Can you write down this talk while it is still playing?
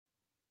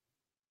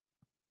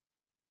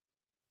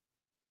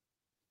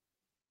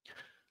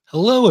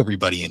Hello,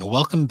 everybody, and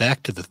welcome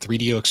back to the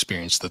 3DO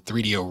Experience, the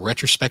 3DO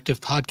retrospective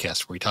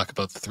podcast where we talk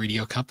about the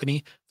 3DO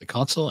company, the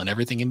console, and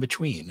everything in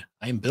between.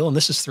 I am Bill, and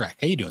this is Threk.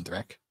 How you doing,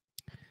 Threk?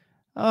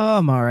 Oh,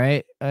 I'm all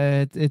right.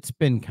 It's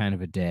been kind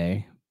of a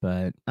day,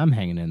 but I'm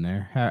hanging in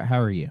there. How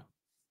are you?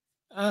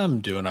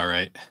 I'm doing all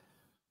right.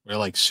 We're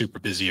like super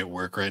busy at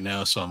work right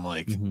now, so I'm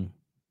like Mm-hmm.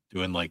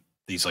 doing like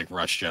these like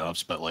rush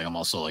jobs, but like I'm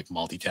also like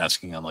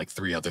multitasking on like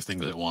three other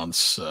things at once.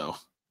 So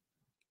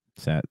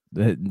So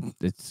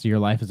it's your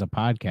life as a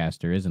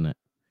podcaster, isn't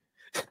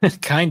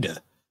it?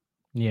 kinda,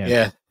 Yeah,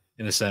 yeah,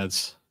 in a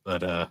sense.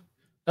 But other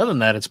than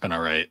that, it's been all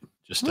right.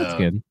 Just well, that's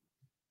good.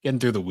 getting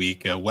through the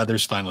week.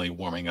 Weather's finally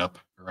warming up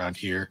around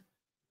here.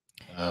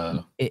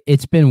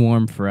 It's been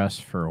warm for us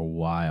for a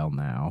while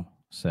now,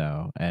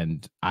 so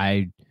and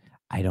I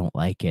don't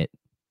like it.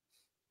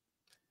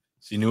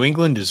 See, New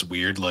England is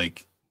weird.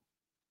 Like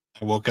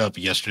I woke up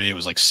yesterday, it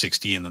was like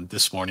 60, and then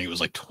this morning it was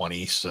like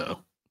 20. So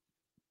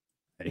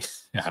I,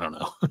 I don't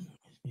know.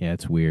 Yeah,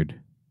 it's weird.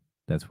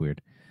 That's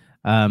weird.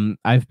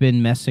 I've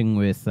been messing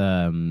with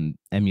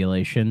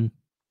emulation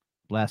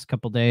last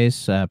couple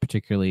days,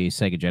 particularly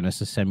Sega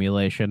Genesis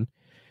emulation,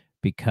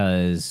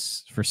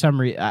 because for some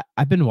reason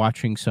I've been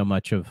watching so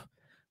much of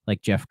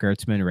like Jeff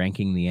Gertzman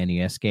ranking the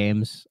NES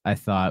games. I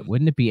thought,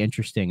 wouldn't it be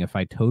interesting if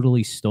I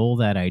totally stole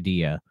that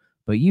idea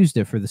but used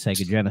it for the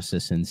Sega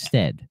Genesis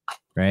instead?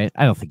 Right?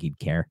 I don't think he'd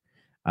care.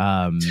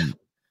 Um,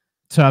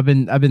 so I've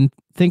been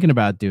thinking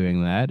about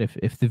doing that.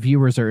 If the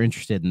viewers are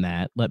interested in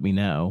that, let me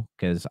know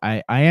because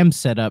I am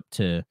set up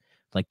to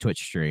like Twitch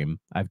stream.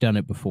 I've done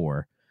it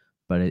before,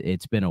 but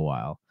it's been a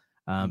while.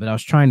 But I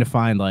was trying to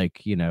find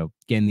like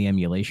getting the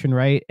emulation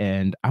right,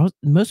 and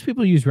most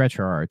people use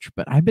RetroArch,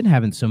 but I've been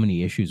having so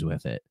many issues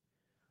with it.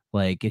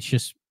 Like it's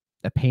just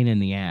a pain in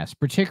the ass,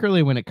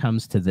 particularly when it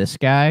comes to this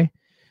guy,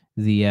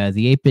 the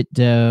 8-bit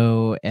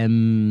Do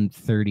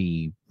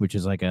M30, which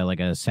is like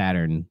a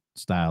Saturn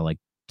style like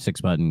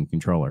 6-button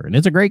controller, and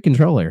it's a great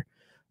controller,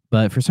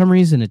 but for some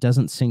reason it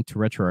doesn't sync to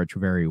RetroArch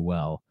very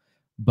well.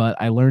 But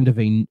I learned of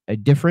a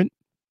different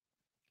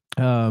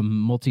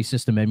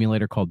multi-system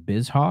emulator called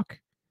BizHawk.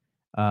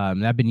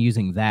 I've been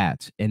using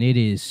that, and it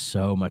is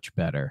so much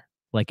better.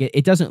 Like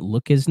it doesn't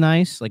look as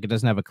nice, like it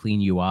doesn't have a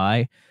clean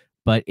UI,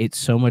 but it's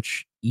so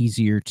much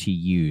easier to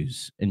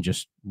use and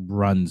just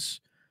runs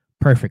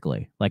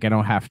perfectly. Like I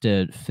don't have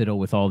to fiddle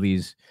with all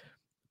these.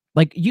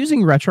 Like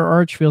using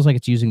RetroArch feels like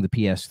it's using the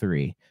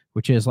PS3,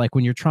 which is like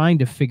when you're trying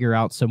to figure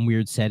out some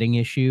weird setting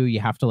issue, you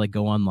have to like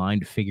go online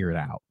to figure it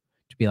out.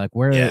 To be like,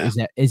 where Yeah,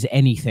 is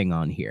anything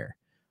on here?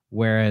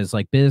 Whereas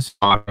like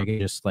BizHawk, I can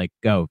just like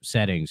go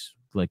settings,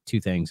 like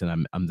two things,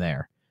 and I'm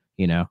there,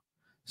 you know.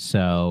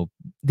 So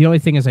the only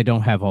thing is I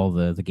don't have all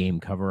the game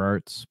cover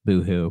arts,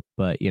 boohoo,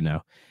 but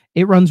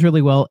it runs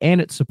really well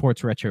and it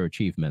supports retro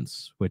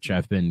achievements, which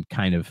I've been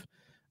kind of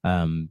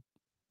um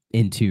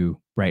into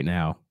right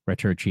now.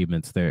 Retro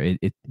achievements,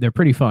 they're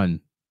pretty fun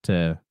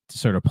to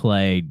sort of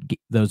play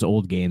those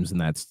old games in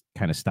that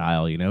kind of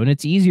style, and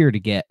it's easier to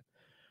get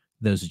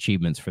those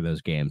achievements for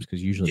those games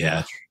because usually they're yeah.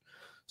 much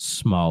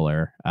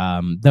smaller.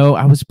 Though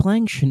I was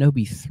playing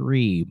Shinobi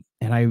 3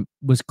 and I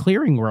was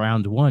clearing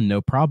round 1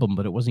 no problem,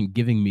 but it wasn't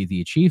giving me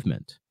the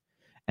achievement.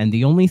 And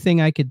the only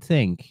thing I could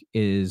think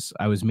is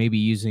I was maybe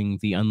using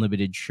the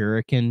unlimited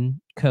shuriken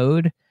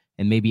code,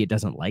 and maybe it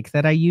doesn't like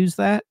that I use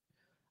that.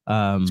 It's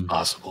Um,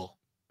 possible.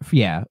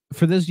 yeah,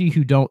 for those of you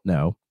who don't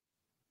know,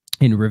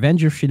 in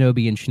Revenge of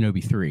Shinobi and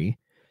Shinobi 3,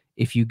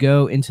 if you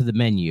go into the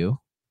menu,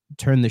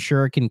 turn the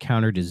shuriken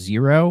counter to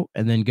 0,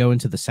 and then go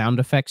into the sound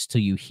effects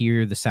till you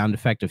hear the sound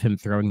effect of him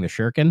throwing the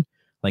shuriken,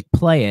 like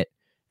play it,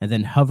 and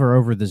then hover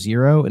over the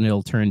 0, and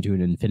it'll turn to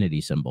an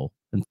infinity symbol,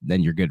 and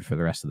then you're good for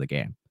the rest of the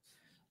game.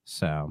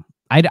 So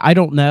I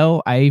don't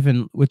know.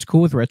 What's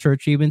cool with retro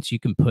achievements, you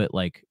can put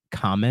like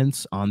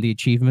comments on the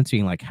achievements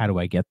being like, how do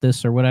I get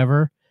this or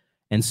whatever.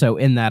 And so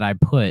in that I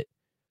put,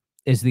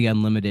 is the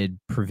unlimited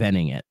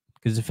preventing it?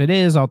 Because if it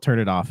is, I'll turn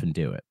it off and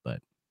do it.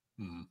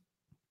 Hmm.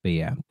 But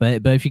yeah,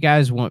 but if you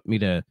guys want me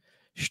to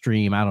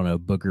stream, I don't know,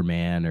 Booger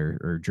Man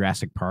or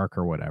Jurassic Park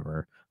or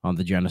whatever on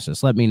the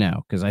Genesis, let me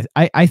know because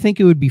I think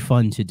it would be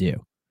fun to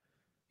do.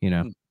 You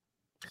know, Hmm.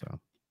 so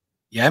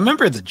Yeah, I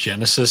remember the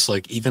Genesis,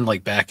 like even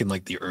like back in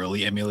like the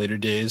early emulator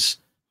days,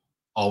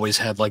 always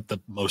had like the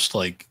most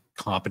like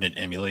competent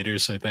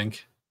emulators, I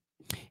think.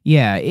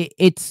 yeah,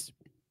 it's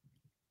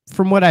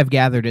from what I've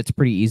gathered, it's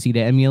pretty easy to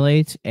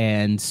emulate,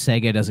 and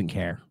Sega doesn't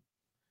care.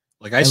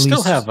 Like I At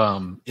still have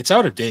least, it's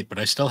out of date, but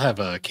I still have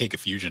a Cake of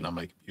Fusion on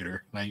my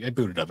computer. And I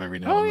boot it up every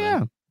now oh and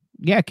then.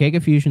 yeah, Kega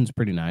Fusion's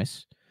pretty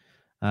nice.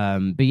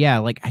 But yeah,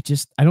 like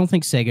I don't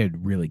think Sega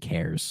really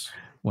cares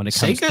when it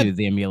comes Sega to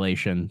the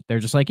emulation. They're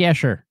just like, yeah,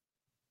 sure.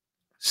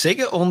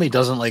 Sega only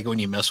doesn't like when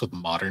you mess with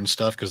modern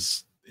stuff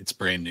because it's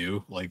brand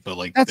new. Like, but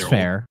like That's their old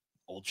fair.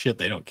 old shit,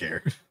 they don't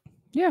care.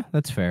 Yeah,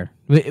 that's fair.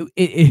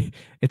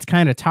 It's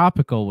kind of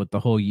topical with the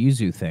whole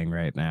Yuzu thing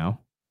right now.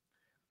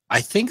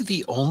 I think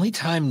the only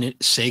time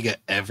Sega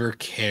ever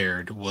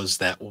cared was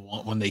that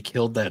one, when they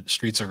killed that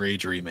Streets of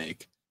Rage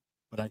remake.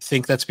 But I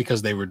think that's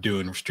because they were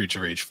doing Streets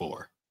of Rage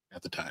 4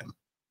 at the time.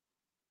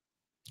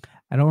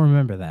 I don't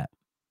remember that.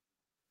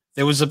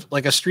 There was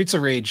a Streets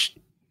of Rage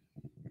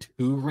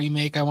 2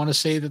 remake, I want to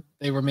say, that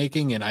they were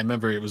making, and I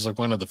remember it was like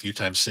one of the few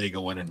times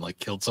Sega went and like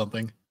killed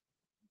something.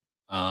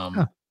 Huh.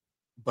 Um,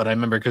 but I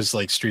remember because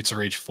like Streets of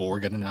Rage 4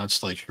 got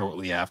announced like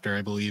shortly after,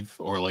 I believe,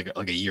 or like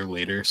a year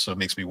later. So it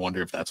makes me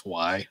wonder if that's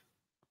why.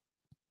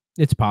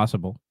 It's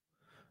possible.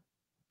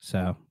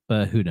 So,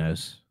 but who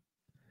knows?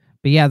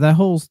 But yeah, that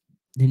whole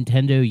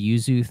Nintendo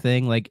Yuzu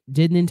thing, like,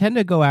 did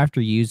Nintendo go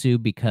after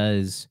Yuzu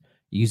because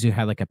Yuzu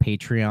had like a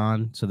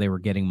Patreon, so they were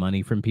getting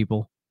money from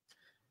people?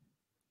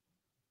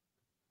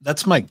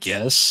 That's my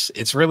guess.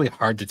 It's really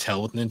hard to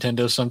tell with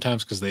Nintendo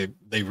sometimes because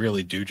they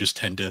really do just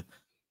tend to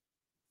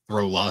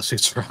throw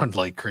lawsuits around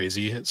like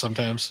crazy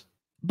sometimes.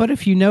 But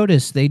if you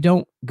notice, they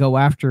don't go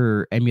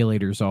after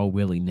emulators all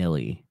willy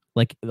nilly.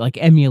 Like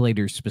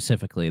emulators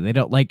specifically, they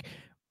don't like.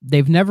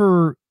 They've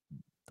never.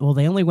 Well,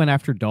 they only went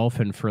after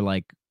Dolphin for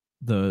like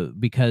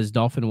because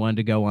Dolphin wanted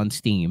to go on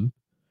Steam. And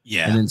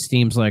Yeah. then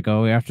Steam's like,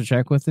 oh, we have to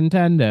check with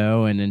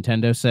Nintendo. And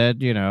Nintendo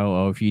said,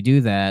 oh, if you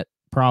do that,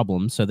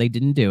 problem. So they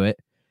didn't do it.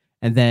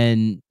 And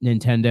then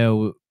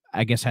Nintendo,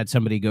 I guess, had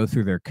somebody go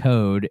through their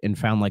code and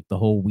found like the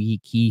whole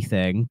Wii key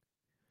thing.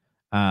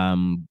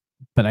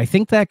 But I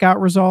think that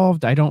got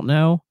resolved. I don't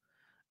know.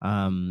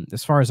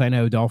 As far as I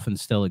know, Dolphin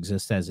still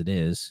exists as it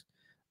is.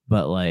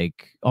 But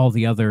like all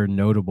the other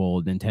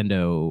notable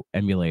Nintendo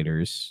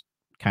emulators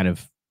kind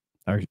of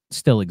are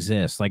still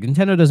exist. Like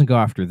Nintendo doesn't go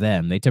after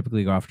them. They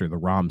typically go after the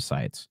ROM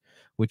sites,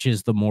 which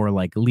is the more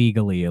like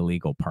legally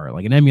illegal part.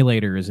 Like an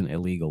emulator isn't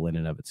illegal in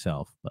and of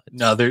itself, but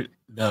No, they're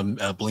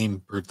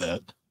Bleem proved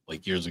that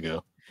like years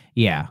ago.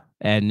 yeah,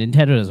 and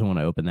Nintendo doesn't want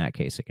to open that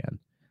case again.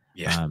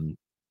 Yeah. Um,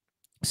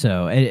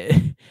 so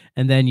and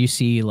then you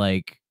see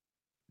like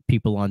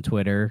people on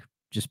Twitter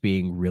just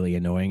being really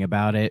annoying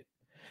about it.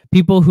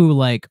 People who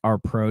like are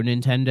pro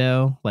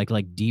Nintendo, like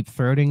deep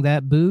throating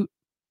that boot,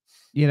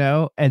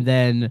 and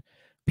then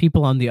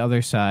people on the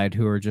other side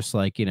who are just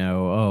like,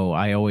 oh,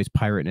 I always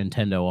pirate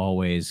Nintendo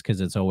always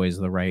because it's always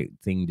the right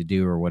thing to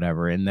do or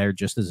whatever, and they're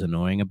just as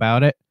annoying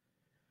about it,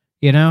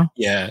 you know?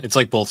 Yeah, it's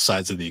like both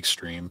sides of the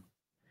extreme.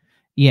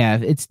 Yeah,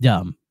 it's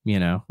dumb,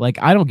 Like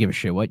I don't give a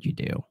shit what you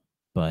do,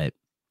 but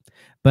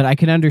I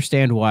can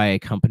understand why a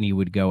company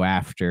would go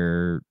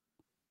after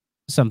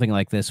something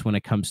like this when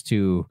it comes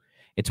to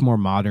it's more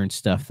modern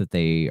stuff that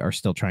they are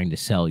still trying to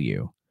sell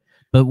you.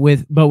 But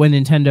when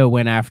Nintendo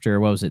went after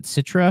what was it,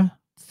 Citra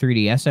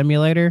 3DS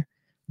emulator,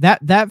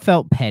 that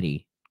felt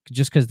petty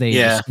just because they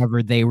Yeah.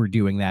 discovered they were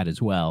doing that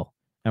as well,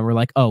 and we're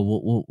like,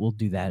 oh, we'll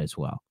do that as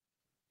well,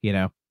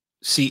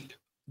 See,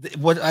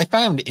 what I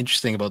found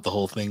interesting about the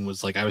whole thing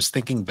was like I was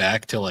thinking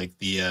back to like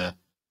the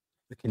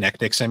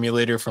Kinectix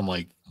emulator from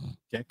like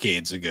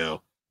decades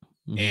ago.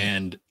 Mm-hmm.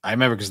 And I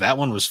remember because that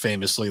one was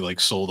famously like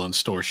sold on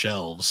store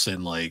shelves,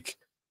 and like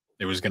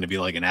there was going to be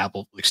like an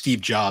Apple, like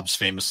Steve Jobs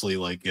famously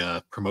like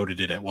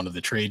promoted it at one of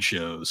the trade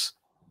shows.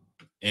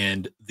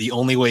 And the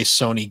only way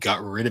Sony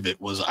got rid of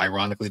it was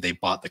ironically they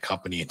bought the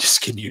company and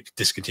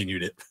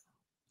discontinued it.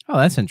 Oh,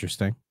 that's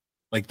interesting.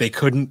 Like they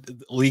couldn't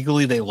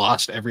legally, they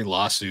lost every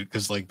lawsuit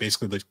because like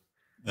basically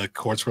the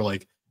courts were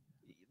like,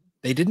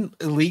 they didn't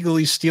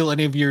illegally steal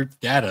any of your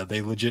data.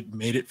 They legit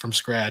made it from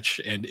scratch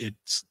and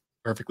it's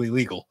perfectly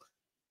legal.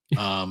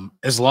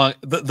 As long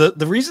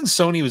the reason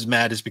Sony was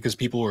mad is because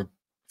people were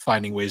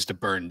finding ways to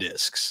burn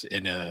discs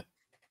and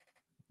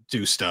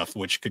do stuff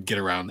which could get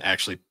around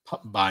actually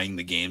buying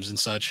the games and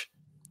such.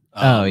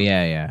 Oh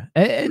yeah, yeah.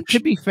 And to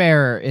Which be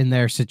fair, in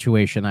their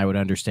situation, I would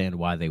understand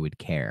why they would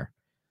care.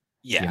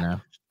 yeah,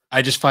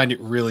 I just find it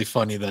really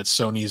funny that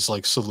Sony's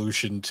like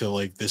solution to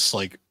like this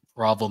like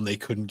problem they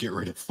couldn't get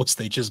rid of was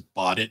they just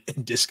bought it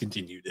and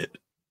discontinued it.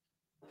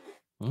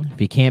 Well,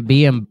 if you can't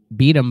beat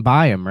them,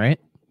 buy them, right?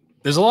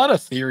 There's a lot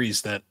of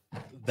theories that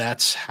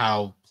that's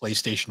how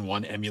PlayStation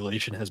 1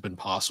 emulation has been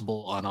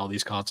possible on all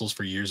these consoles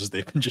for years, is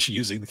they've been just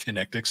using the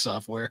Kinectix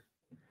software.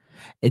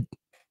 I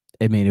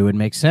mean, it would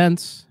make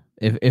sense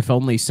if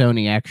only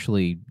Sony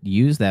actually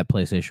used that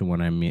PlayStation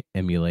 1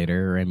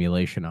 emulator or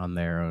emulation on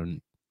their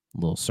own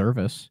little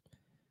service.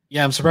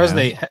 Yeah, I'm surprised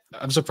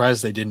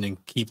they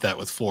didn't keep that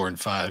with 4 and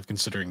 5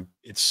 considering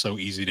it's so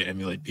easy to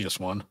emulate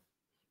PS1.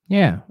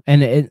 Yeah,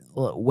 and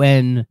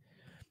when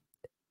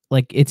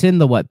like it's in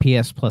the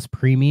PS Plus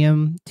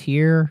Premium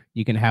tier,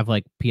 you can have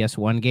like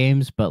PS1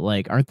 games, but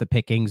like aren't the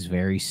pickings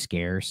very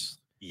scarce?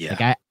 Yeah.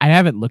 Like I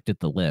haven't looked at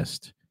the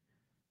list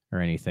or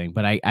anything,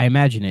 but I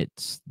imagine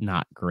it's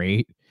not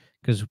great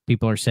because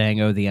people are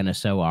saying, oh, the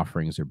NSO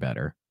offerings are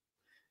better.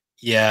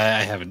 Yeah,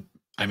 I haven't.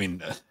 I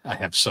mean, I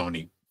have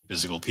Sony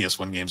physical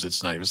PS1 games.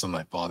 It's not even something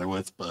I bother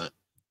with, but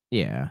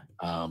Yeah.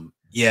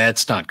 Yeah,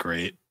 it's not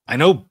great. I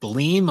know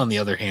Bleem, on the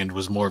other hand,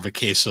 was more of a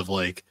case of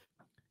like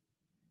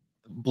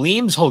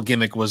Bleem's whole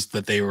gimmick was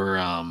that they were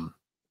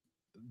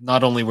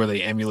not only were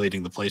they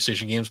emulating the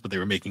PlayStation games, but they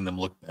were making them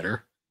look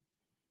better.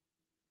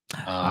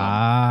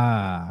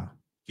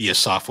 Via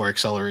software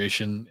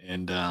acceleration,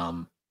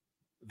 and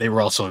they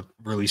were also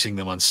releasing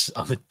them on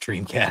the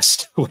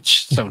Dreamcast,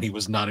 which Sony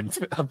was not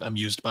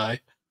amused by.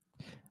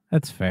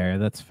 That's fair.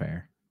 That's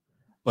fair.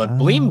 But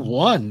Bleem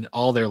won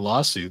all their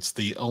lawsuits.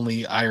 The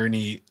only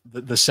irony,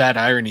 the sad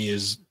irony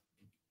is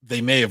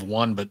they may have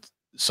won, but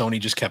Sony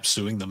just kept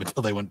suing them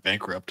until they went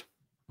bankrupt.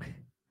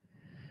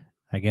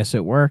 I guess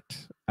it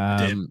worked.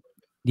 It did.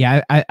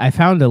 Yeah, I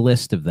found a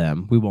list of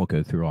them. We won't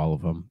go through all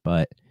of them,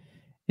 but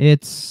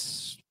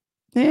it's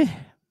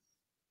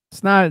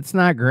it's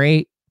not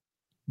great.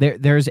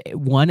 There's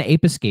one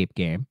Ape Escape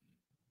game.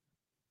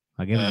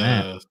 I'll give them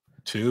that.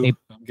 Two,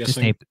 I'm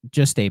guessing.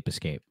 Just Ape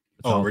Escape.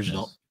 That's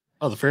original.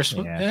 Oh, the first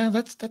one? Yeah,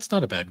 that's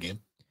not a bad game.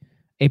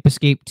 Ape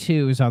Escape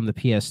 2 is on the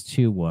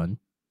PS2 one.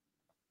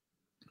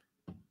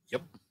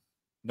 Yep.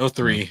 No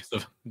 3.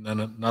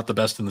 Not the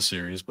best in the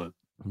series, but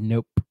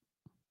nope.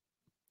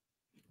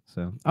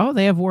 So,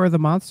 they have War of the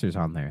Monsters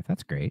on there.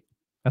 That's great.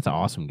 That's an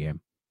awesome game.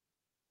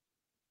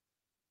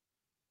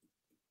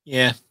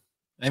 Yeah.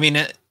 I mean,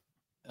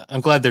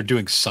 I'm glad they're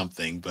doing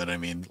something, but I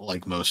mean,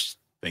 like most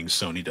things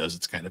Sony does,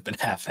 it's kind of been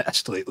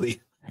half-assed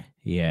lately.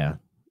 Yeah.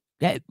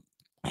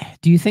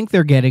 Do you think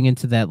they're getting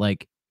into that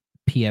like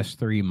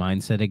PS3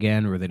 mindset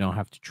again, where they don't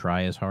have to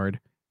try as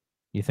hard?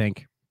 You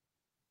think?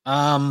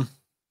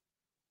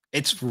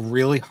 It's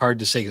really hard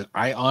to say.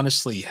 I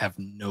honestly have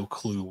no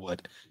clue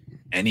what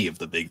any of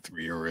the big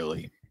three are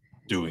really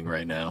doing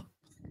right now.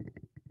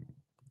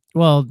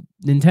 Well,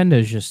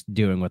 Nintendo's just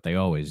doing what they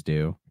always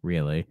do,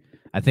 really.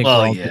 I think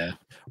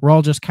we're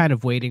all just kind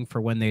of waiting for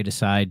when they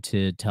decide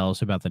to tell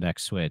us about the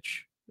next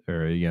Switch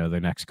or, their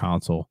next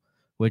console,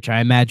 which I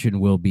imagine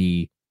will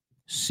be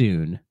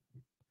soon.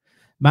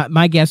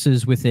 My guess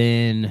is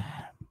within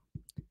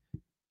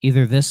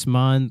either this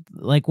month,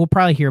 like we'll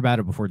probably hear about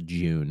it before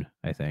June,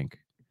 I think,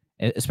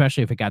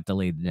 especially if it got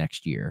delayed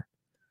next year.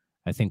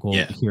 I think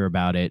we'll hear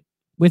about it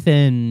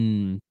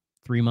within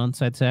 3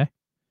 months, I'd say.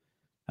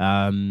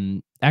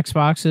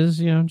 Xbox is,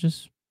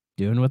 just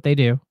doing what they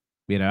do.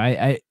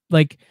 I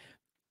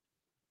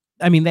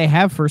mean, they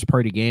have first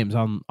party games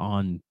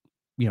on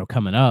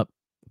coming up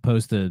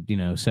opposed to,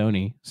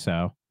 Sony.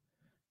 So,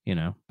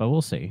 but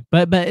we'll see.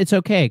 But it's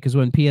okay because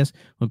when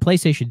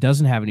PlayStation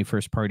doesn't have any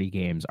first party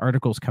games,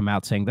 articles come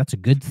out saying that's a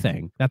good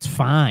thing. That's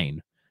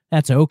fine.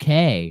 That's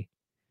okay.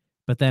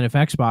 But then if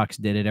Xbox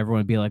did it, everyone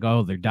would be like,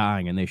 oh, they're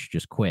dying and they should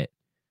just quit.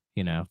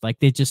 Like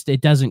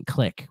it doesn't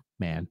click,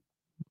 man.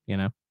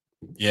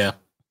 Yeah.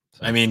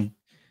 So. I mean,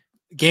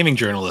 gaming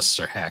journalists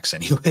are hacks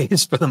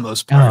anyways, for the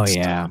most part. Oh,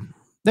 yeah.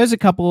 There's a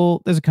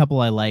couple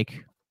I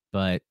like,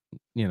 but,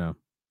 not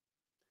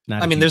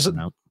I mean,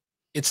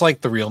 it's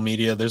like the real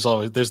media. There's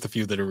the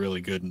few that are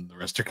really good and the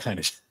rest are kind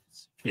of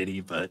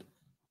shitty, but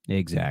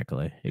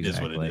exactly. It is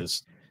what it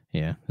is.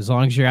 Yeah. As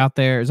long as you're out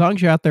there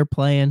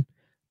playing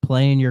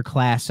your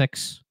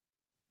classics,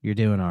 you're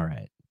doing all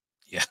right.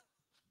 Yeah.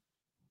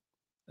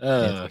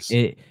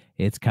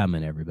 It's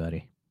coming,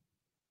 everybody.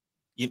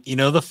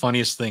 The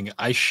funniest thing,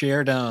 I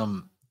shared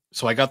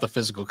so I got the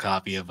physical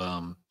copy of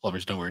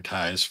Plumbers Don't Wear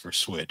Ties for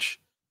Switch.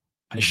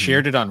 I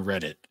shared it on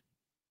Reddit.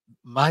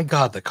 My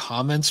God, the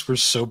comments were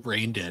so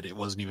brain dead. It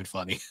wasn't even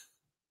funny.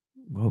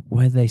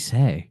 What did they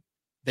say?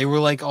 They were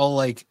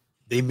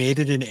they made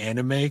it an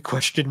anime ?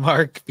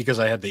 Because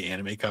I had the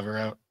anime cover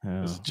out.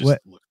 It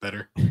just looked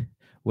better.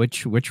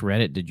 Which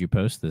Reddit did you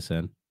post this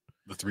in?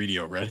 The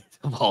 3DO Reddit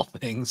of all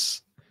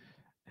things.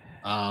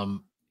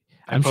 I'm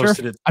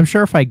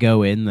sure if I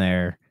go in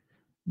there,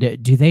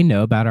 do they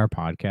know about our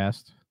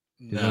podcast?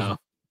 No.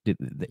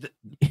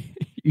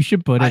 You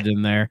should put it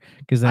in there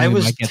because then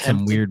we might get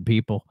some weird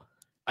people.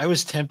 I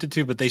was tempted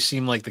to, but they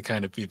seem like the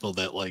kind of people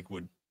that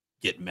would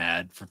get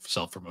mad for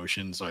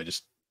self-promotion, so I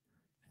just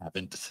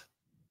haven't.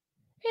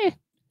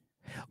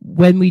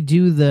 When we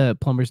do the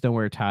Plumbers Don't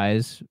Wear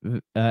Ties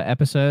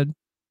episode,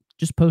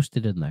 just post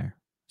it in there.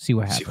 See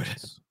what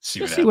happens.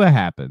 See what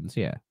happens.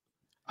 Yeah.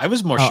 I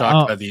was more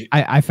shocked by the.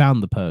 I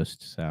found the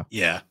post. So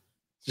yeah,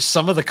 just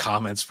some of the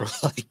comments were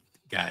like,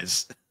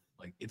 guys,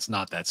 it's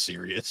not that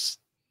serious.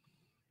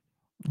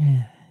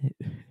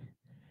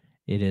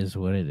 It is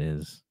what it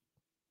is.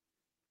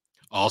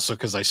 Also,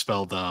 because I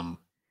spelled I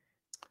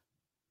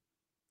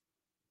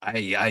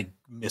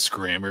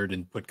misgrammared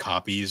and put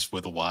copies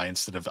with a Y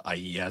instead of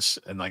IES,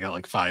 and I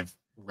got 5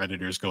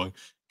 Redditors going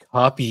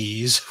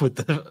copies with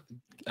the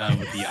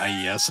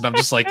IES, and I'm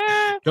just like,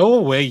 go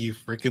away, you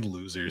freaking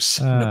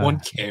losers. No one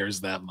cares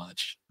that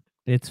much.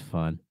 It's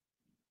fun.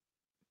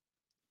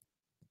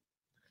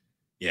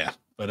 Yeah,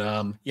 but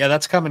yeah,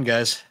 that's coming,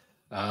 guys.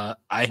 I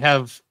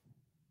have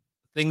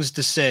things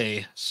to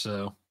say,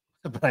 so.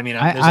 But I mean,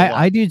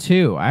 I do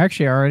too. I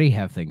actually already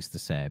have things to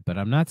say, but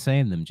I'm not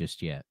saying them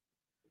just yet.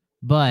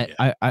 But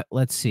yeah. I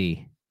let's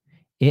see.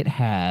 It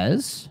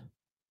has,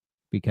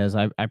 because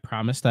I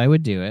promised I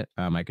would do it.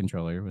 My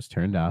controller was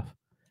turned off.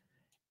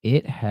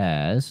 It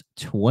has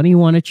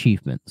 21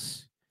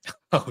 achievements.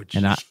 Oh,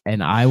 geez.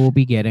 And I will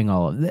be getting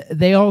all of them.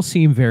 They all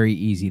seem very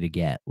easy to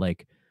get.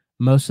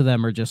 Most of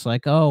them are just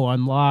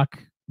unlock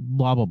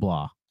blah blah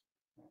blah.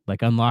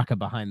 Unlock a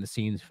behind the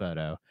scenes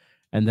photo.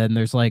 And then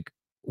there's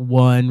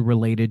one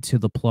related to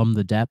the Plumb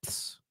the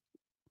Depths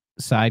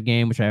side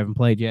game, which I haven't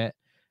played yet.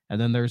 And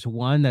then there's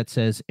one that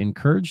says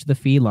encourage the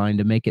feline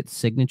to make its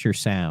signature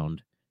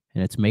sound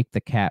and it's make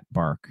the cat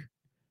bark.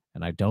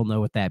 And I don't know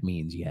what that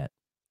means yet.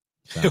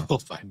 So We'll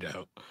find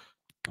out.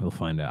 we'll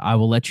find out. I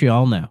will let you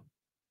all know.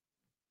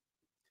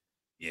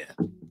 Yeah.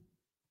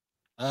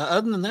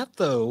 Other than that,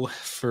 though,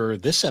 for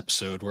this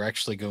episode, we're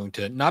actually going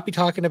to not be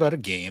talking about a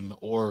game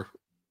or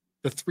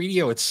the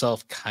 3DO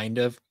itself. Kind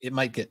of, it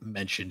might get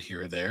mentioned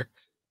here or there,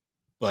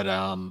 but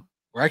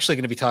we're actually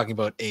going to be talking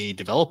about a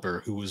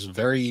developer who was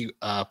very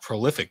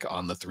prolific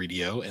on the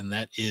 3DO, and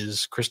that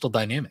is Crystal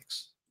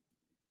Dynamics.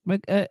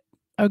 Like a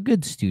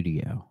good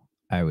studio,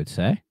 I would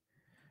say.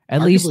 At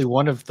Arguably least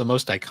one of the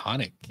most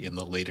iconic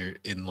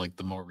in like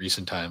the more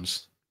recent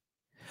times.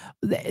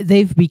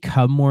 they've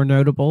become more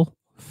notable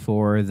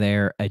for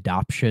their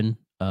adoption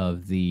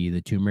of the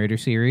Tomb Raider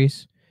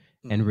series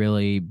and Mhm.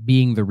 really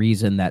being the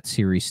reason that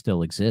series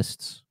still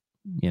exists.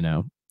 You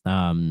know,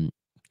 in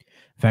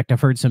fact,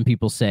 I've heard some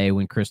people say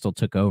when Crystal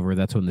took over,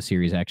 that's when the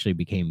series actually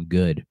became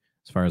good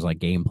as far as like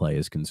gameplay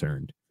is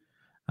concerned.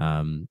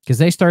 Because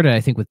they started,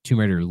 I think, with Tomb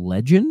Raider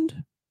Legend.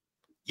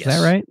 Is that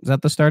Yes. right? Is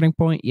that the starting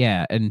point?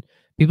 Yeah, and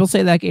people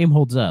say that game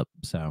holds up.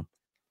 So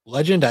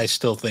Legend, I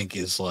still think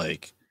is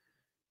like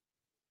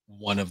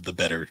one of the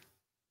better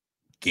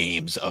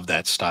games of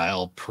that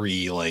style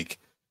pre like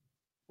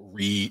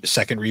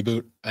second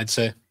reboot, I'd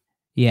say.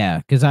 yeah,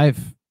 because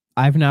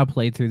I've now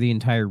played through the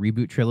entire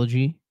reboot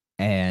trilogy,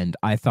 and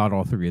I thought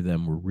all three of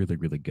them were really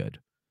really good.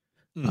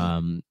 Hmm.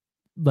 Um,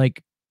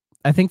 like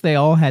I think they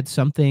all had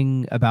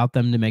something about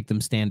them to make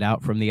them stand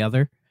out from the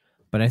other,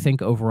 but I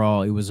think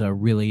overall it was a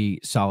really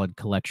solid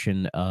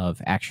collection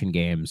of action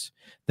games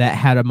that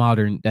had a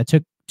modern that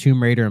took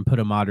Tomb Raider and put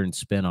a modern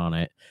spin on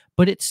it,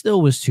 but it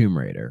still was Tomb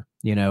Raider.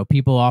 You know,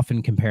 people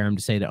often compare them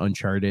to say to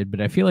Uncharted, but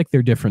I feel like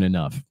they're different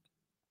enough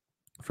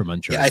from Yeah, I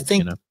Uncharted, you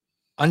think know?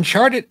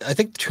 Uncharted, I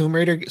think Tomb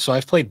Raider. So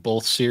I've played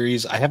both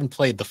series. I haven't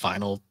played the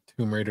final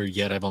Tomb Raider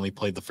yet. I've only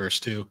played the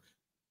first two.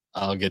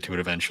 I'll get to it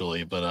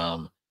eventually.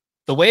 But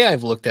the way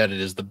I've looked at it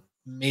is the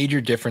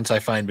major difference I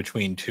find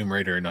between Tomb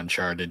Raider and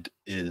Uncharted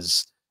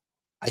is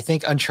I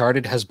think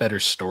Uncharted has better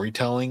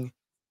storytelling.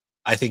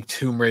 I think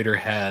Tomb Raider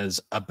has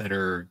a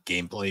better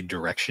gameplay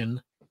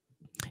direction.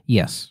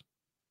 Yes.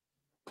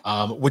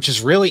 Which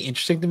is really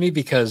interesting to me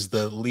because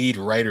the lead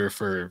writer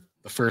for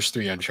the first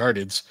three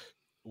Uncharted's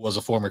was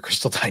a former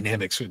Crystal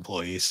Dynamics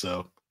employee.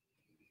 So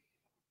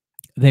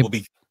They we'll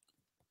be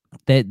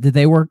did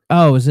they work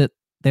is it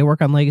they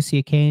work on Legacy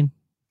of Kain?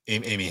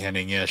 Amy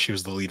Henning. Yeah, she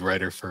was the lead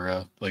writer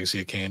for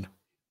Legacy of Kain.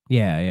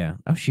 Yeah, yeah.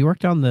 Oh, she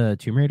worked on the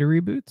Tomb Raider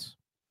reboots?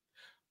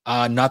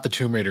 Not the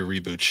Tomb Raider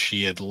reboot.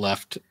 She had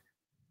left.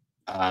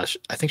 I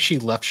think she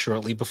left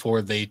shortly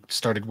before they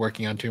started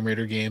working on Tomb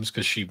Raider games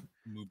because she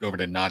moved over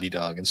to Naughty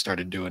Dog and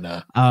started doing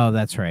Oh,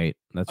 that's right.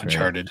 That's right.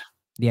 Uncharted.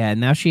 Yeah,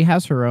 and now she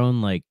has her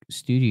own like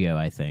studio,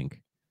 I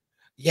think.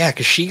 Yeah,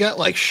 because she got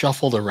like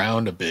shuffled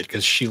around a bit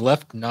because she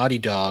left Naughty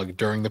Dog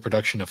during the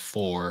production of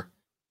 4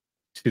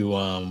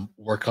 to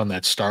work on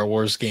that Star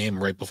Wars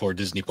game right before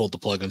Disney pulled the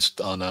plug on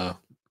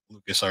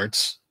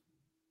LucasArts.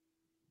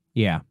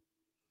 Yeah.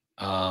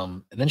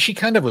 And then she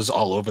kind of was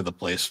all over the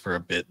place for a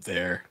bit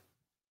there.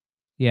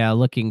 Yeah,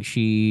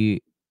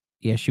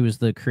 she was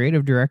the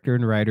creative director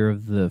and writer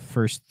of the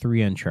first 3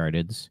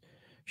 Uncharteds.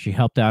 She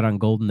helped out on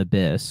Golden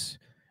Abyss.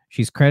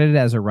 She's credited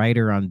as a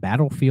writer on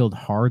Battlefield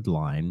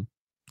Hardline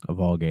of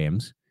all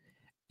games.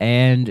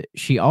 And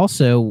she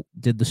also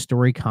did the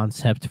story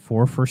concept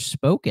for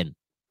Forspoken.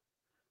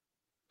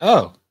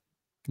 Oh,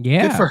 good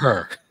Yeah. for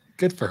her.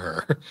 Good for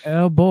her.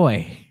 Oh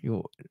boy.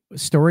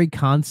 Story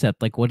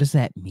concept, like what does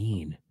that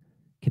mean?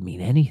 Can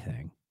mean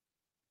anything.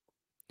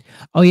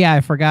 Oh yeah,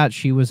 I forgot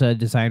she was a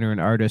designer and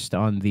artist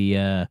on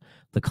the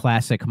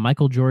classic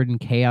Michael Jordan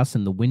Chaos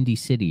in the Windy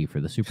City for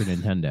the Super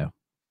Nintendo.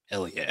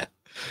 Hell yeah.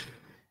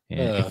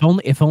 Yeah,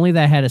 if only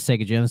that had a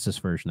Sega Genesis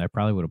version, I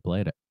probably would have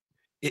played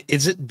it.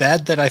 Is it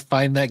bad that I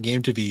find that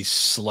game to be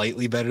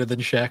slightly better than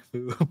Shaq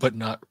Fu, but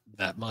not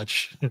that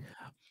much?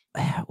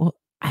 Well,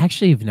 I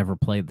actually have never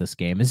played this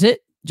game. Is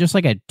it just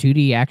like a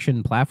 2D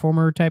action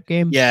platformer type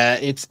game? Yeah,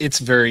 it's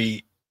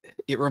very.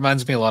 It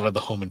reminds me a lot of the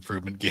Home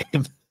Improvement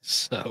game.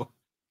 So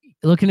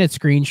Looking at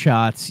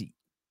screenshots,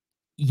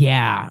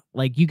 yeah,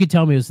 like you could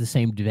tell me it was the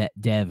same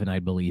dev and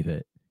I'd believe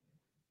it.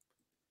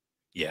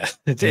 yeah,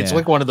 it's Yeah,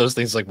 like one of those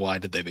things. Like, why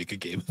did they make a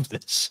game of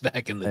this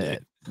back in the day?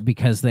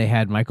 because they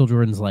had Michael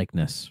Jordan's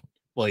likeness.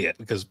 Well, yeah,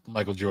 because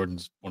Michael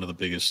Jordan's one of the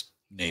biggest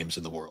names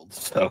in the world.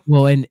 So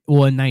Well, in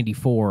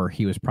 '94,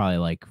 he was probably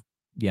like,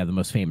 yeah, the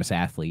most famous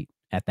athlete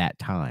at that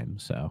time.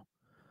 So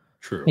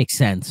true. makes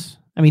sense.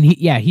 I mean,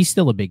 he's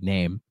still a big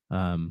name.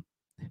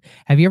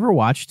 Have you ever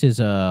watched his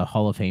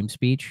Hall of Fame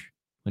speech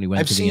when he went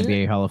I've to the seen it.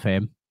 NBA Hall of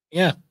Fame?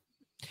 Yeah,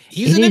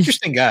 he's It an is,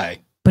 interesting guy.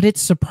 but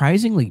it's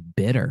surprisingly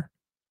bitter.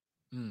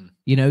 Hmm.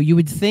 You know, you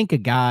would think a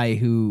guy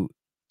who,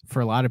 for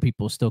a lot of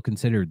people, is still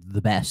considered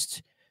the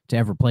best to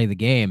ever play the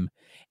game.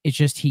 It's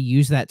just he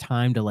used that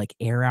time to like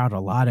air out a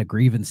lot of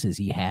grievances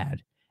he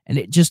had, and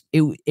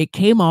it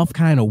came off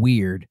kind of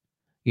weird.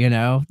 You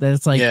know, that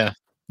it's like Yeah,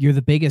 you're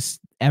the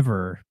biggest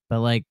ever, but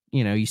like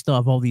you know, you still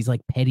have all these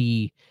like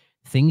petty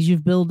things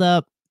you've built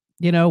up.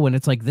 You know, when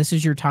it's like, this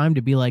is your time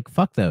to be like,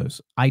 fuck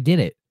those. I did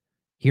it.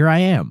 Here I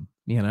am.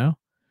 You know,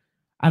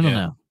 I don't Yeah.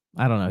 know.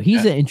 I don't know.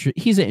 Uh,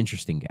 he's an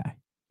interesting guy. and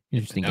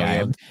Interesting now we guy.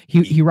 have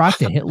He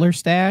rocked a Hitler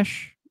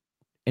stash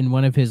in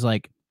one of his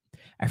like,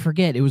 I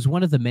forget. It was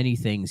one of the many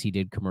things he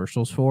did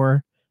commercials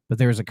for, but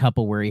there was a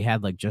couple where he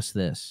had like just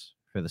this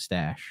for the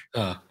stash,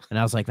 uh and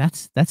I was like,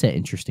 that's an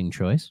interesting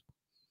choice.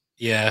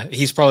 yeah,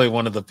 he's probably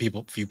one of the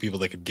few people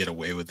that could get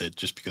away with it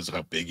just because of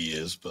how big he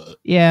is, but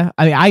Yeah,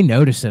 I mean, I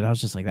noticed it. I was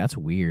just like, that's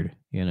weird.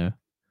 You know.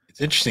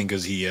 it's interesting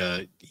because he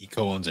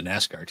co-owns a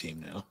NASCAR team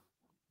now.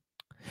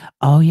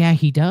 Oh yeah,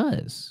 he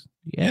does.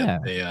 Yeah, Yeah.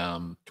 they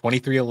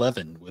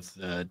 2311 with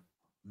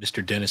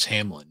Mr. Dennis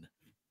Hamlin.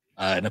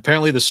 And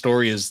apparently the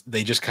story is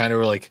they just kind of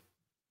were like,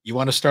 "You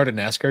want to start a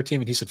NASCAR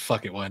team?" And he said,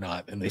 "Fuck it, why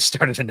not?" And they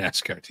started a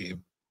NASCAR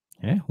team.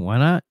 Yeah. Why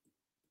not?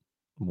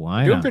 They're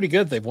Why doing not? pretty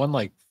good. They've won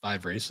like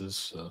 5 races,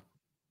 so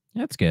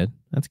That's good.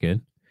 That's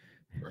good.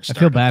 for a I feel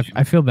startup bad. team.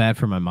 I feel bad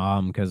for my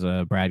mom because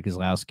Brad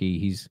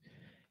Kozlowski.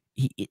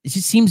 It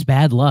just seems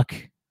bad luck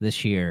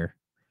this year,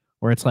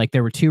 where it's like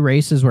there were two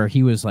races where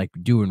he was like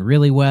doing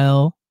really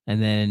well,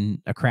 and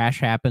then a crash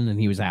happened and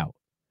he was out.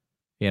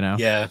 You know,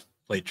 Yeah,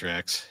 plate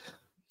tracks.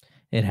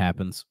 it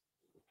happens.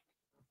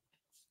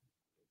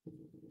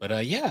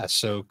 But yeah,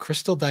 so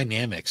Crystal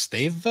Dynamics,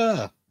 they've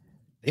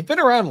been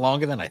around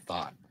longer than I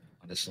thought,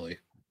 honestly.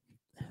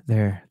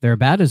 They're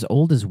about as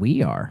old as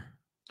we are.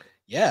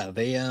 Yeah, Well,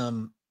 they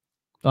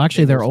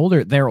actually, were, they're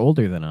older. They're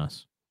older than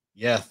us.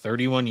 yeah,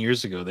 31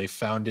 years ago. They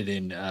founded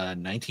in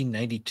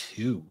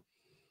 1992.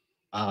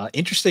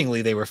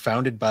 Interestingly, they were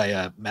founded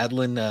by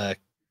Madeline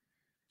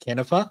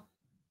Canepa,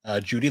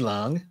 Judy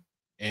Long,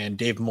 and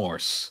Dave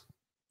Morse.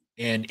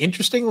 And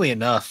interestingly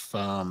enough,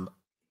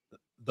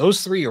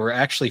 those three were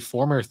actually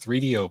former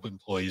 3DO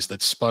employees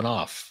that spun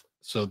off.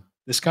 So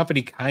this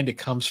company kind of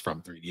comes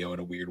from 3DO in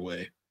a weird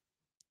way.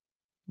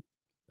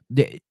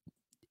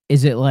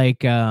 Is it like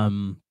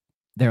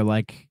they're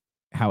like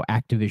how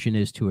Activision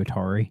is to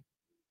Atari?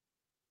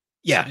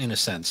 Yeah, in a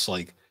sense.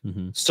 Like,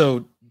 Mm-hmm.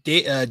 so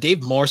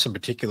Dave Morse in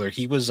particular,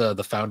 he was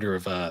the founder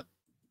of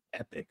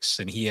Epics,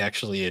 and he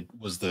actually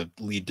was the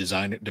lead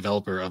designer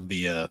developer of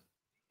the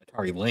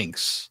Atari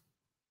Lynx.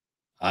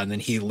 And then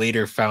he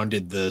later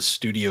founded the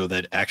studio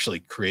that actually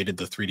created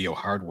the 3DO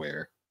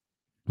hardware.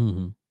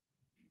 Mm-hmm.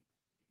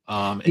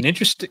 An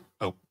interesting.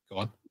 Oh, go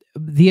on.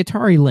 The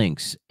Atari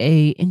Lynx,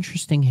 a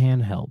interesting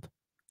handheld,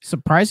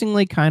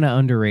 surprisingly kind of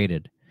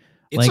underrated.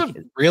 It's Like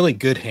a really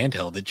good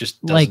handheld. It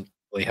just like doesn't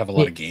really have a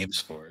lot it. of games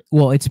for it.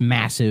 Well, it's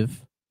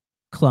massive,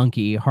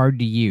 clunky, hard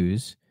to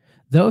use.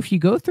 Though if you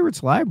go through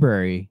its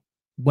library,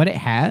 what it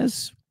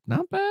has,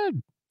 not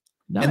bad.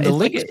 No, And the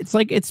Lynx,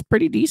 it's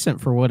pretty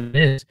decent for what it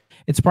is.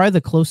 It's probably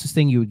the closest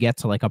thing you would get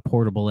to like a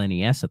portable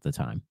NES at the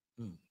time.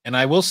 and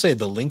I will say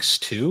the Lynx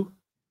 2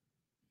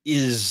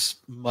 is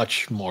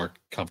much more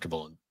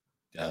comfortable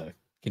and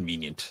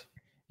convenient.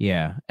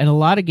 Yeah, and a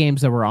lot of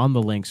games that were on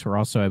the Lynx were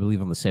also, I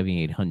believe, on the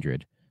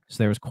 7800. So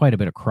there was quite a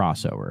bit of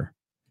crossover.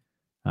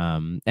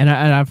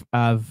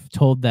 I've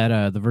told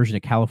that the version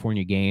of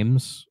California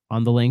Games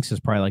on the Lynx is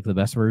probably like the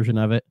best version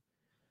of it.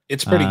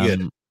 It's pretty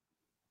good. Um,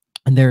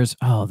 and there's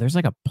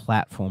like a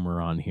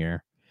platformer on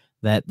here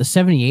that the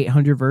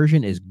 7800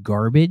 version is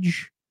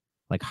garbage,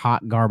 like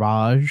hot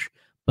garbage,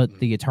 but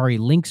the Atari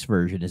Lynx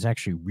version is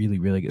actually really,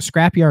 really good.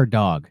 Scrapyard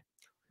Dog,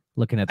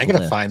 looking at I the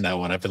gotta list. find that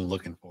one. I've been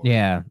looking for it.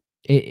 Yeah,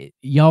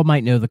 y'all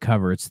might know the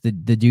cover. It's the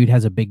dude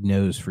has a big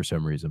nose for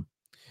some reason.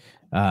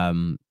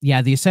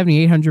 Yeah, the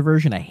 7800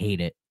 version, I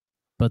hate it,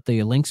 but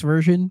the Lynx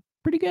version,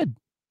 pretty good.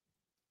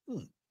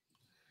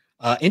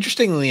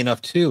 Interestingly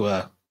enough, too,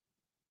 uh,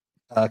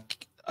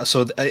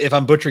 if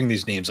I'm butchering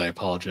these names, I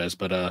apologize.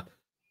 But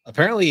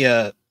apparently,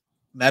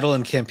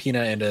 Madeline Campina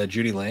and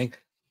Judy Lang,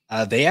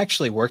 they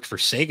actually worked for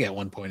Sega at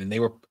one point, and they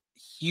were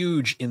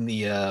huge in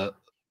the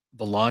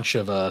launch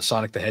of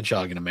Sonic the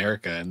Hedgehog in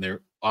America, and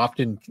they're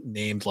often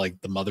named like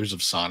the mothers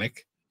of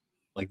Sonic.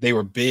 Like they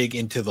were big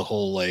into the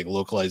whole like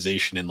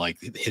localization and like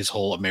his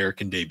whole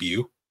American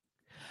debut.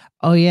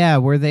 Oh yeah,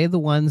 were they the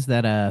ones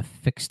that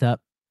fixed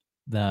up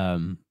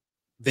the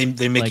They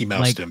Mickey like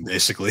Moused him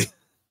basically.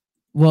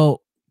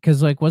 well,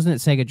 because like wasn't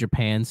it Sega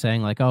Japan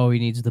saying like, oh, he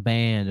needs the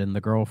band and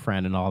the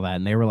girlfriend and all that,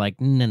 and they were like,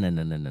 no, no,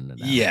 no, no, no, no,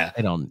 no, Yeah,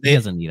 they don't. He they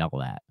doesn't need all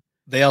that.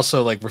 they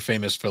also like were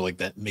famous for like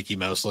that Mickey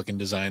Mouse looking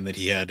design that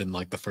he had in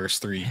like the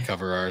first three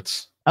cover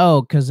arts.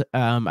 Oh, because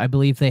I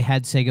believe they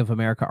had Sega of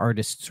America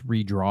artists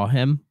redraw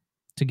him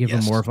to give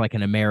him more Yes. of like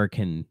an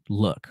American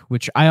look,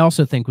 which I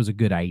also think was a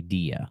good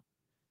idea.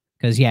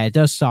 Because yeah, it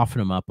does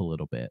soften him up a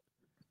little bit,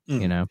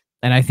 you Mm. know.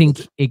 And I think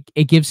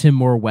it gives him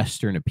more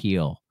Western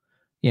appeal,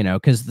 you know,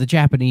 because the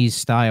Japanese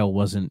style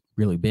wasn't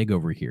really big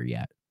over here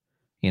yet,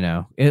 you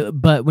know.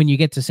 But when you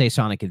get to say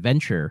Sonic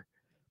Adventure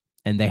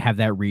and they have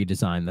that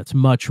redesign that's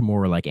much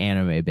more like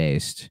anime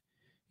based,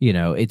 you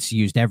know, it's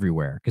used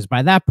everywhere. Because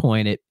by that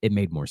point, it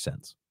made more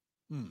sense.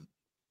 Mm.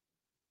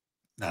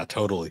 Nah,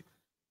 totally.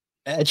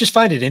 I just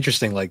find it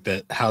interesting, like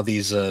that how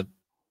these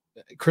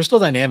Crystal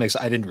Dynamics.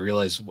 I didn't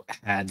realize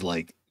had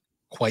like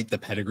quite the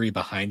pedigree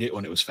behind it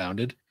when it was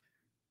founded.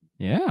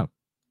 Yeah.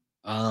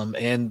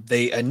 And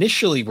they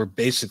initially were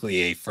basically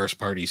a first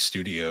party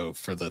studio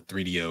for the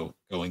 3DO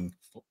going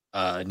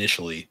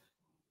initially.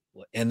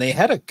 And they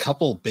had a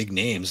couple big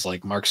names,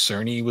 like Mark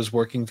Cerny was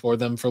working for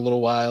them for a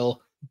little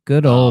while.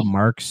 Good old Um,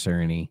 Mark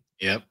Cerny.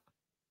 yep,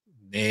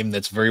 name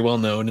that's very well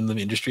known in the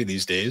industry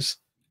these days.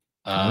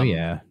 Oh Um,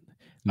 yeah,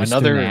 Mr.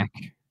 Another, Knack.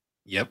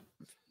 yep,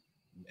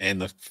 and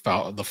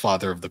the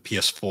father of the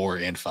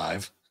PS4 and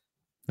 5.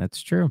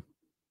 That's true.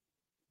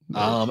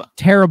 Um,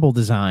 Terrible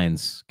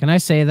designs. Can I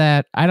say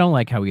that? I don't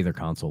like how either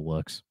console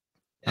looks.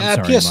 I'm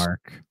sorry, PS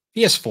Mark.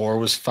 PS4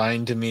 was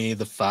fine to me.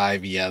 The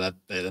 5, yeah,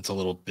 that's a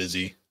little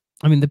busy.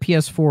 I mean, the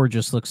PS4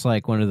 just looks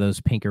like one of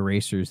those pink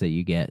erasers that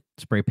you get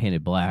spray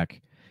painted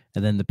black,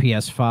 and then the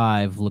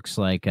PS5 looks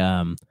like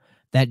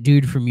that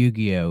dude from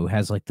Yu-Gi-Oh who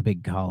has like the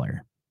big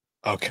collar.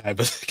 Oh,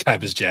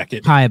 Kaiba's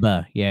jacket.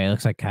 Kaiba, yeah, it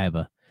looks like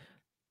Kaiba.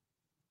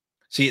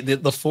 See the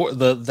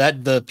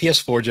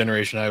PS4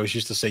 generation. I always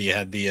used to say you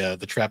had the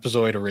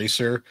trapezoid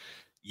eraser,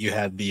 you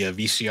had the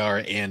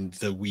VCR, and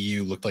the Wii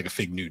U looked like a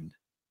fig Newton.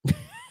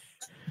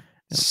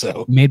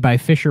 So Made by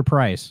Fisher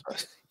Price.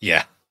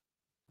 yeah,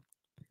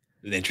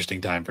 an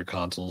interesting time for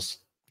consoles.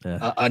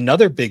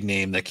 Another big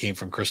name that came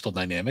from Crystal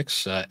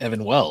Dynamics,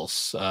 Evan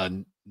Wells,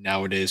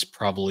 nowadays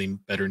probably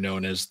better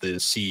known as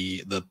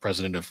the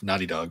president of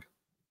Naughty Dog.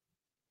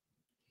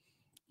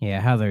 Yeah,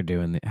 how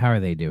are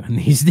they doing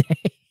these days?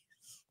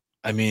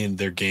 I mean,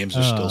 their games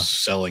are still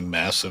selling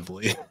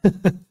massively.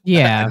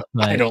 Yeah,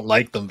 I don't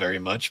like them very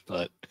much,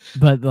 but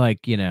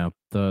like, you know,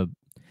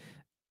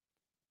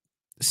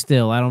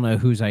 still, I don't know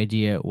whose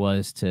idea it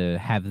was to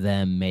have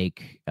them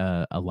make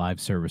a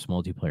live service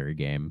multiplayer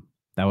game.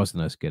 That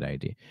wasn't a good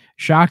idea.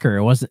 Shocker!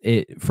 It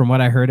wasn't. From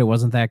what I heard, it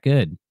wasn't that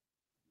good.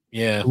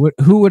 Yeah.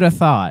 Who would have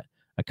thought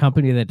a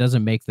company that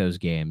doesn't make those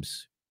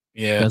games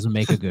doesn't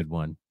make a good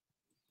one?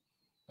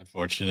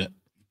 Unfortunate.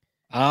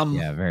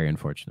 Yeah, very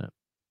unfortunate.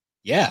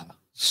 Yeah.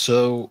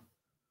 So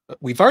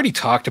we've already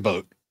talked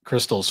about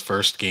Crystal's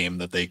first game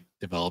that they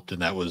developed,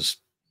 and that was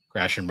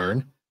Crash and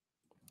Burn.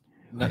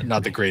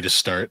 Not the greatest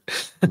start.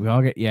 we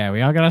all got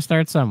to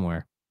start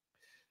somewhere.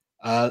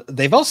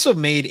 They've also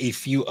made a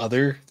few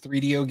other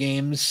 3DO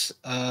games.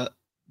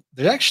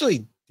 They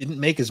actually didn't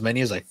make as many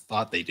as I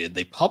thought they did.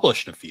 They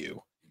published a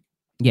few.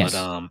 Yes.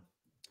 But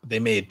they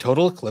made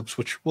Total Eclipse,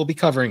 which we'll be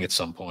covering at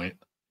some point.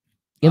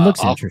 It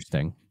looks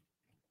interesting.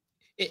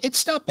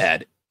 It's not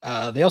bad.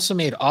 They also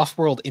made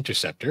Off-World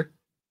Interceptor,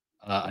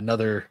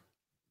 another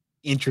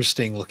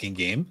interesting looking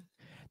game.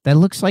 That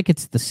looks like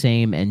it's the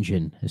same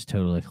engine as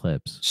Total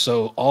Eclipse.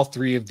 So all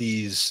three of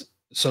these,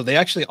 so they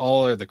actually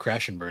all are the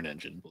Crash and Burn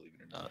engine, believe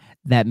it or not.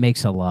 That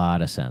makes a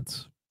lot of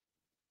sense.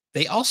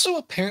 They also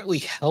apparently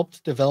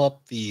helped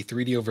develop the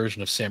 3DO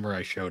version of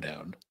Samurai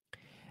Showdown.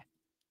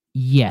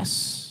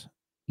 Yes.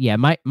 Yeah,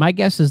 my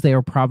guess is they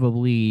were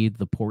probably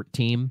the port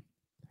team.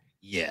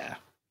 Yeah.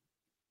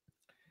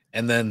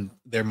 And then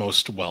their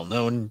most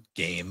well-known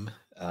game,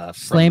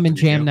 Slam and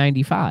Jam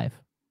 95.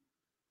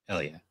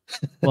 Hell yeah.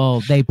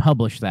 Well, they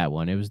published that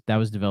one. That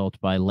was developed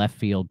by Left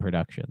Field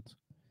Productions.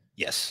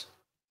 Yes.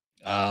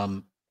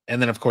 And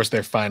then of course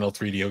their final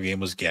 3DO game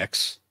was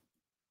Gex.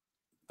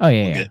 Oh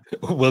yeah,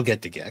 we'll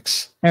get to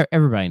Gex.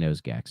 Everybody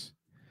knows Gex.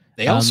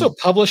 They also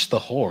published The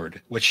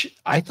Horde, which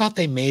I thought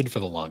they made for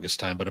the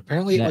longest time, but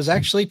apparently it was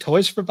actually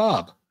Toys for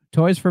Bob.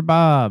 Toys for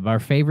Bob, our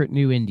favorite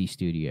new indie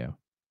studio.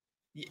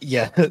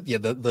 Yeah, yeah.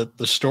 The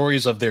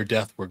stories of their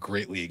death were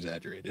greatly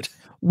exaggerated.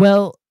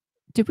 Well,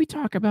 did we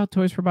talk about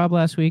Toys for Bob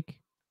last week?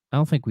 I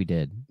don't think we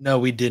did. No,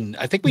 we didn't.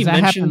 I think we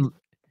mentioned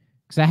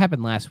because that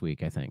happened last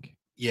week, I think.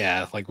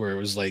 Yeah, like where it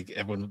was like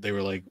everyone, they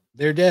were like,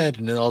 they're dead,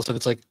 and then all of a sudden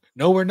it's like,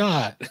 no, we're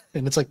not,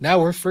 and it's like, now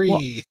we're free.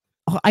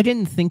 Well, I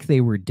didn't think they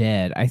were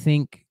dead. I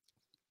think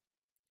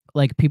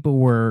like people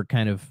were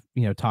kind of,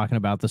 you know, talking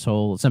about this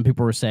whole, some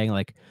people were saying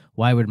like,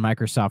 why would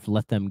Microsoft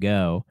let them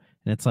go?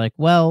 And it's like,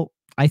 well,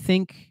 I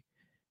think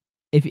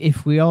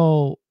if we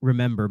all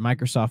remember,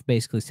 Microsoft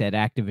basically said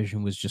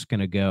Activision was just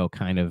going to go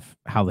kind of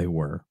how they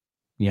were.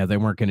 You know, they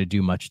weren't going to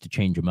do much to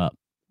change them up,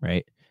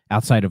 right?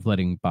 Outside of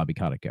letting Bobby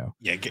Kotick go.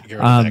 Yeah, get rid of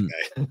that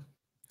guy.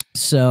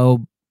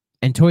 So,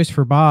 and Toys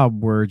for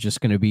Bob were just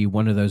going to be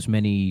one of those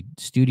many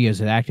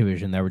studios at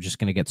Activision that were just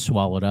going to get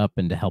swallowed up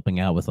into helping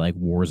out with like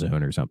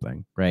Warzone or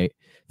something, right?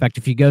 In fact,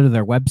 if you go to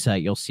their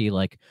website, you'll see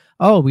like,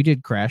 oh, we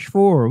did Crash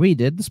 4, we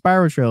did the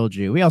Spyro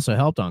trilogy, we also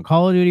helped on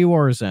Call of Duty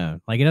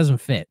Warzone. Like, it doesn't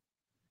fit.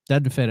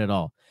 Doesn't fit at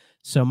all.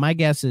 So my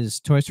guess is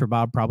Toys for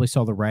Bob probably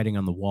saw the writing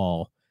on the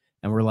wall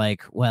and we're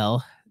like,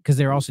 well, because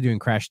they're also doing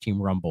Crash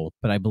Team Rumble,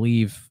 but I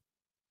believe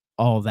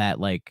all that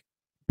like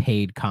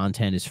paid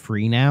content is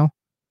free now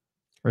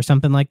or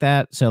something like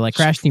that. So like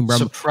Crash Team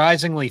Rumble,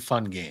 surprisingly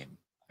fun game.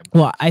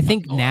 Well, I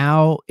think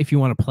now if you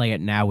want to play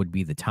it now would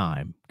be the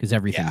time because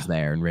everything's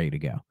there and ready to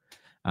go.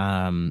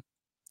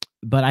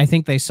 But I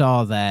think they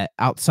saw that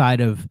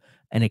outside of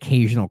an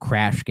occasional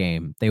Crash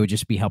game, they would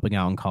just be helping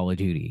out on Call of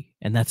Duty,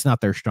 and that's not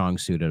their strong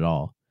suit at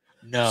all.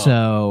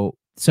 No.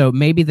 So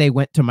maybe they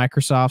went to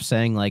Microsoft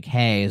saying like,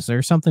 hey, is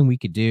there something we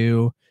could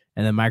do?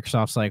 And then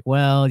Microsoft's like,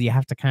 well, you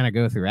have to kind of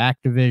go through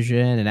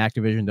Activision, and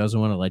Activision doesn't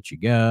want to let you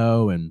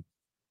go. And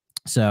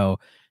So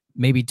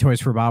maybe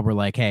Toys for Bob were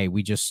like, hey,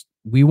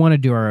 we want to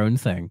do our own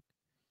thing.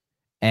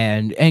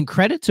 And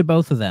credit to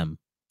both of them.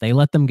 They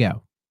let them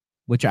go,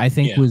 which I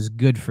think Yeah. was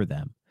good for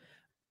them.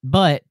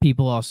 But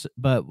people also,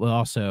 but what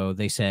also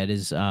they said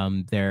is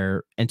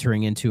they're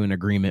entering into an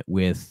agreement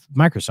with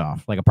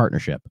Microsoft, like a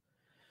partnership.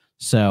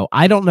 So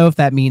I don't know if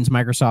that means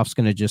Microsoft's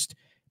going to just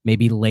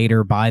maybe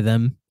later buy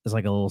them as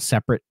like a little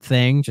separate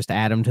thing, just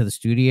add them to the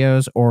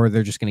studios, or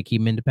they're just going to keep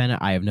them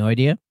independent. I have no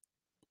idea.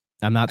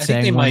 I'm not I think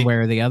they saying one might way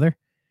or the other.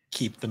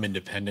 keep them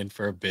independent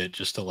for a bit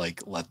just to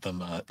like let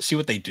them see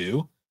what they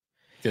do.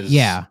 Because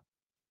Yeah,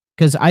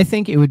 because I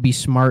think it would be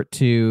smart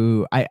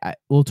to.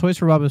 Well, Toys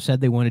for Bob have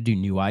said they want to do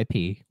new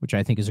IP, which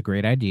I think is a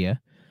great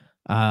idea.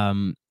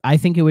 I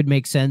think it would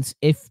make sense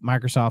if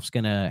Microsoft's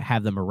gonna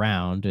have them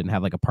around and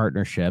have like a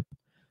partnership,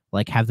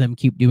 like have them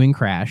keep doing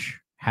Crash,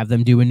 have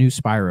them do a new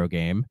Spyro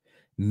game,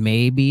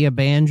 maybe a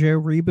Banjo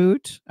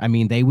reboot. I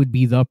mean, they would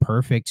be the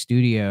perfect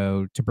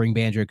studio to bring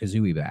Banjo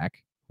Kazooie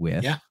back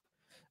with. yeah,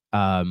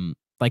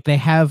 Like they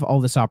have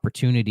all this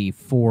opportunity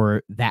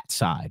for that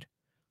side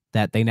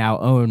that they now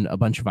own a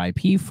bunch of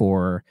IP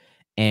for,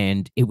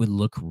 and it would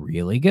look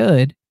really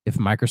good if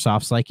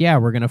Microsoft's like, yeah,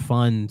 we're going to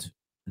fund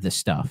this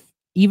stuff.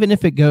 Even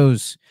if it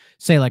goes,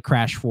 say, like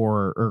Crash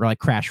 4 or like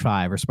Crash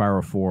 5 or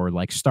Spyro 4,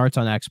 like starts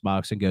on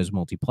Xbox and goes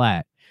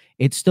multi-plat,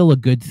 it's still a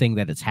good thing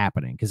that it's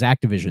happening because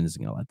Activision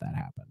isn't going to let that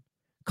happen, no,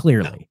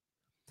 clearly.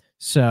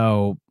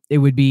 So it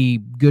would be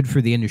good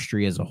for the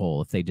industry as a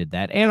whole if they did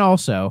that. And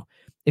also,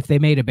 if they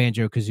made a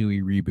Banjo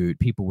Kazooie reboot,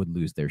 people would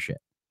lose their shit.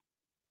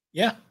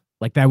 yeah,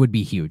 Like that would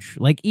be huge.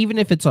 Like even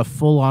if it's a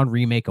full on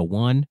remake of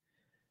one,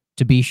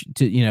 to be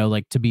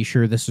like to be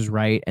sure this is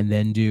right, and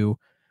then do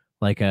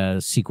like a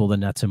sequel to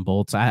Nuts and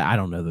Bolts. I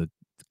don't know the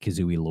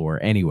Kazooie lore,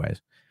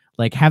 anyways.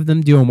 Like have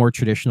them do a more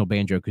traditional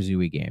Banjo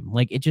Kazooie game.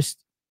 Like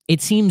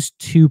it seems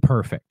too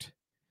perfect.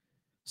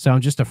 So I'm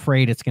just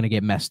afraid it's going to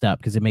get messed up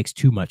because it makes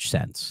too much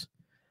sense.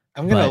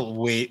 I'm But gonna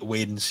wait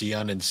and see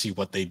on and see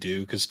what they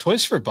do because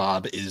Toys for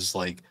Bob is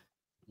like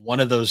one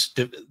of those.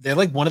 They're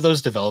like one of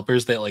those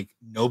developers that like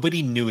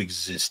nobody knew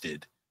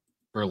existed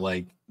for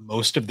like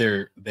most of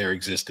their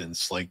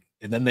existence. Like,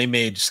 and then they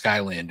made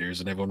Skylanders,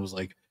 and everyone was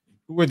like,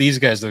 "Who are these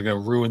guys? They're gonna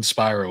ruin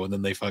Spyro." And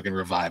then they fucking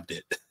revived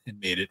it and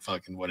made it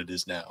fucking what it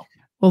is now.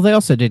 well, they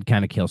also did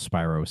kind of kill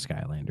Spyro with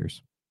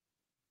Skylanders.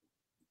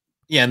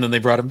 Yeah, and then they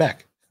brought him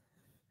back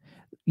and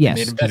made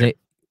Yes, him because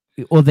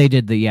better. they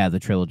did the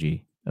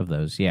trilogy of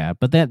those, yeah.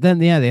 But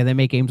then yeah, they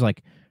make games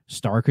like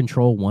Star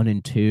Control 1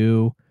 and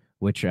 2,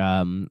 which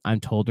I'm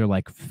told are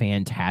like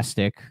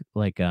fantastic,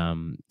 like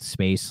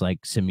space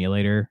like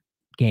simulator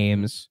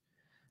games.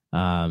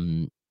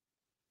 Um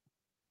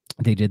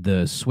they did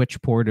the Switch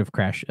port of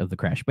the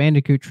Crash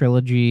Bandicoot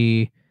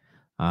trilogy.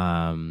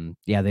 Yeah,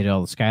 they did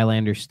all the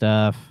Skylander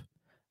stuff.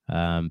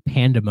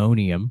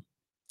 Pandemonium.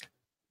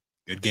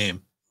 Good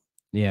game.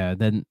 Yeah,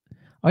 then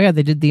oh yeah,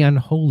 they did the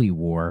Unholy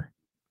War.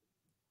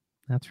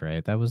 That's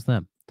right. That was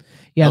them. They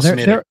Yeah, also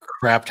made a they're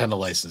crap ton of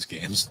licensed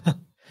games.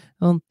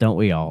 well, don't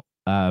we all?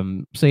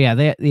 So yeah,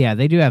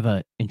 they do have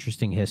a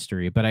interesting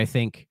history, but I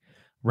think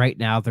right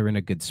now they're in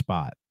a good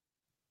spot.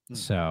 Hmm.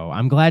 So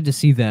I'm glad to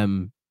see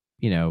them,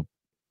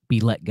 be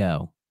let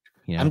go.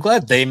 I'm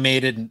glad they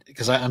made it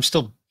because I'm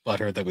still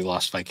butthurt that we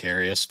lost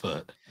Vicarious,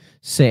 but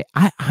Say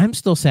I'm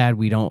still sad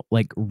we don't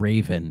like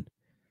Raven.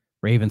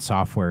 Raven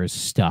Software is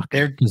stuck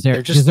they're because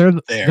they're just they're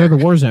the there.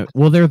 Warzone.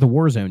 Well, they're the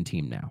Warzone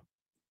team now.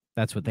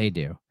 That's what they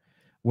do.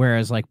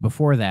 Whereas like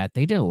before that,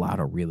 they did a lot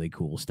of really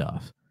cool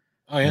stuff,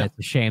 Oh and yeah. it's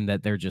a shame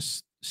that they're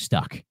just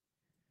stuck.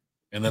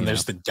 And then You know.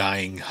 there's the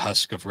dying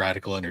husk of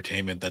Radical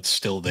Entertainment that's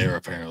still there,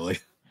 apparently.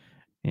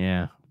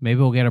 Yeah, maybe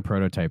we'll get a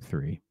prototype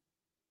 3.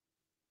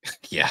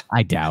 Yeah.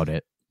 I doubt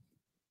it.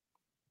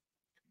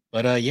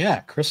 But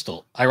yeah,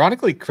 Crystal.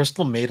 Ironically,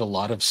 Crystal made a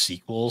lot of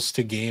sequels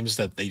to games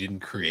that they didn't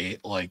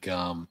create. Like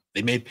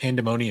they made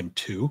Pandemonium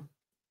 2.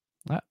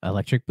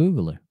 Electric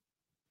Boogaloo.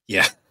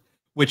 Yeah.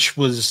 Which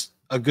was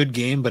a good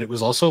game, but it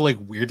was also like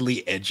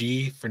weirdly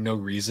edgy for no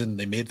reason.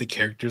 They made the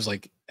characters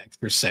like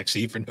extra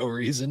sexy for no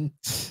reason.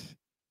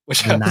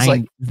 Which I was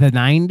like, The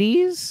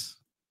 90s?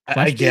 I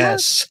Question mark?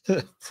 guess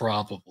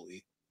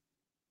probably.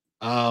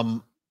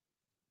 Um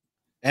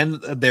and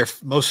their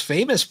most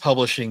famous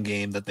publishing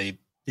game that they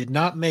did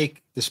not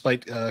make,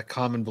 despite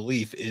common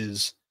belief,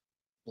 is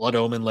Blood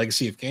Omen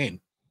Legacy of Kain.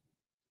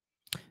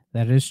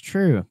 That is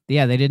true.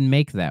 Yeah, they didn't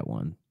make that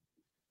one.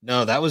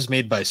 No, that was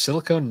made by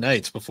Silicon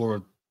Knights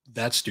before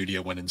that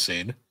studio went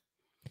insane.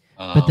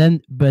 But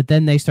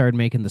then they started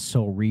making the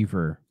Soul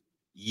Reaver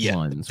Yeah,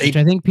 ones, which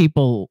I they think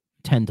people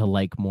tend to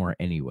like more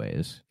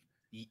anyways.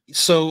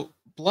 so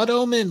Blood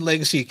Omen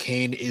Legacy of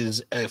Kain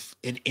is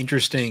an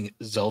interesting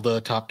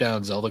Zelda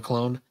top-down Zelda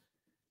clone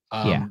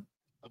Yeah. um,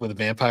 with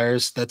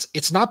vampires.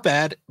 It's not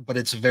bad, but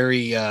it's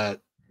very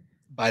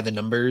by the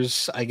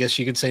numbers, I guess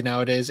you could say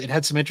nowadays. It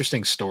had some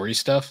interesting story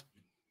stuff.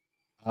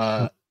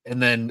 And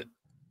then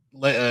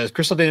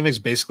Crystal Dynamics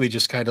basically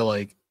just kind of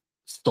like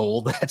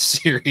stole that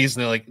series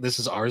and they're like, this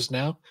is ours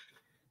now.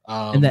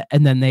 And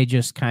then they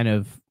just kind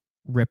of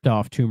ripped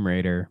off Tomb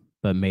Raider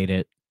but made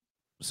it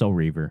Soul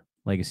Reaver.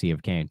 Legacy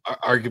of Kain.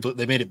 Arguably,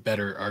 they made it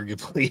better.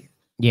 Arguably,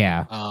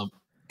 Yeah,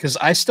 because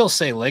I still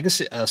say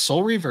Legacy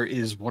Soul Reaver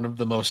is one of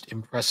the most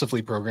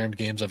impressively programmed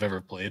games I've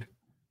ever played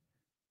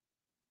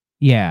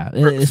yeah,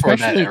 for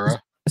that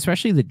era.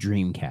 especially the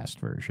Dreamcast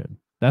version.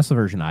 That's the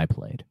version I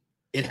played.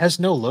 It has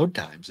no load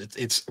times.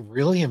 It's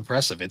really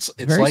impressive. It's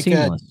Very like a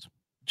seamless.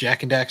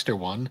 Jack and Daxter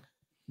one,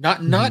 not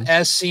Hmm.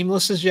 as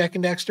seamless as Jack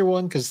and Daxter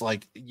one, because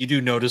like you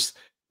do notice,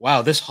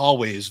 wow, this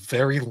hallway is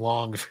very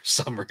long for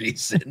some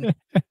reason.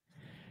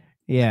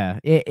 Yeah,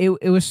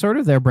 it was sort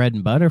of their bread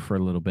and butter for a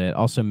little bit.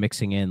 Also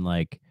mixing in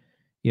like,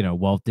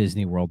 Walt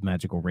Disney World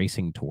Magical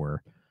Racing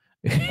Tour,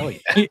 Oh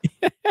yeah.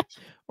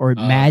 or Uh,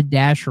 Mad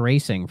Dash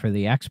Racing for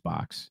the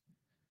Xbox.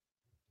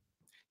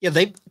 yeah,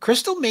 they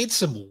Crystal made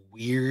some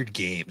weird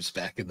games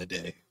back in the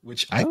day,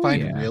 which I Oh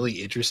find yeah,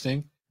 really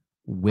interesting.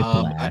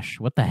 Whiplash.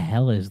 What the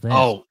hell is this?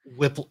 Oh,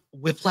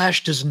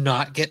 Whiplash does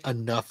not get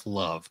enough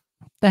love.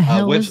 The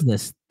hell Whip is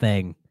this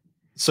thing?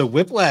 so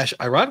Whiplash,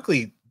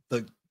 ironically,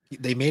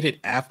 they made it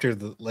after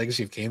the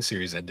Legacy of Kain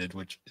series ended,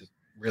 which is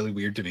really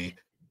weird to me.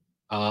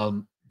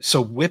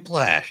 So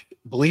Whiplash,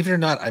 believe it or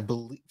not, I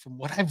believe from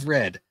what I've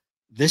read,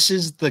 this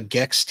is the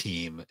Gex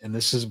team, and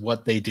this is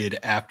what they did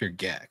after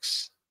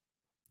Gex.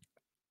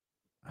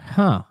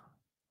 Huh?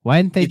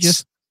 Why didn't they It's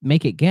just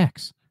make it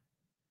Gex?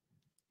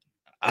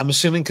 I'm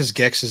assuming because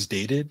Gex is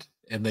dated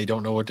and they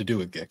don't know what to do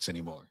with Gex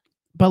anymore.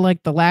 But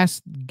like the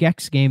last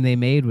Gex game they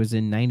made was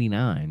in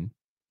 '99.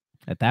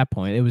 At that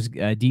point, it was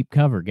a deep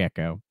cover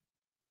Gecko.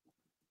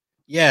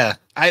 Yeah,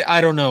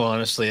 I don't know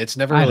honestly. It's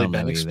never I really don't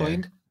been know either.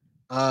 explained.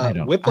 I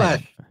don't.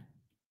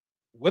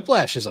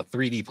 Whiplash is a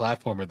 3D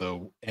platformer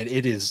though, and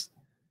it is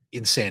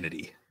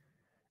insanity.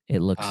 It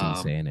looks Um,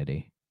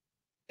 insanity.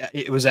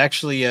 it was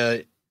actually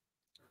it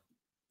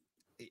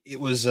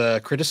was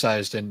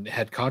criticized and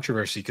had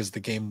controversy because the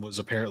game was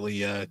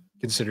apparently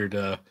considered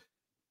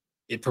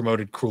it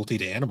promoted cruelty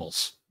to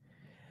animals,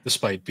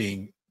 despite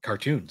being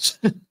cartoons.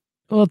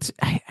 Well,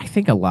 I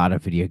think a lot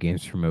of video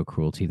games promote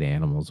cruelty to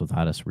animals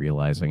without us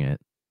realizing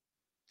it.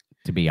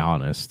 To be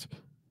honest.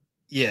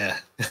 Yeah,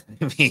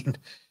 I mean,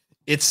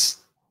 it's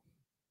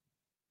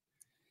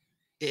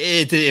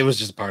it was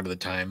just part of the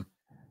time.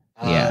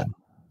 Yeah.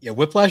 Yeah,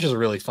 Whiplash is a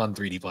really fun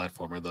 3D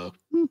platformer though.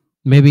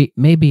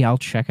 Maybe I'll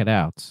check it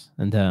out.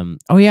 And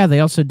oh yeah, they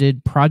also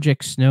did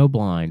Project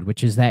Snowblind,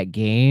 which is that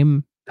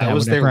game That that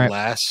was their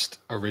last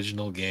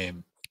original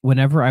game.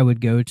 whenever I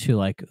would go to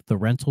like the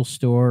rental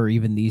store, or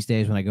even these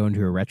days when I go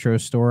into a retro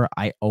store,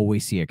 I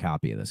always see a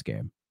copy of this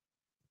game.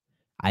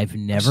 I've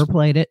never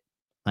played it.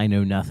 I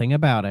know nothing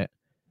about it.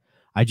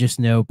 I just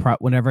know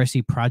whenever I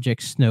see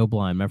Project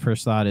Snowblind, my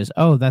first thought is,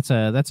 oh, that's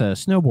a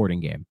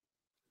snowboarding game,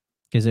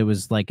 because it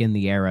was like in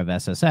the era of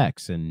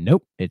SSX, and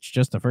nope, it's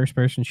just a first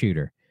person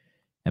shooter.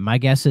 And my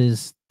guess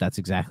is that's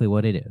exactly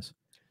what it is.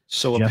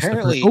 So Just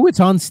apparently, it's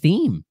on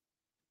Steam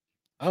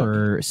oh,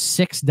 for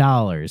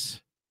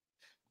 $6.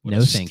 what a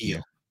No, thank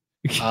you.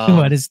 steal!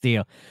 What a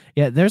steal!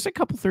 Yeah, there's a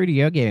couple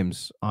 3DO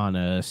games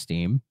on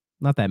Steam.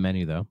 Not that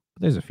many though,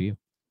 but there's a few.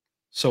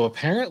 So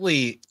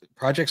apparently,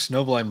 Project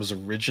Snowblind was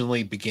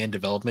originally began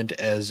development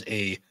as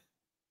a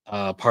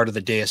part of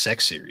the Deus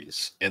Ex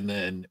series, and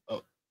then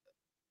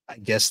I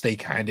guess they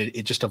kind of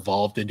it just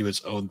evolved into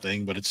its own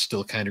thing, but it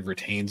still kind of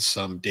retains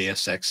some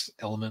Deus Ex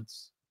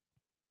elements.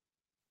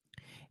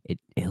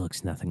 It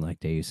looks nothing like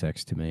Deus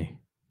Ex to me.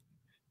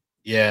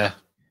 Yeah,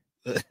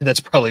 that's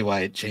probably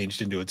why it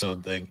changed into its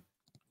own thing.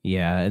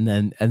 Yeah, and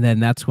then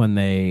that's when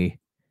they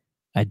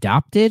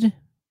adopted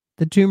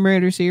the Tomb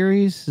Raider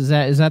series. Is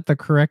that the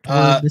correct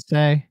word to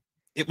say?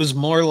 It was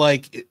more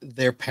like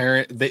their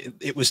parent.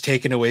 It was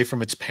taken away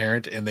from its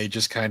parent, and they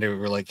just kind of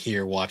were like,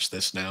 "Here, watch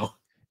this now."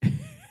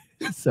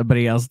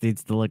 Somebody else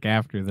needs to look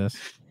after this.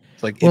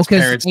 It's like Well, its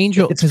because parents.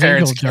 Its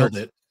parents killed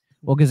it.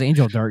 Well, because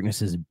Angel of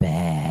Darkness is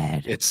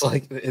bad. It's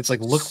like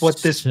look So what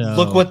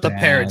the bad.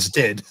 parents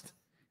did.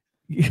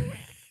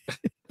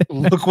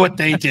 Look what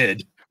they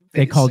did.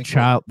 They called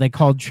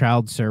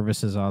child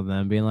services on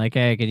them, being like,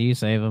 "Hey, can you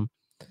save them?"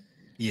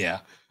 Yeah.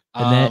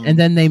 And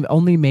then they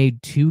only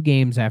made 2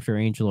 games after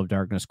Angel of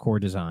Darkness core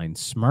design: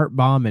 Smart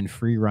Bomb and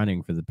Free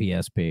Running for the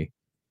PSP.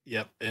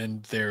 Yep,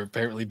 and they're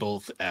apparently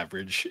both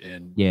average.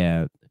 And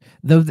Yeah,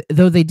 though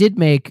they did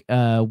make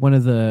one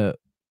of the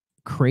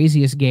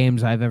craziest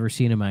games I've ever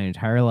seen in my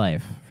entire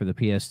life for the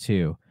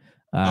PS2.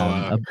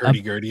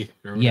 hurdy gurdy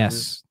or whatever.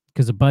 Yes,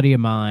 because a buddy of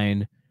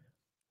mine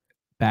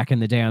back in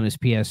the day on his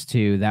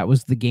PS2, that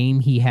was the game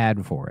he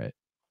had for it.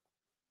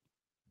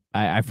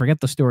 I forget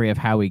the story of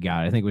how he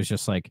got it. I think it was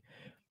just like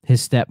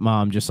his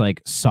stepmom just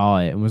like saw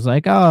it and was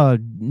like, "Oh,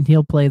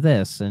 he'll play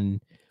this,"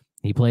 and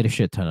he played a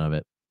shit ton of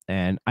it.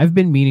 And I've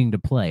been meaning to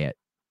play it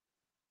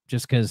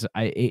just because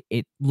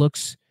it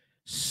looks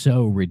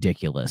so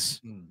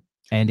ridiculous.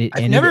 And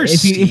I've never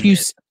seen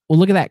it. well,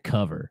 look at that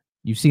cover.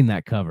 You've seen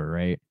that cover,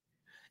 right?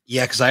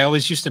 Yeah, because I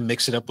always used to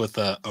mix it up with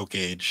Oak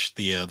Age.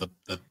 The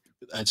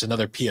it's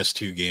another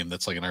PS2 game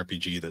that's like an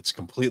RPG that's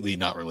completely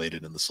not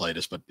related in the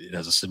slightest, but it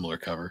has a similar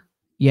cover.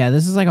 Yeah,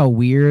 this is like a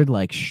weird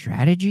like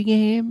strategy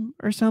game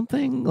or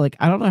something. Like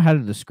I don't know how to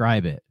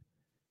describe it.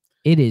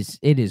 It is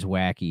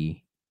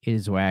wacky. It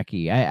is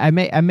wacky. I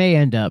may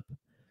end up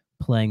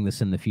playing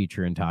this in the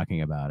future and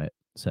talking about it.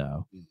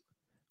 So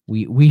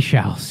we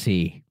shall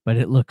see. But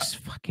it looks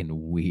fucking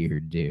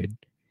weird, dude.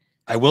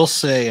 I will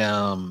say,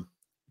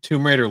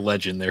 Tomb Raider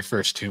Legend, their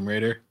first Tomb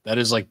Raider, that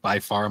is like by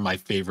far my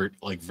favorite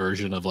like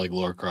version of like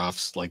Lara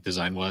Croft's like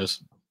design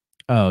was.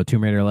 Oh,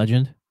 Tomb Raider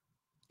Legend.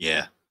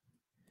 Yeah,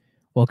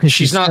 Well, because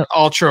she's she's not still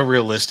ultra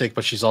realistic,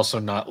 but she's also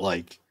not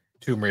like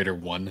Tomb Raider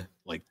One,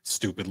 like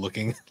stupid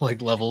looking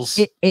like levels.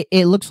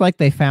 it looks like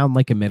they found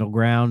like a middle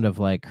ground of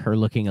like her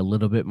looking a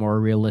little bit more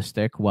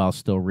realistic while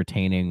still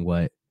retaining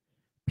what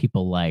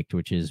people liked,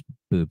 which is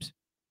boobs.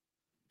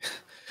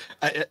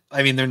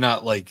 I mean, they're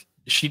not like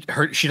she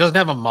doesn't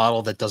have a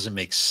model that doesn't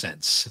make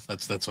sense.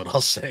 That's what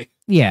I'll say.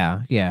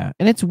 Yeah, yeah.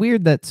 And it's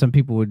weird that some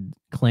people would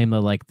claim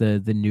that like the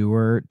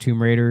newer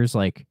Tomb Raiders,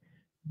 like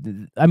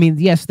I mean,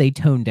 yes, they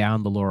toned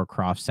down the Laura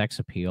Croft sex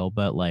appeal,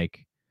 but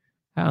like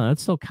I don't know,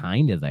 it's still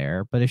kind of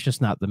there, but it's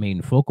just not the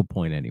main focal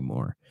point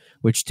anymore.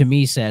 Which to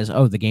me says,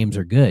 oh, the games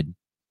are good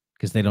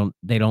because they don't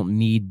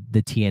need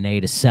the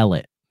TNA to sell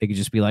it. They could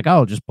just be like,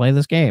 oh, just play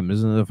this game.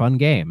 Isn't it a fun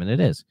game? And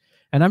it is.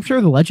 And I'm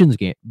sure the Legends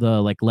game,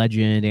 the like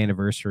Legend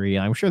Anniversary,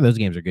 I'm sure those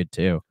games are good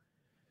too.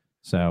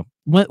 So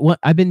what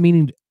I've been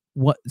meaning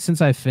what since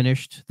I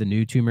finished the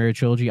new Tomb Raider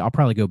trilogy, I'll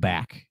probably go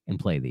back and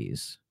play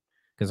these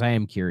because I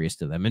am curious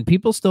to them. And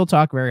people still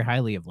talk very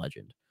highly of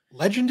Legend.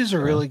 Legend is a So,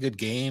 really good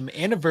game.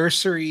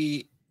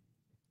 Anniversary,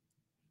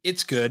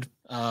 it's good.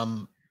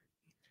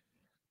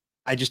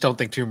 I just don't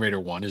think Tomb Raider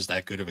One is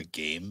that good of a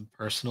game,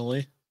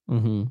 personally. I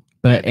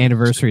but think it's just,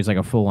 Anniversary is like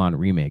a full on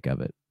remake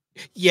of it.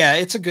 yeah,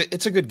 it's a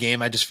good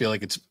game. I just feel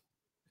like it's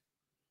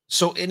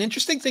so an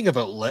interesting thing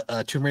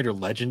about Tomb Raider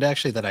Legend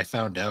actually that I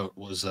found out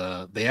was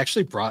they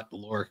actually brought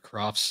Laura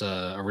Croft's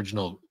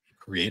original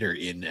creator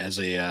in as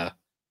a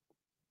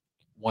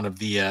one of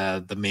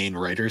the main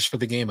writers for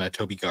the game,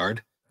 Toby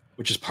Gard,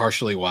 which is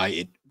partially why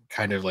it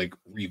kind of like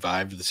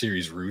revived the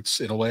series' roots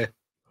in a way.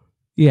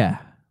 Yeah.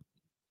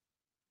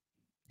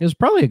 It was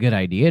probably a good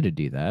idea to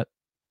do that.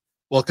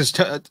 Well, because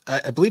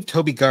I believe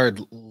Toby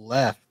Gard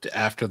left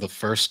after the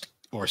first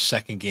or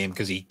second game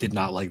because he did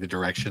not like the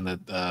direction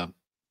that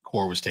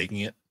Core was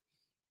taking it.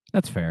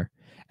 That's fair.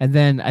 And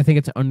then I think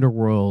it's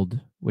Underworld,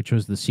 which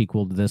was the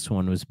sequel to this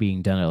one, was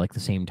being done at like the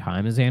same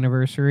time as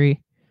Anniversary.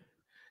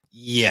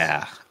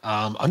 Yeah,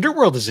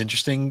 Underworld is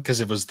interesting because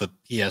it was the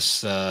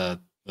PS, the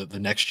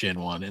next gen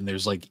one, and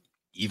there's like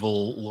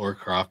evil Laura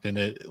Croft in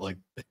it. Like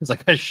it's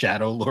like a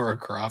shadow Laura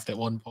Croft at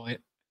one point.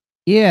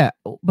 Yeah,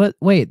 but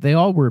wait, they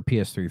all were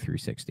PS3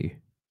 360.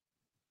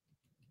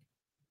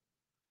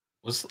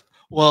 Was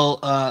well,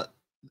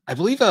 I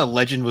believe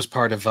Legend was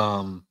part of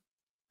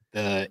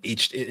the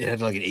H. It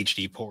had like an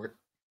HD port.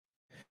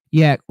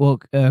 Yeah, well,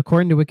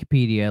 according to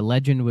Wikipedia,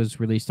 Legend was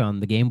released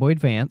on the Game Boy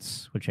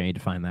Advance, which I need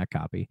to find that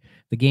copy,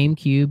 the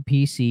GameCube,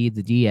 PC,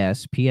 the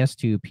DS,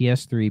 PS2,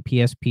 PS3,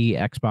 PSP,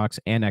 Xbox,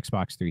 and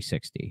Xbox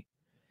 360.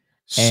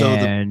 So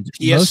the And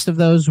most PS, of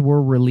those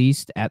were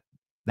released at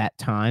that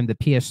time. The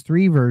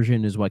PS3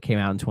 version is what came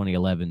out in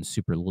 2011,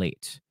 super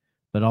late,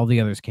 but all the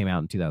others came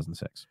out in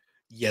 2006.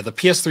 yeah, the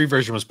PS3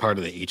 version was part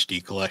of the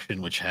HD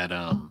collection, which had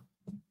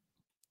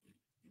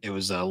it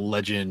was a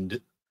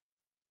Legend,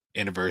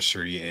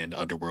 Anniversary, and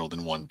Underworld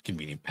in one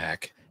convenient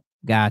pack.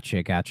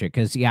 Gotcha, gotcha.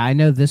 Because yeah, I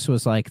know this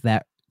was like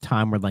that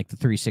time where like the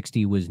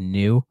 360 was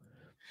Yeah,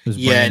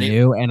 brand and it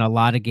new, and a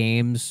lot of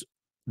games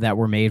that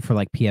were made for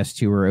like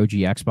PS2 or OG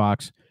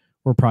Xbox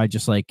were probably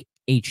just like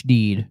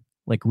HD'd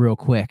like real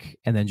quick,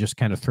 and then just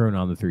kind of thrown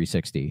on the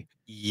 360.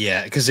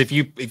 yeah, because if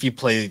you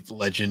play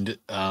Legend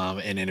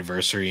and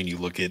Anniversary and you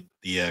look at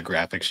the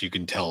graphics, you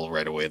can tell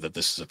right away that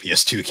this is a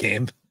PS2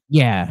 game.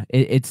 Yeah,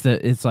 it's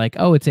like,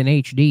 oh, it's in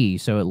HD,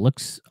 so it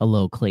looks a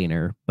little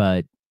cleaner,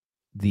 but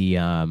the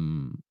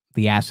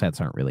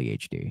assets aren't really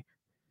HD.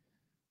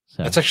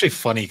 So That's actually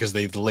funny because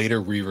they later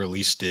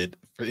re-released it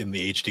in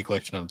the HD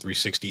collection on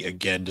 360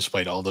 again,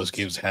 despite all those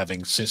games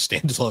having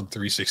standalone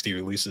 360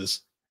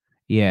 releases.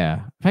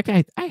 yeah. In fact,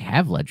 I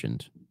have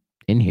Legend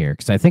in here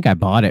because I think I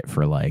bought it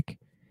for like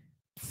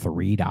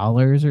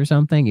 $3 or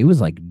something. It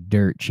was like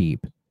dirt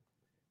cheap.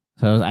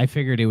 So I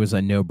figured it was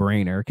a no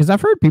brainer because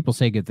I've heard people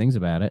say good things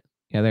about it.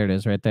 Yeah, there it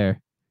is right there.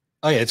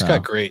 Oh yeah, it's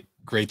got So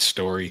great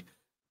story.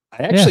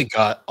 I yeah. actually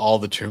got all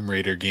the Tomb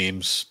Raider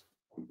games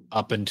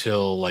up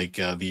until like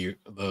the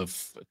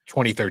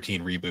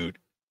 2013 reboot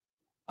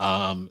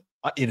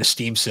in a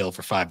Steam sale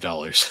for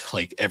 $5.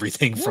 Like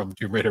everything What? from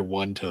Tomb Raider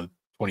 1 to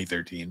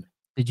 2013.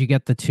 Did you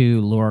get the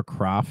two Laura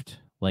Croft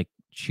like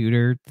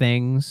shooter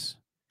things?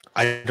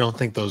 I don't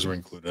think those were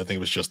included. I think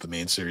it was just the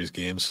main series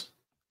games.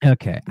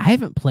 Okay. I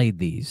haven't played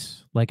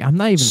these. Like I'm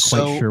not even quite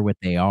So sure what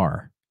they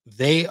are.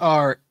 they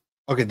are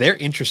okay. They're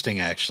interesting,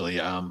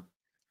 actually. I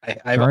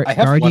have one of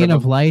Guardian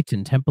of them. Light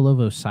and Temple of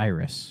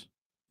Osiris.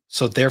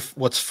 So they're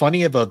what's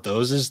funny about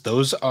those is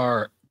those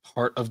are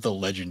part of the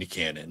Legend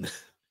canon.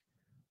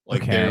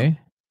 Like they're Okay.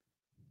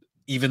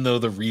 even though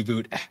the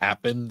reboot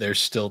happened, they're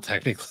still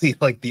technically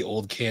like the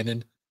old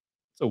canon.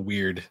 So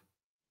weird.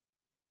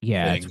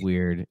 Yeah, it's thing.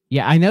 weird.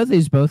 Yeah, I know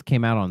these both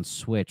came out on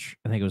Switch.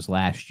 I think it was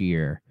last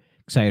year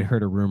because I had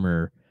heard a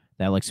rumor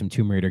that like some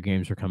Tomb Raider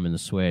games were coming to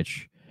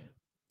Switch,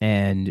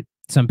 and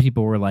some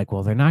people were like,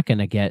 "Well, they're not going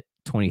to get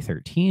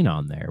 2013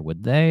 on there,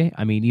 would they?"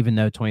 I mean, even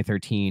though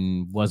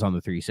 2013 was on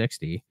the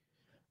 360,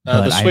 The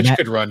but I Switch met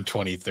could run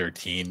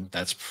 2013.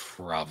 That's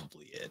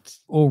probably it.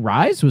 well,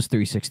 Rise was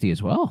 360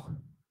 as well.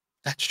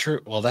 That's true.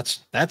 Well, that's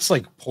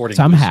like porting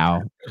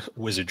Somehow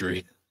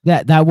wizardry.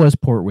 that was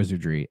port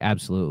wizardry,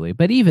 absolutely.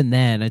 But even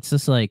then, it's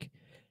just like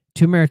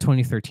Tomb Raider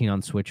 2013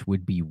 on Switch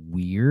would be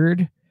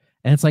weird.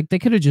 And it's like they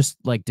could have just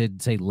like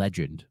did say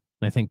Legend.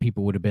 And I think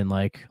people would have been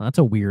like, "That's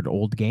a weird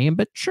old game,"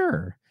 but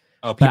sure.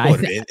 Oh, But people I would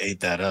think have ate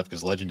that up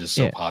because Legend is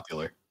so yeah,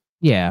 popular.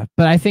 yeah.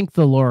 But I think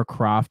the Laura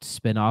Croft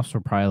spin-offs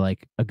were probably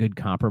like a good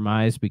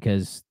compromise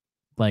because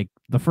like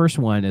the first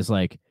one is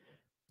like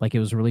it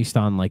was released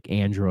on like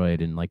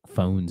Android and like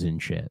phones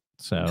and shit.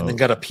 And then So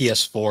got a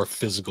PS4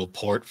 physical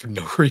port for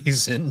no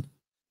reason.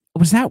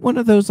 was that one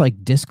of those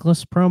like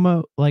discless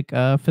promo like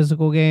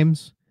physical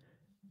games?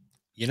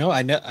 You know,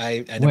 I never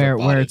bought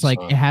Where it, it's like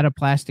so it had a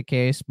plastic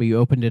case, but you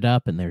opened it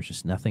up and there's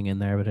just nothing in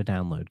there but a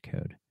download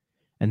code.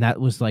 And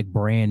that was like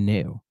brand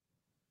new.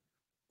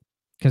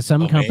 Because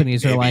some oh,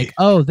 companies are like, maybe.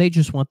 oh, they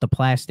just want the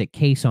plastic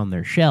case on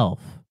their shelf.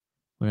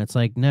 When it's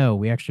like, no,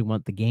 we actually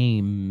want the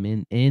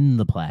game in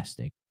the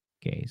plastic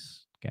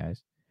case,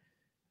 guys.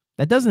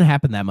 That doesn't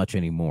happen that much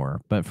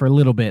anymore, but for a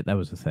little bit, that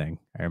was a thing.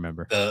 I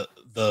remember.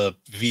 The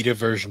Vita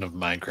version of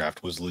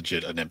Minecraft was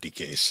legit an empty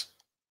case.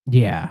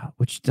 Yeah,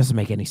 which doesn't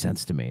make any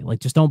sense to me. Like,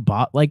 just don't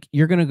like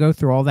you're gonna go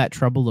through all that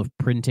trouble of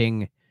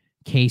printing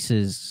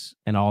cases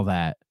and all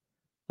that.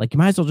 Like, you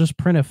might as well just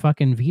print a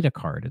fucking Vita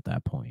card at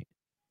that point.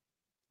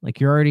 Like,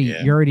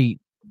 Yeah. you're already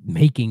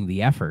making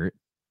the effort.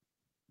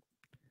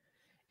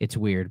 It's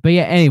weird, but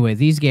yeah. Anyway,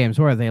 these games,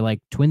 what are they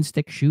like? Twin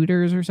stick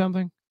shooters or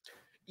something?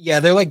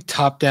 Yeah, they're like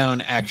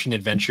top-down action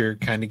adventure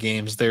kind of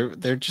games. They're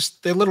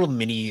little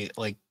mini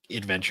like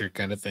adventure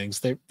kind of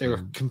things. They're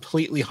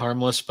completely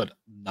harmless, but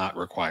not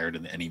required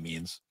in any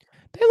means.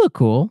 They look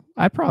cool.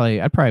 I'd probably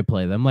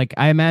play them. Like,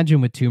 I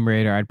imagine with Tomb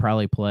Raider, I'd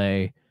probably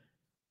play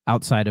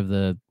outside of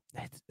the.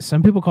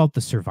 Some people call it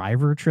the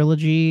Survivor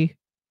trilogy,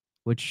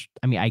 which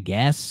I mean, I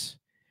guess,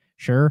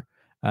 sure.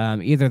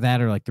 Either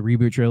that or like the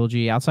reboot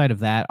trilogy. Outside of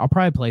that, I'll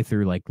probably play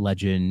through like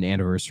Legend,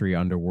 Anniversary,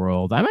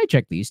 Underworld. I might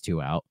check these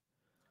two out.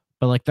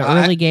 But like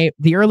I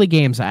the early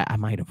games, I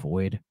might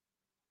avoid.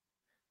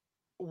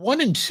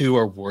 1 and 2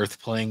 are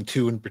worth playing,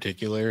 2 in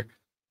particular.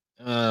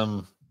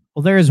 Well,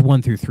 there is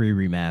 1 through 3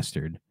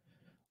 remastered,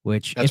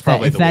 which That's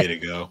probably the way to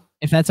go.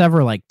 if that's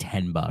ever like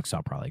 $10,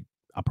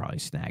 I'll probably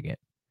snag it,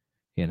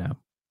 you know,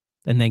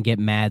 and then get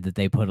mad that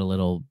they put a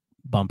little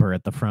bumper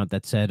at the front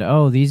that said,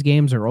 "Oh, these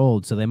games are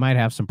old, so they might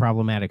have some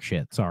problematic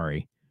shit."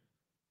 Sorry.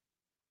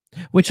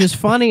 Which is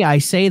funny. I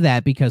say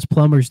that because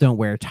Plumbers Don't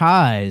Wear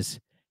Ties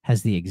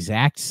has the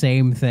exact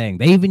same thing.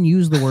 They even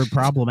use the word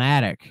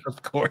problematic.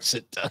 Of course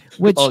it does.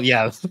 Which, oh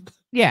yeah,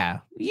 yeah,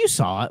 you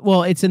saw it.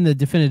 Well, it's in the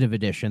definitive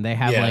edition. They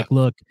have like,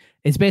 look,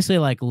 it's basically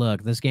like,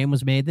 look, this game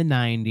was made in the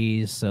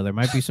 90s, so there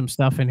might be some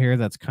stuff in here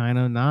that's kind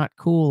of not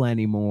cool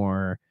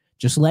anymore.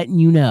 Just letting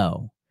you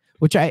know.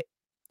 Which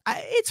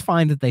it's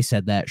fine that they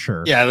said that,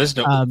 sure. Yeah, there's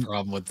no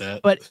problem with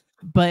that.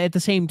 But at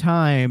the same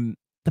time,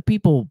 the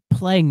people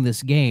playing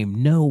this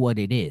game know what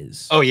it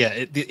is. Oh yeah,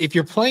 if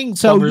you're playing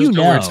so Plumbers you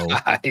know, Don't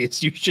Wear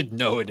Ties, you should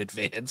know in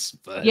advance.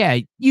 But yeah,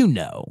 you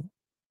know.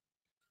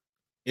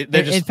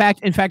 In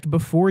fact,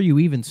 before you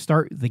even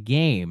start the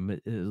game,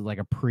 like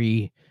a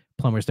pre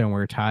Plumbers Don't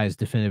Wear Ties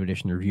definitive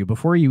edition review,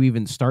 before you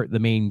even start the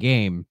main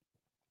game,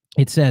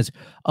 it says,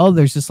 "Oh,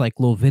 there's this like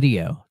little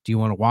video. Do you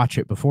want to watch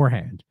it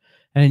beforehand?"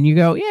 And you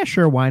go, "Yeah,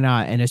 sure, why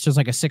not?" And it's just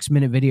like a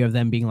 6-minute video of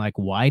them being like,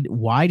 "Why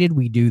did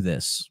we do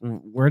this?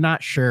 We're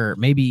not sure.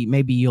 Maybe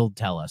you'll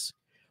tell us."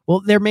 Well,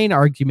 their main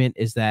argument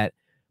is that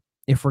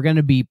if we're going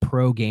to be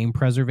pro game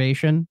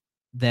preservation,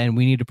 then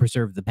we need to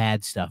preserve the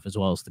bad stuff as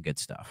well as the good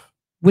stuff,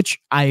 which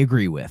I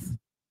agree with.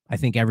 I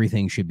think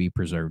everything should be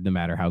preserved, no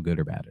matter how good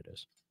or bad it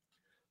is.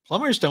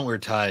 Plumbers Don't Wear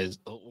Ties.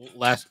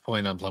 Last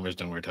point on Plumbers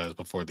Don't Wear Ties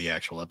before the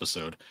actual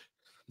episode.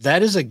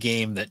 That is a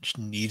game that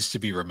needs to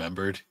be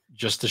remembered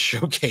just to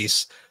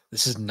showcase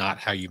this is not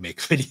how you make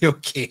a video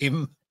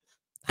game.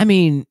 I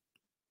mean,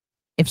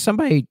 if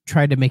somebody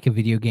tried to make a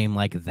video game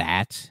like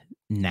that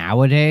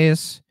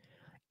nowadays,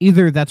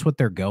 either that's what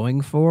they're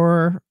going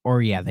for,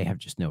 or yeah, they have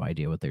just no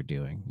idea what they're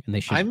doing, and they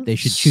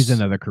should choose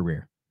another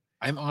career.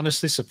 I'm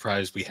honestly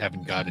surprised we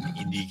haven't got an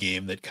indie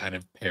game that kind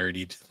of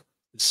parodied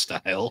this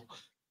style.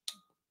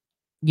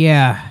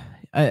 Yeah,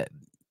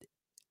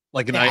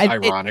 like an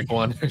ironic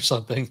one or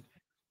something.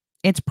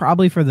 It's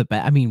probably for the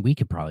best. I mean, we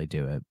could probably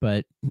do it,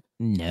 but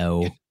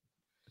no.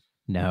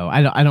 No,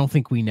 I don't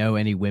think we know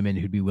any women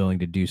who'd be willing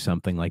to do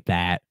something like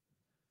that.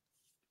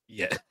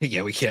 Yeah,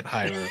 we can't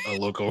hire a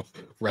local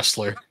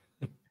wrestler.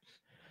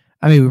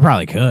 I mean, we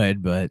probably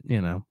could, but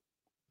you know,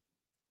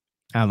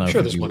 I don't know. I'm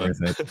sure there's one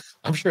worth it.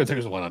 I'm sure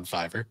there's one on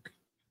Fiverr.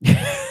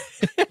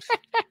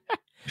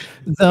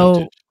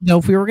 Though,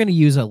 if we were going to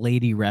use a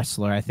lady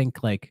wrestler, I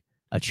think like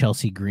a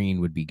Chelsea Green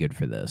would be good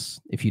for this,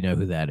 if you know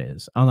who that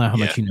is. I don't know how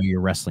Yeah. much you know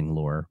your wrestling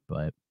lore,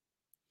 but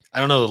I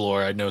don't know the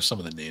lore. I know some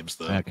of the names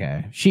though.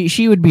 okay.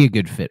 She would be a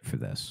good fit for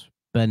this.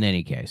 But in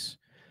any case,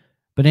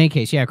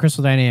 yeah,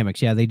 Crystal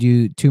Dynamics, yeah, they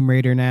do Tomb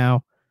Raider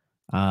now.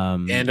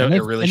 And And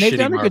a really they've shitty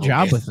done a good Marvel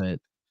job game. with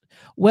it.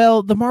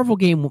 Well, the Marvel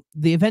game,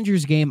 the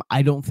Avengers game,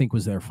 I don't think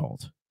was their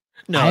fault.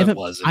 No, it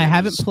wasn't. I It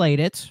haven't was played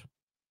it.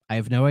 I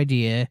have no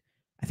idea.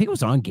 I think it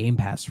was on Game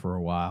Pass for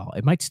a while.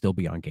 It might still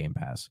be on Game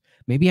Pass.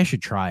 Maybe I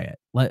should try it.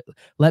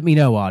 Let me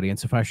know,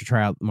 audience, if I should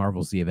try out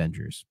Marvel's The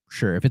Avengers.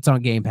 Sure, if it's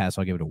on Game Pass,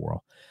 I'll give it a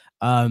whirl.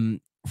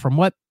 From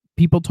what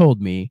people told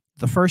me,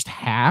 the first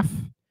half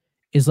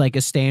is like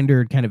a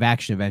standard kind of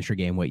action adventure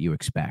game, what you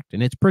expect,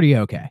 and it's pretty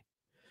okay.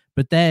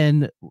 But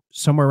then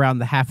somewhere around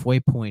the halfway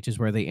point is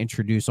where they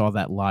introduce all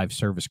that live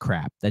service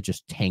crap that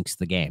just tanks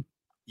the game.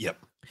 Yep.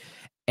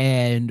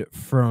 And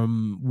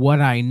from what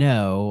I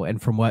know,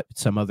 and from what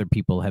some other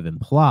people have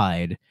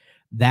implied,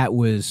 that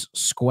was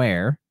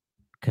Square,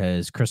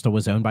 because Crystal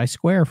was owned by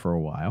Square for a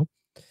while.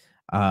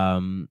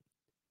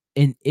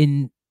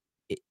 In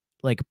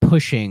like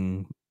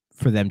pushing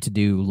for them to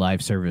do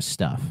live service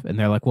stuff, and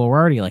they're like, "Well, we're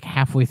already like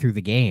halfway through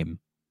the game,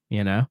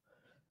 you know."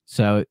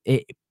 So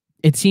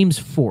it seems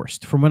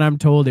forced. From what I'm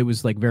told, it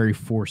was like very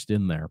forced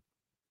in there.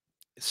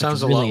 It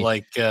sounds a lot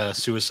like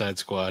Suicide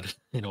Squad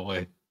in a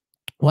way.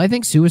 Well, I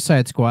think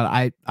Suicide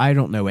Squad, I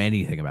don't know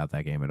anything about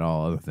that game at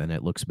all, other than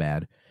it looks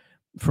bad.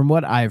 From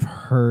what I've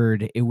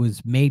heard, it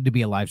was made to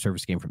be a live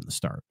service game from the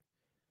start.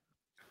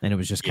 And it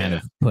was just kind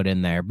of put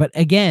in there. But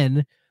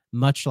again,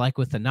 much like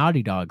with the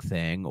Naughty Dog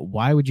thing,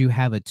 why would you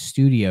have a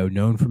studio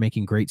known for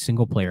making great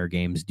single player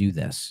games do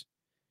this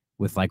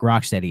with like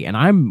Rocksteady? And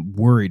I'm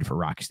worried for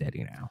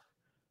Rocksteady now.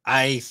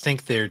 I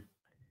think they're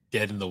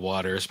dead in the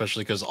water,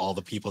 especially because all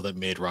the people that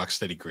made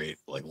Rocksteady great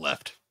like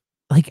left.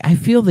 Like, I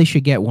feel they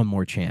should get one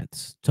more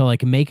chance to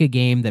like make a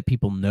game that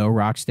people know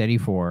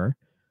Rocksteady for.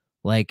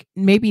 Like,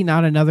 maybe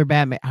not another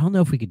Batman. I don't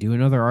know if we could do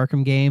another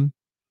Arkham game.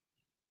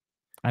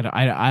 I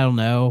don't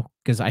know,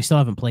 because I still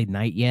haven't played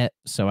Night yet,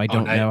 so I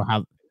don't know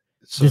how.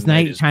 So does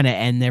Night kind of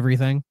end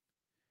everything?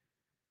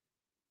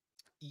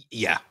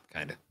 Yeah,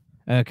 kind of.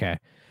 Okay.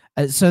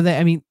 So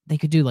I mean, they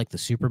could do like the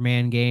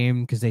Superman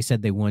game, because they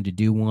said they wanted to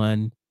do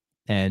one.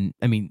 And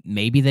I mean,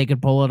 maybe they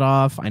could pull it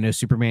off. I know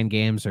Superman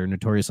games are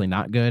notoriously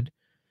not good,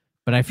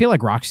 but I feel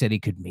like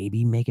Rocksteady could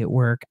maybe make it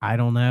work. I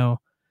don't know.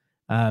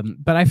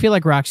 But I feel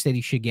like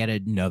Rocksteady should get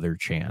another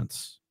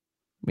chance.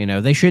 You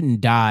know, they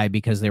shouldn't die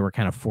because they were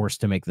kind of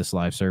forced to make this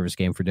live service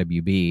game for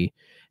WB.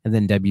 And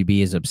then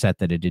WB is upset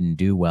that it didn't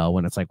do well,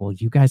 when it's like, well,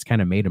 you guys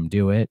kind of made them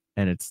do it.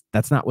 And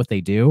that's not what they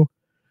do.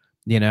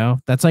 You know,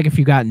 that's like if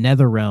you got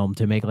NetherRealm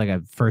to make like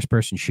a first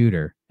person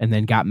shooter and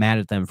then got mad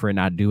at them for it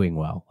not doing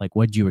well. Like,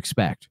 what'd you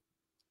expect?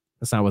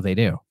 That's not what they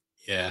do.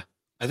 Yeah.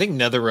 I think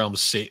NetherRealm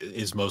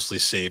is mostly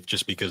safe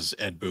just because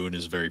Ed Boon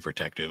is very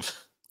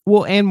protective.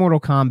 Well, and Mortal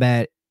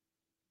Kombat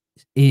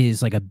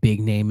is like a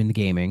big name in the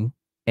gaming,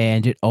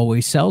 and it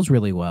always sells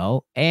really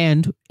well.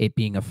 And it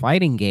being a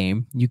fighting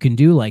game, you can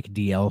do like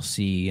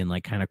DLC and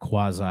like kind of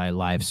quasi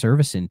live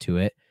service into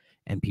it,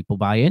 and people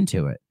buy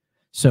into it.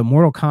 So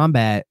Mortal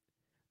Kombat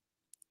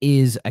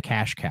is a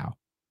cash cow.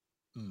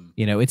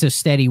 You know, it's a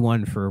steady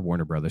one for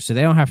Warner Brothers, so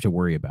they don't have to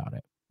worry about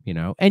it. You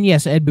know, and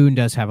yes, Ed Boon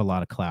does have a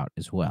lot of clout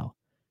as well.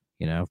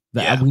 You know,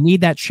 we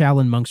need that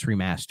Shaolin Monks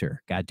remaster.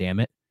 God damn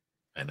it!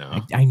 I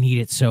know. I need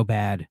it so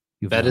bad.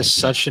 That is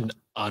such a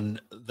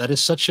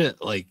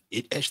like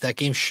that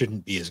game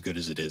shouldn't be as good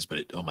as it is,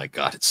 but oh my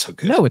god, it's so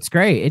good. No, it's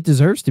great. It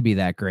deserves to be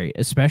that great,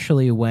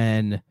 especially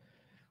when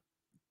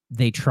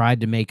they tried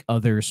to make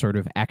other sort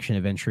of action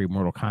adventure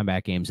Mortal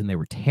Kombat games and they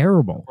were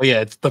terrible. Well,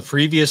 yeah, it's the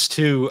previous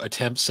two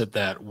attempts at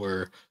that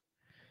were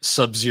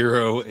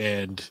Sub-Zero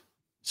and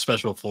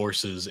Special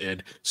Forces,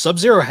 and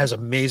Sub-Zero has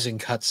amazing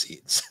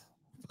cutscenes,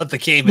 but the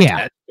game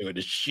attached to it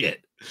is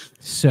shit.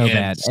 So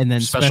bad. And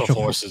then Special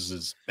Forces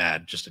is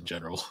bad just in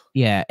general.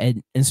 Yeah,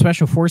 and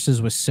Special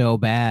Forces was so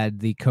bad,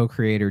 the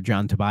co-creator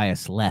John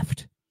Tobias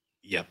left.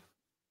 Yep.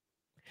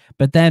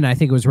 But then I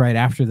think it was right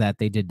after that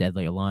they did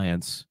Deadly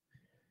Alliance.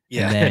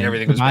 Yeah, and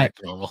everything was back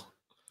to normal.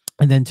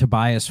 And then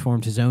Tobias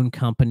formed his own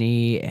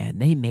company, and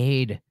they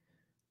made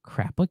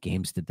crap. What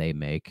games did they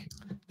make?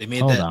 They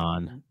made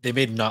They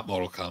made not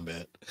Mortal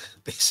Kombat,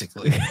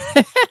 basically.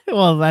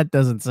 Well, that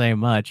doesn't say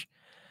much.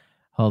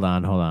 Hold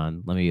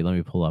on. Let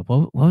me pull up.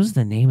 What was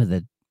the name of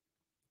the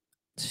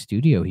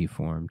studio he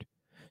formed?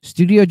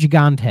 Studio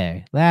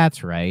Gigante.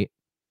 That's right.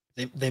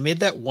 They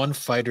made that one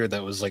fighter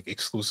that was like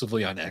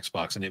exclusively on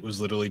Xbox, and it was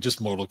literally just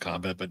Mortal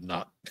Kombat, but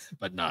not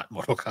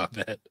Mortal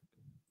Kombat.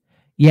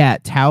 Yeah,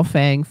 Tao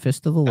Fang,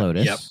 Fist of the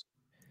Lotus. Yep.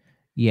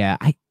 Yeah,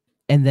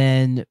 and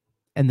then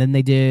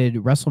they did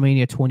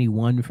WrestleMania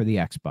 21 for the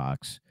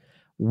Xbox,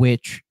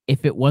 which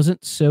if it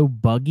wasn't so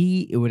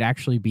buggy, it would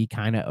actually be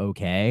kind of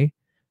okay.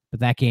 But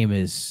that game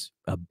is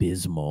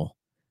abysmal,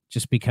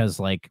 just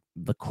because like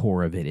the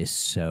core of it is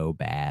so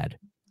bad.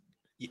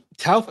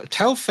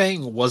 Tao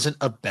Fang wasn't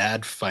a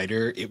bad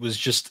fighter. It was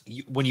just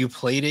when you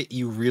played it,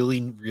 you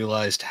really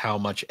realized how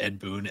much Ed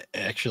Boon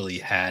actually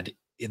had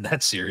in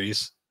that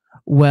series.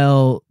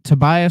 Well,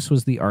 Tobias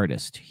was the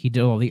artist. He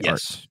did all the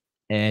Yes. art,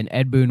 and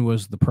Ed Boon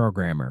was the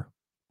programmer.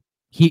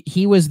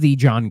 He was the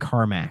John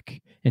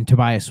Carmack, and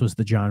Tobias was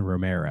the John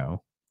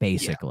Romero, Yeah.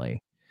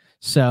 basically.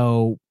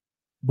 So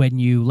when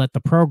you let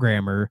the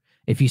programmer,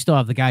 if you still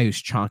have the guy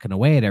who's chonking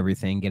away at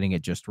everything, getting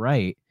it just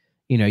right,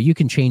 you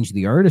can change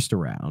the artist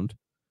around,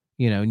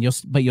 and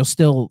you'll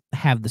still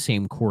have the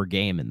same core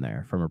game in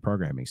there from a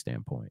programming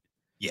standpoint.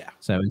 Yeah.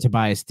 So, and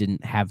Tobias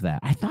didn't have that.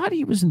 I thought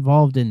he was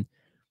involved in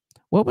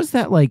what was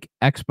that like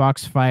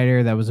Xbox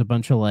fighter that was a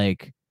bunch of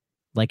like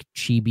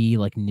chibi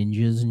like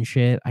ninjas and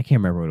shit. I can't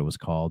remember what it was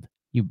called.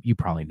 You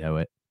probably know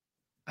it.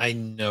 I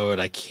know it.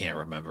 I can't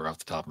remember off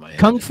the top of my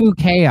Kung head. Fu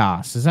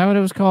Chaos. Is that what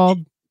it was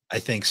called? I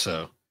think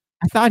so.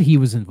 I thought he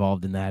was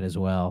involved in that as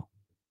well.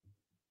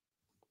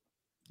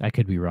 I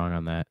could be wrong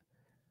on that.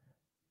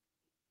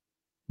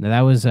 No,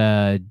 that was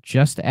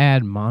Just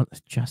Add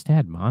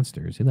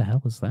Monsters. Who the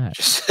hell is that?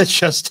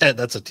 Just that.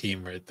 That's a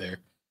team right there.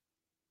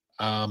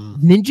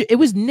 Ninja. It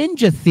was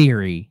Ninja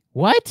Theory.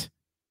 What?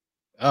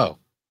 Oh.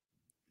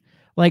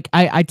 Like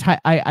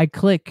I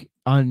click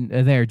on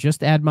there.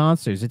 Just Add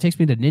Monsters. It takes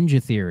me to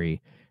Ninja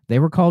Theory. They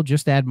were called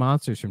Just Add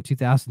Monsters from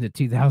 2000 to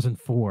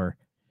 2004,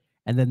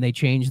 and then they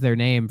changed their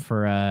name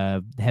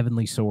for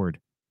Heavenly Sword.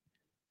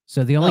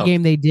 So the only Oh.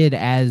 game they did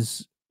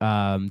as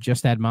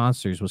Just Add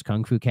Monsters was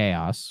Kung Fu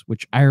Chaos,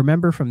 which I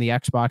remember from the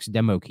Xbox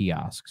demo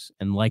kiosks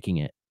and liking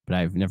it, but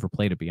I've never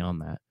played it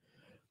beyond that.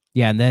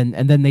 Yeah, and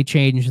then they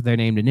changed their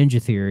name to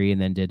Ninja Theory, and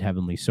then did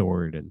Heavenly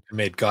Sword, and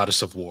Made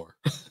Goddess of War.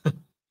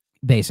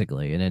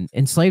 basically, and then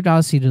Enslaved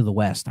Odyssey to the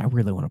West. I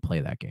really want to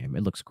play that game.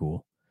 It looks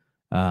cool.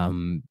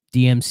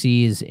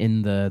 DMC is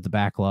in the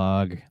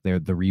backlog. They're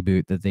the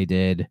reboot that they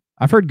did.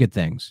 I've heard good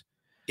things.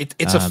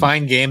 It's a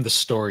fine game. The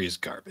story is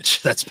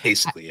garbage. That's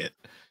basically it.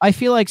 I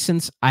feel like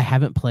since I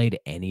haven't played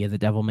any of the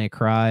Devil May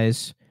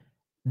Cries,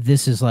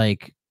 this is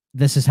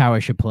how I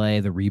should play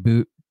the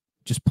reboot.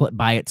 Just play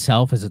by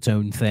itself as its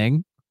own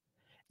thing,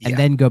 and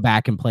then go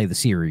back and play the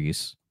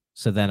series.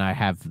 So then I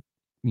have,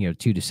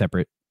 two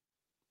separate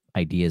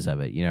ideas of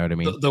it. You know what I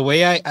mean? The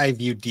way I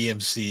view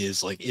DMC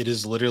is like, it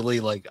is literally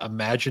like,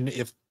 imagine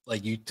if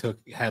like you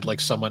had like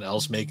someone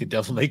else make a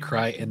Devil May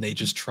Cry and they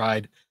just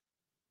tried.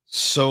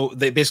 So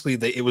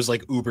it was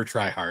like uber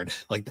try hard.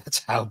 Like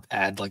that's how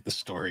bad like the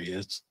story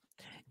is.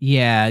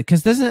 Yeah,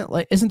 because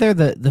isn't there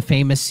the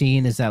famous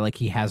scene is that like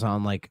he has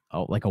on like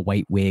a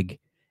white wig,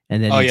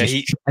 and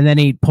then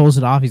he pulls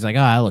it off. He's like, oh,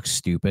 that looks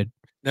stupid.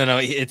 No,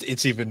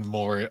 it's even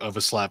more of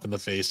a slap in the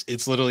face.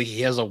 It's literally,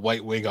 he has a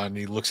white wig on and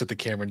he looks at the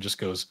camera and just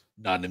goes,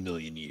 "Not in a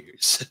million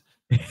years."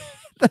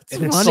 That's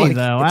funny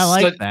though. I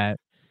like that.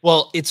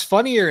 Well, it's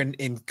funnier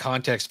in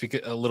context,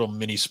 because a little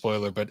mini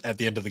spoiler, but at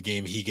the end of the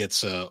game, he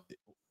gets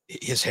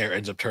his hair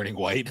ends up turning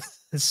white.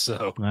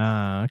 So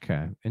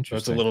okay, interesting. So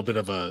it's a little bit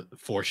of a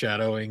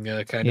foreshadowing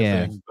kind of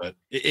thing, but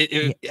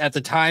at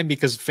the time,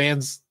 because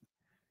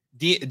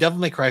Devil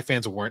May Cry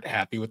fans weren't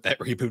happy with that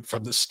reboot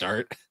from the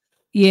start.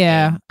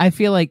 Yeah, I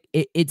feel like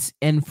it's,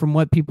 and from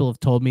what people have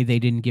told me, they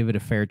didn't give it a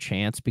fair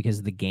chance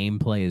because the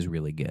gameplay is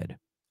really good.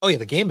 Oh yeah,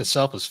 the game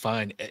itself is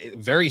fine.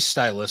 Very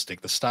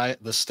stylistic. The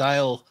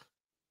style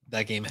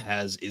that game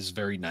has is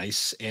very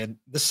nice, and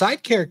the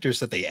side characters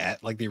that they add,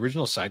 like the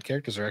original side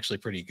characters, are actually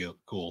pretty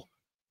cool.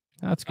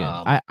 That's good.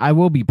 I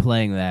will be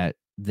playing that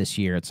this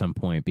year at some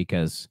point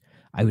because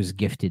I was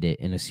gifted it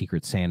in a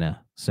Secret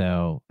Santa,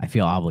 so I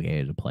feel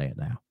obligated to play it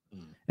now.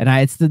 And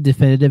it's the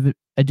definitive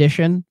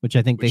edition, which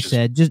I think they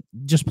said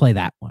just play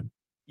that one.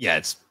 Yeah,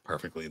 it's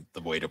perfectly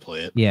the way to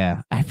play it.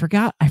 Yeah, I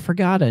forgot a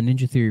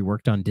Ninja Theory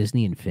worked on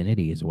Disney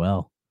Infinity as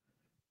well.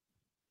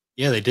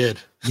 Yeah, they did.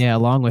 Yeah,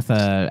 along with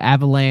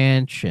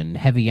Avalanche and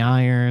Heavy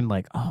Iron,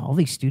 like all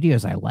these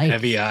studios I like.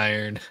 Heavy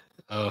Iron.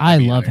 Oh, I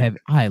love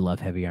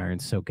Heavy Iron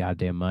so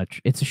goddamn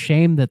much. It's a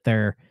shame that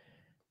they're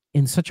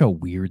in such a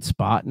weird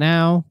spot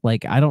now.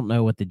 Like I don't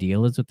know what the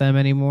deal is with them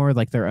anymore.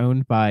 Like they're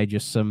owned by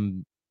just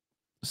some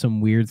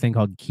weird thing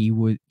called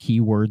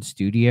Keyword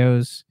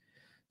Studios.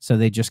 So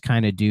they just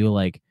kind of do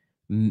like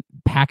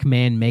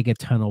Pac-Man Mega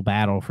Tunnel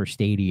Battle for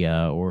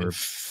Stadia or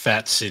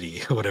Fat City,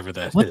 whatever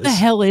that is. What the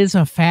hell is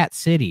a Fat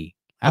City?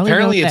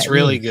 Apparently it's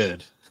really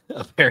good.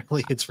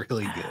 Apparently it's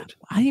really good.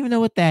 I don't even know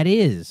what that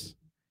is.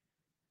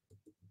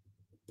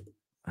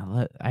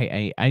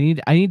 I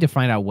need to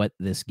find out what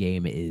this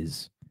game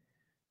is.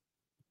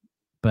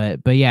 But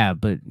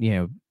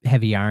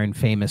Heavy Iron,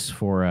 famous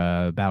for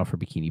Battle for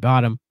Bikini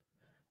Bottom.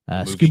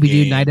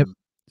 Scooby-Doo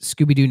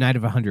Night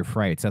of 100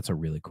 Frights. That's a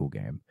really cool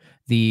game.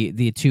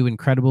 The two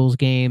Incredibles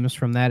games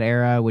from that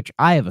era, which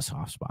I have a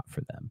soft spot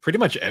for them. Pretty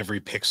much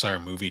every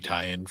Pixar movie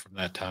tie-in from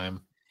that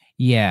time.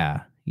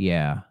 Yeah.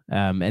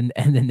 And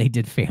then they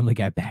did Family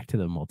Guy Back to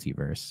the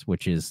Multiverse,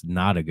 which is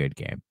not a good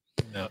game.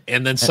 No,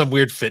 and then some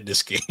weird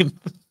fitness game.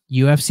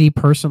 UFC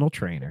Personal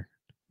Trainer.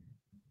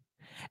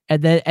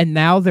 And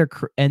now they're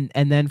and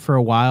then for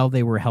a while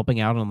they were helping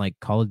out on like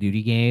Call of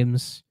Duty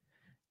games.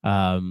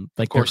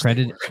 Like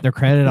they're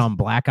credited on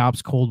Black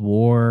Ops Cold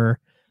War.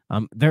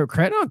 They're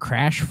credited on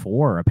Crash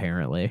 4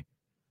 apparently.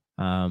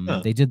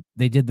 They did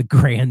the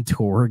Grand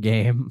Tour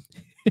game.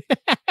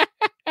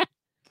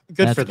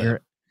 Good That's for great. them.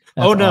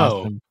 Oh That's no.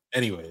 awesome.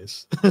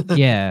 Anyways,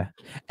 Yeah.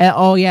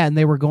 Oh yeah, and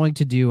they were going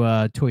to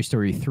do Toy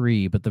Story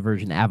 3, but the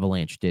version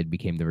Avalanche did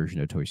became the version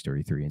of Toy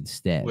Story 3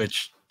 instead.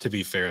 which to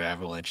be fair,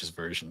 Avalanche's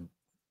version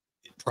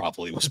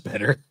probably was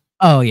better.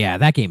 Oh yeah,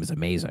 that game is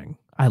amazing.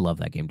 I love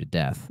that game to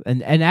death.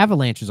 And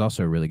Avalanche is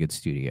also a really good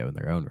studio in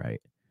their own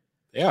right.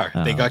 They are.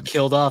 They got Um,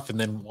 killed off, and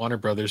then Warner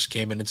Brothers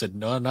came in and said,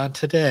 "No, not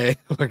today.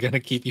 We're gonna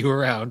keep you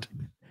around."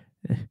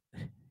 do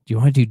you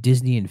want to do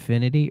Disney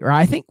Infinity? Or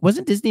I think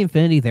wasn't Disney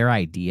Infinity their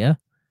idea?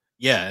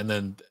 Yeah, and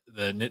then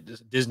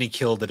Disney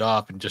killed it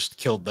off and just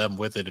killed them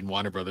with it, and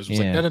Warner Brothers was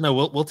like, Yeah. "No, no, no.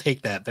 We'll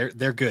take that.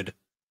 They're good.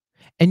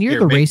 And you're Here,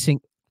 the make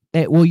racing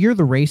well, you're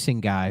the racing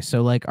guy.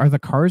 So like are the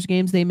Cars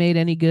games they made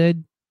any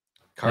good?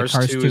 Like Cars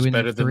Cars 2 is 2 and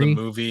better than the 3?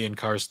 movie, and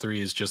Cars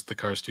 3 is just the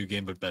Cars 2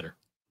 game but better.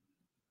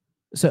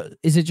 So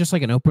is it just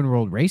like an open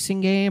world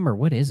racing game or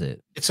what is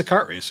it? It's a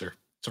kart racer.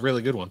 It's a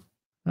really good one.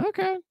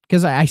 Okay.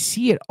 Because I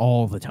see it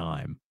all the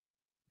time.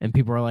 And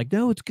people are like,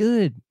 no, it's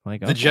good.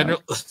 Like, The okay.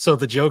 general so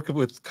the joke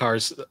with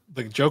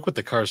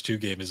the Cars 2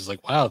 game is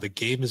like, wow, the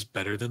game is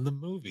better than the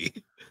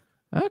movie.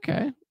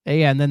 Okay.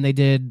 Yeah, and then they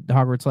did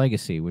Hogwarts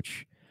Legacy,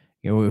 which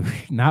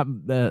not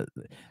I'm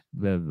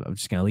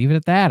just gonna leave it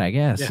at that, I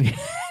guess. Yeah.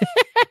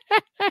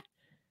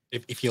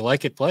 If you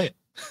like it, play it.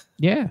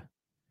 Yeah.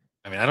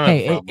 I mean, I don't have a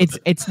Hey, problem with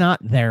it. it's not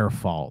their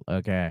fault,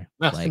 okay?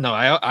 No, Like, no,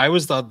 I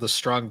was the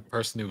strong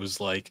person who was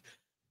like,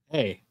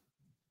 hey,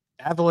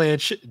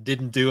 Avalanche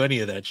didn't do any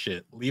of that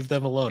shit. Leave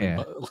them alone.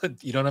 yeah,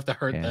 You don't have to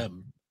hurt yeah,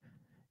 them.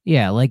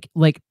 yeah. Like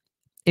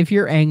if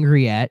you're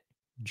angry at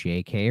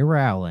J.K.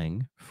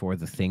 Rowling for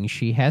the things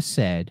she has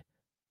said,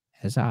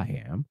 as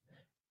I am,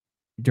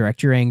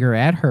 direct your anger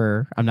at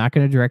her. I'm not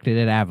going to direct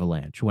it at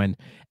Avalanche. When,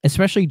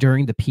 especially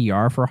during the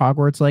PR for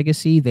Hogwarts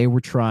Legacy, they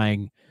were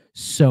trying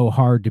so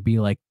hard to be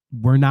like,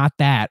 we're not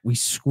that. We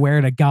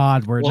swear to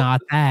God, we're Well,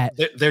 not that.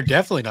 they're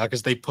definitely not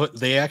because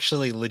they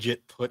actually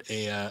legit put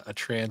a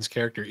trans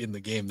character in the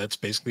game. That's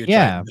basically a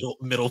Yeah.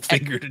 giant middle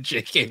finger to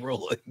J.K.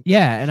 Rowling.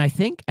 Yeah, and I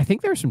think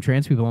there are some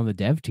trans people on the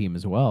dev team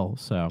as well.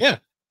 So Yeah,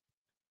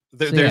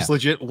 so there's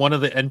legit one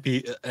of the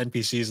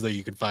NPCs that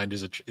you can find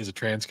is a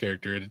trans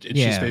character, and she's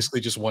yeah.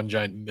 basically just one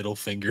giant middle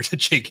finger to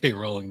J.K.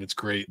 Rowling. It's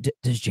great.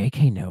 Does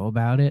JK know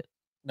about it?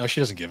 No,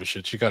 she doesn't give a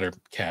shit. She got her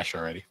cash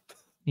already.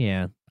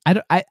 Yeah.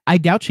 I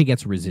doubt she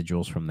gets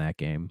residuals from that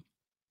game.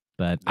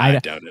 But I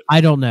doubt it. I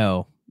don't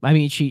know. I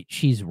mean,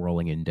 she's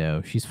rolling in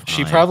dough. She's fine.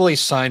 She probably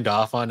signed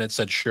off on it,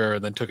 said sure,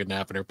 and then took a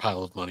nap in her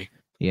pile of money.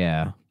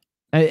 Yeah.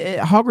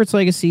 Hogwarts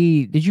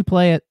Legacy, did you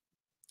play it?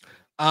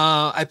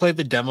 I played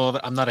the demo of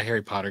it. I'm not a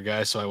Harry Potter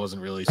guy, so I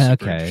wasn't really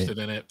super interested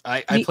in it.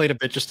 I played a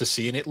bit just to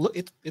see,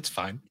 and it's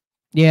fine.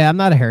 Yeah, I'm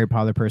not a Harry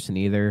Potter person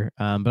either.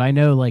 But I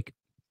know like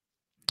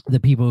the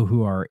people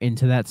who are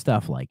into that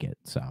stuff like it.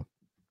 So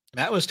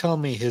Matt was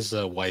telling me his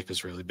wife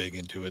is really big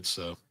into it,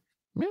 so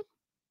yeah,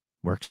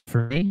 works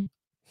for me.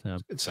 So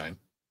good sign.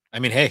 I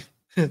mean, hey,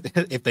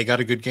 if they got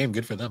a good game,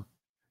 good for them.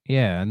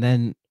 Yeah, and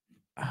then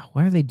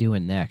what are they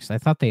doing next? I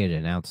thought they had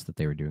announced that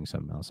they were doing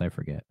something else. I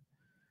forget.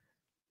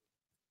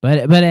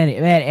 But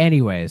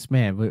anyways,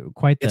 man,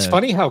 quite the. It's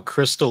funny how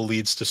Crystal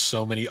leads to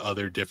so many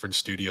other different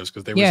studios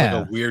because there was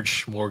like a weird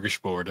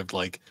smorgasbord of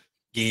like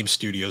game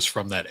studios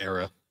from that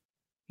era.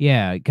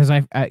 Yeah, because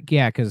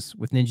because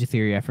with Ninja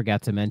Theory, I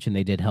forgot to mention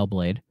they did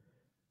Hellblade,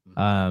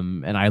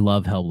 and I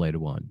love Hellblade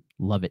 1,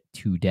 love it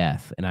to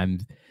death, and I'm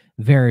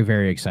very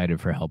very excited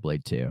for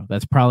Hellblade 2.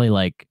 That's probably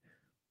like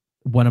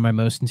one of my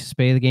most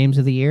anticipated games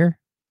of the year.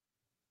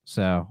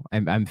 So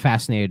I'm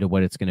fascinated to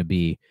what it's going to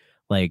be.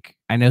 Like,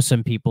 I know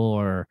some people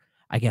are,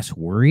 I guess,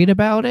 worried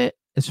about it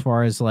as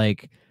far as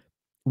like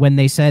when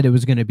they said it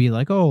was going to be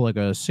like, oh, like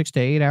a 6 to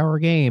 8 hour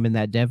game in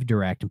that dev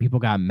direct, and people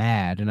got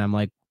mad. And I'm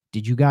like,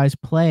 did you guys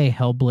play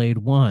Hellblade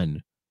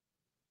 1?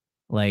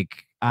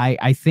 Like,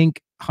 I think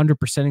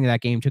 100% of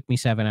that game took me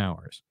 7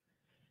 hours.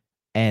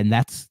 And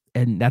that's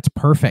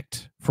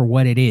perfect for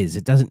what it is.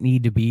 It doesn't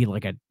need to be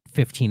like a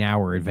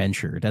 15-hour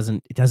adventure.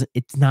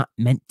 It's not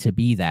meant to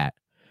be that.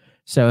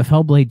 So if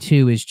Hellblade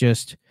 2 is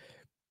just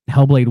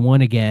Hellblade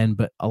 1 again,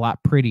 but a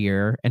lot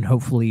prettier, and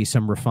hopefully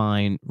some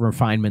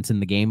refinements in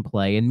the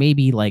gameplay, and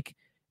maybe like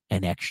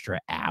an extra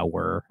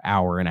hour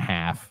and a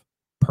half.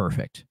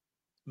 Perfect.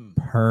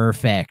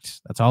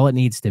 Perfect. That's all it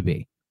needs to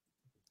be.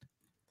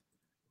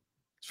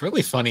 It's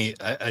really funny.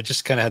 I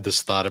just kind of had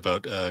this thought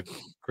about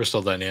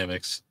Crystal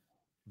Dynamics.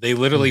 They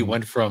literally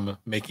went from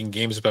making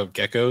games about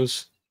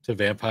geckos to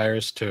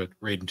vampires to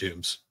raiding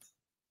tombs.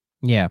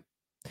 Yeah.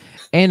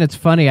 And it's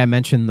funny, I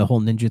mentioned the whole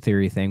Ninja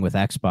Theory thing with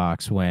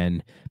Xbox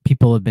when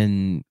people have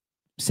been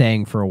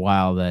saying for a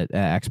while that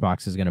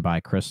Xbox is going to buy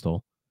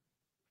Crystal.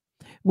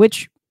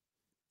 Which,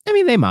 I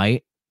mean, they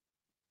might.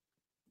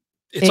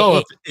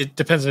 It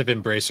depends if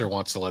Embracer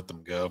wants to let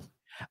them go.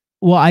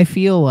 Well, I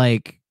feel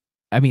like,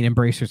 I mean,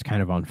 Embracer's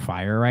kind of on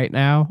fire right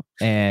now,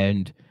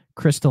 and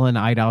Crystal and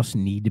Eidos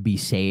need to be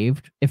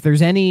saved. If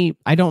there's any,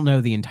 I don't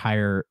know the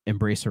entire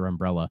Embracer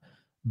umbrella,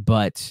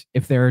 but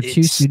if there are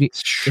two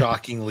studios,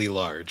 shockingly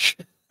large.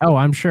 Oh,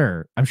 I'm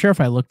sure.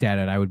 If I looked at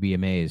it, I would be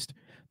amazed.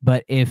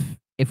 But if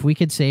if we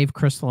could save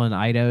Crystal and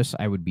Eidos,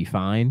 I would be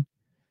fine.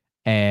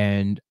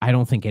 And I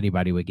don't think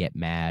anybody would get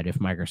mad if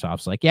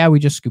Microsoft's like, yeah, we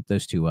just scoop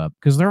those two up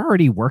because they're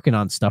already working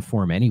on stuff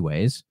for them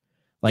anyways.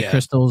 Like Yeah,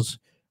 Crystal's,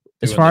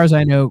 as doing far as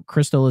I know,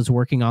 Crystal is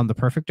working on the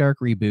Perfect Dark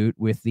reboot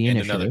with the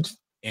Initiative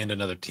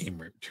another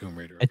Tomb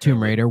Raider. a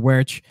Tomb Raider,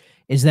 which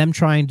is them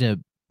trying to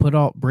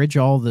bridge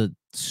all the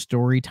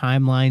story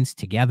timelines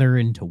together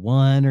into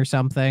one or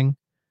something.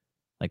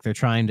 Like they're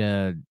trying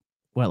to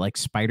like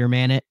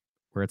Spider-Man it,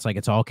 where it's like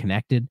it's all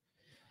connected.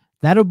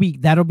 That'll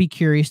be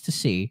curious to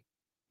see.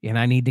 And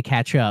I need to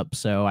catch up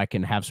so I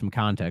can have some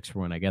context for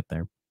when I get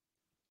there.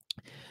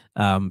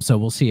 So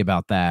we'll see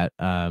about that.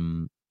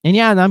 And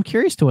I'm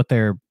curious to what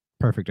their the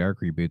Perfect Dark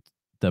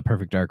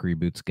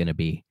reboot's gonna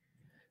be.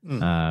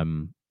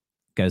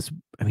 Because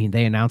I mean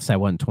they announced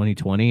that one in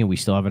 2020 and we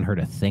still haven't heard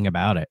a thing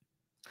about it.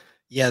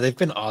 Yeah, they've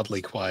been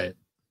oddly quiet.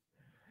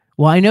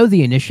 Well, I know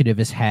the Initiative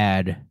has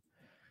had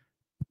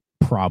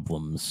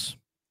problems.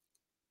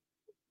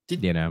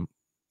 Did you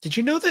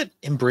know that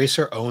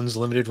Embracer owns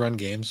limited run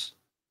games?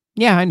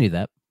 Yeah, I knew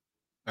that.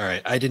 All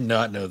right, I did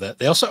not know that.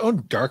 They also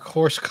own Dark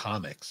Horse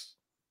Comics.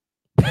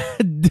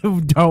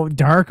 Don't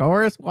Dark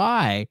Horse?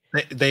 Why?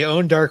 They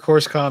own Dark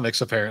Horse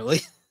Comics, apparently.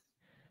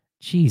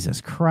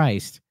 Jesus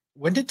Christ.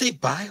 When did they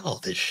buy all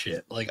this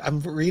shit? Like, I'm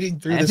reading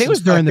through this. I think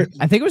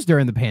it was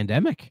during the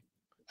pandemic.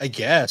 I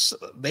guess.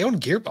 They own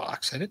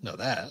Gearbox. I didn't know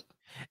that.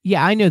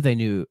 Yeah, I knew they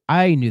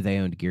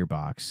owned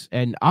Gearbox.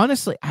 And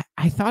honestly,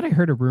 I thought I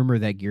heard a rumor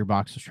that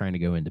Gearbox was trying to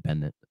go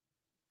independent.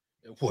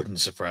 It wouldn't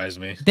surprise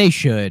me. They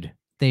should.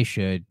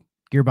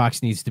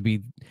 Gearbox needs to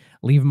be,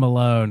 leave them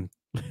alone.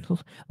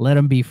 Let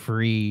them be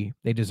free.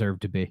 They deserve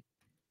to be.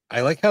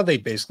 I like how they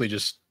basically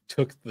just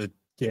took the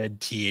dead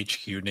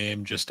THQ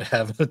name just to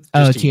have it.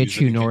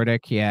 THQ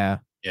Nordic, yeah.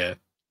 Yeah.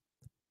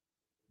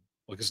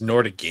 Well, because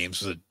Nordic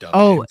Games was a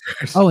dumb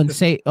name.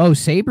 And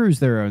Saber's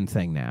their own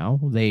thing now.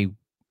 They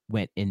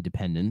went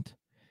independent.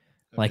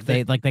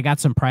 They got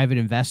some private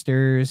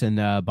investors and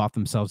bought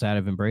themselves out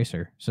of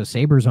Embracer. So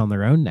Saber's on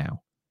their own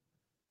now.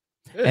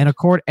 Good.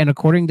 And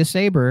according to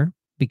Saber,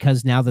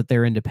 because now that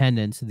they're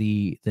independent,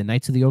 the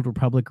Knights of the Old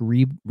Republic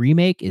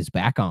remake is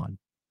back on.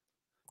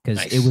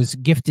 Because it was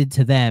gifted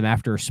to them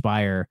after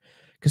Aspire.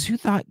 Because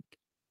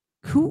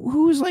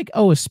who was like,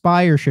 oh,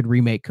 Aspire should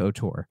remake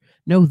KOTOR?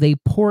 No, they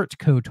port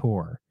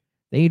KOTOR.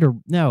 They need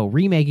to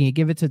remaking it,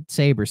 give it to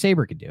Saber.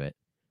 Saber could do it.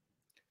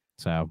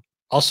 So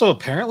also,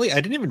 apparently, I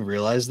didn't even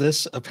realize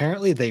this.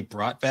 Apparently, they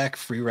brought back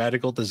Free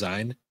Radical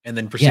Design and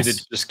then proceeded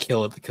to just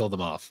kill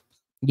them off.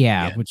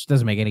 Yeah, which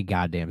doesn't make any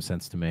goddamn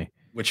sense to me.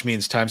 Which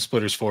means Time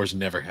Splitters 4 is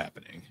never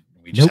happening.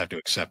 We just have to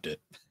accept it.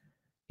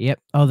 Yep.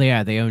 Oh, they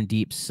own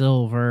Deep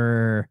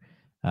Silver.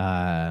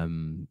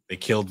 They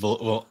killed.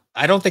 Well,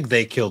 I don't think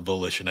they killed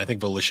Volition. I think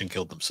Volition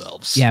killed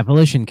themselves. Yeah,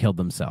 Volition killed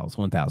themselves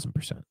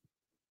 1000%.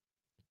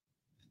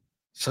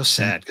 So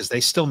sad because they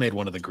still made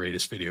one of the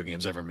greatest video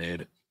games ever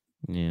made.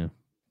 Yeah.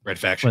 Red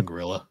Faction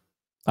Guerrilla.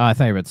 Oh, I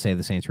thought you were about to say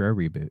the Saints Row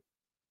reboot.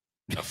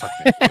 Oh, fuck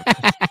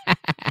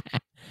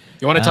that.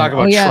 You want to talk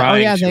about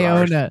trying they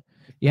own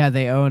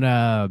they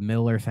own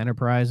Middle Earth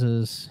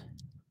Enterprises.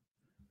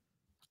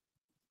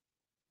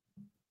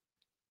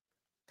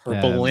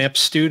 Purple Lamp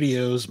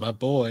Studios, my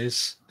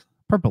boys.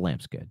 Purple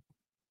Lamp's good.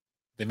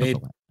 They made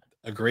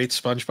a great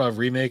SpongeBob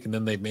remake, and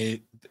then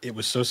it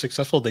was so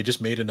successful they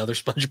just made another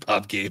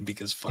SpongeBob game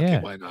because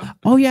fucking why not?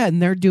 Oh yeah,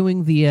 and they're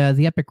doing the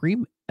Epic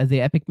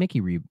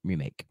Mickey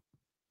remake.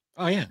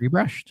 Oh yeah,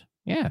 rebrushed.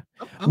 Yeah,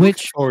 I'm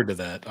looking forward to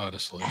that.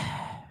 Honestly,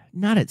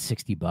 not at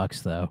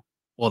 $60 though.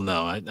 Well,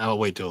 no, I'll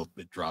wait till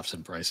it drops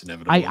in price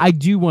inevitably. I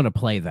do want to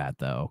play that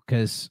though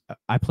because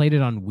I played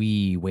it on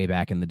Wii way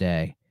back in the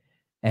day,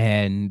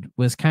 and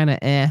was kind of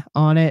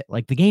on it.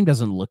 Like the game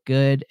doesn't look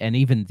good, and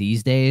even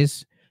these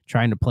days,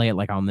 trying to play it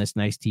like on this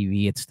nice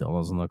TV, it still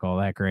doesn't look all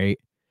that great.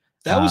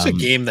 That was a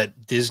game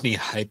that Disney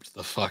hyped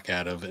the fuck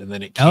out of, and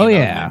then it came out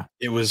and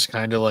it was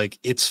kind of like,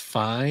 it's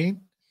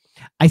fine.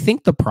 I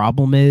think the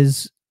problem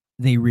is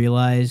they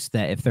realized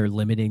that if they're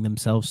limiting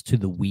themselves to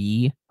the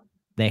Wii,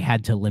 they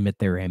had to limit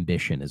their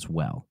ambition as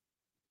well.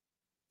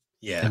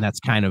 Yeah. And that's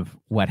kind of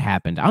what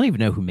happened. I don't even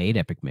know who made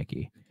Epic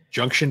Mickey.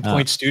 Junction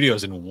Point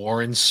Studios and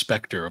Warren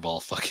Spector of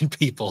all fucking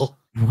people.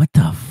 What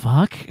the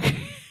fuck?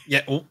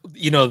 Yeah,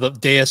 you know, the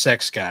Deus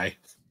Ex guy.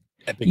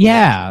 Mickey.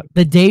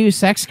 The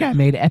Deus Ex guy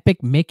made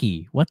Epic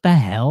Mickey. What the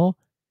hell?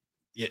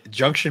 Yeah,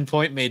 Junction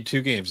Point made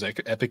 2 games,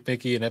 like Epic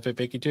Mickey and Epic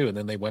Mickey 2, and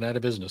then they went out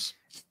of business.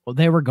 Well,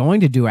 they were going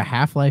to do a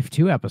Half-Life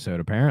 2 episode,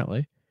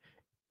 apparently.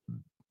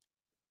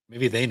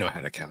 Maybe they know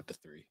how to count to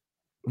 3.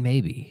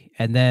 Maybe.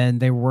 And then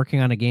they were working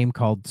on a game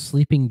called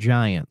Sleeping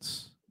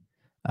Giants,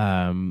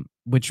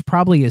 which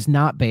probably is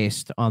not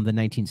based on the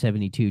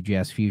 1972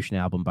 Jazz Fusion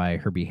album by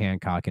Herbie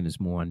Hancock and his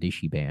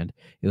Mwandishi band.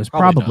 It was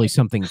probably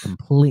something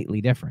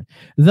completely different.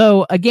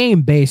 Though a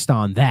game based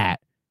on that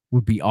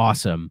would be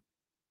awesome.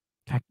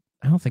 In fact,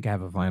 I don't think I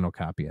have a vinyl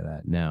copy of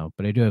that. No,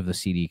 but I do have the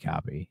CD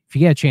copy. If you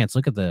get a chance,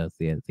 look at the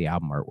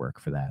album artwork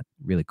for that.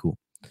 Really cool.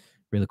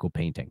 Really cool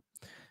painting.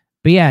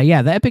 But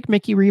yeah, the Epic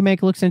Mickey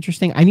remake looks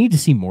interesting. I need to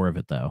see more of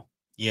it though.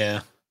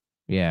 Yeah.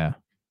 Yeah.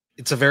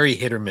 it's a very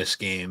hit or miss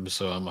game,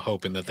 so I'm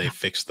hoping that they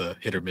fix the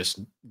hit or miss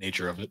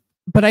nature of it.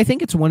 But I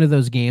think it's one of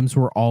those games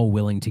we're all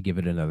willing to give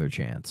it another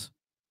chance.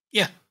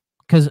 Yeah.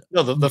 Because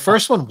No, the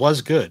first one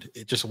was good.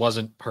 It just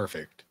wasn't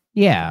perfect.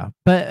 yeah,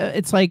 but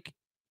it's like,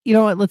 you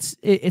know what?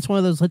 It's one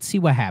of those. Let's see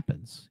what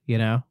happens. You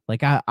know,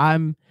 like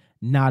I'm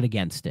not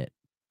against it.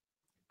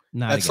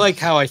 Not That's like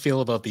against it. how I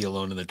feel about the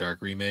Alone in the Dark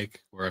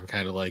remake, where I'm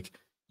kind of like,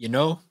 you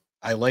know,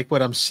 I like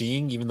what I'm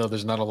seeing, even though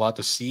there's not a lot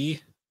to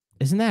see.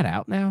 Isn't that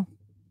out now?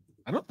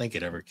 I don't think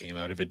it ever came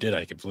out. If it did,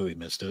 I completely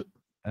missed it.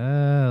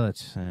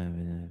 Let's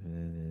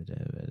Alone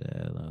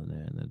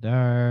There in the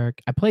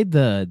Dark. I played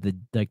the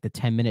like the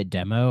 10-minute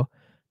demo.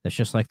 That's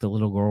just like the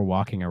little girl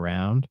walking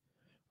around,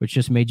 which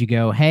just made you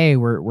go, "Hey,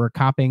 we're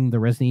copying the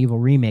Resident Evil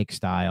remake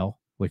style,"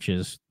 which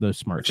is the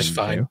smart Which is thing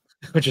to do.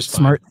 fine. Which is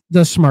fine.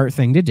 The smart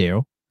thing to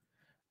do.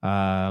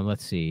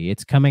 Let's see.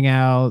 It's coming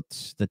out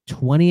the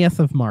 20th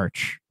of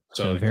March,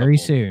 So so in a very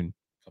soon.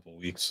 couple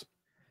weeks.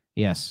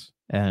 Yes,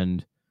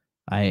 and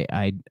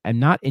I'm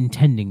not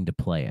intending to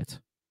play it.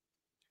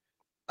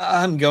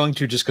 I'm going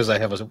to just because I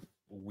have a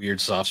weird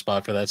soft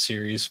spot for that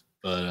series.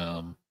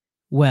 But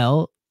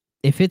Well,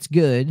 if it's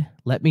good,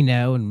 let me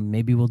know, and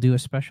maybe we'll do a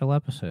special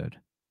episode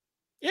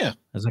yeah,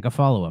 as like a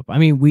follow up. I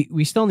mean,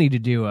 we still need to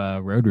do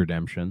a Road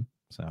Redemption,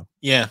 so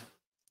yeah.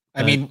 I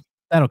but mean,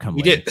 that'll come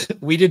we later.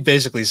 did we did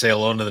basically say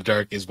Alone in the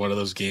Dark is one of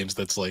those games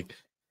that's like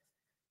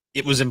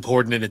it was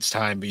important in its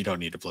time, but you don't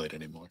need to play it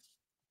anymore.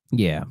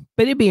 Yeah,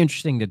 but it'd be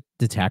interesting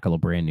to tackle a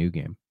brand new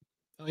game.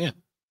 Oh yeah.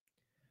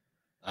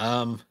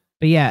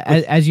 But yeah,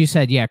 With as you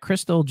said, yeah,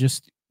 Crystal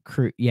just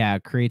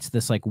creates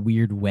this like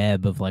weird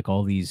web of like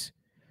all these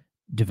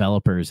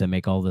developers that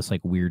make all this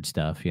like weird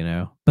stuff, you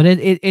know. But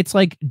it's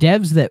like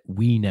devs that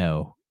we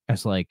know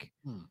as like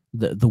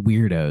the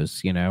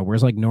weirdos, you know,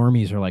 whereas like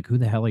normies are like, who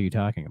the hell are you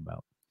talking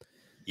about?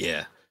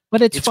 yeah,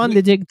 But it's it's fun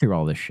to dig through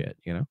all this shit,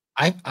 you know.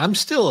 I'm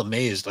still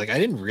amazed. Like I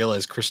didn't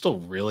realize Crystal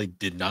really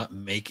did not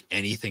make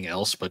anything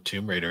else but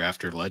Tomb Raider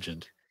after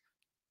Legend.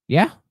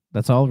 Yeah,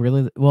 that's all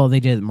really. Well, they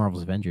did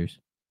Marvel's Avengers.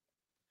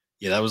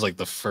 Yeah, that was like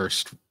the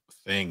first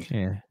thing.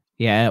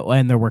 Yeah,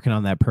 and they're working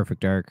on that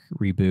Perfect Dark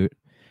reboot.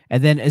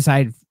 And then as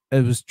I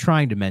was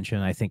trying to mention,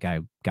 I think I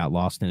got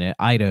lost in it.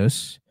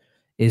 Eidos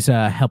is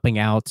helping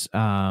out.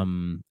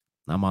 I'm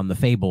on the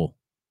Fable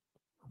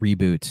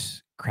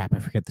reboots. Crap, I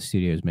forget the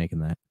studio is making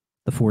that.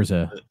 The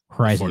Forza The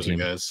Horizon Forza team.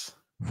 guys.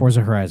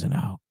 Forza Horizon.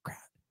 Oh crap.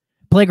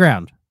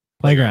 Playground.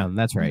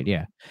 That's right.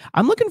 Yeah.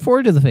 I'm looking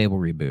forward to the Fable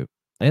reboot.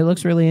 It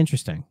looks really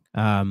interesting.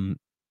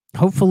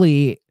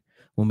 Hopefully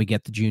when we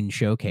get the June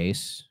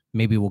showcase,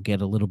 maybe we'll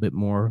get a little bit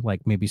more,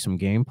 like maybe some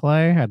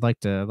gameplay. I'd like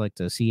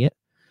to see it.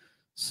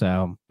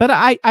 So, but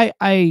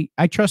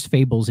I trust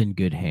Fable's in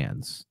good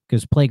hands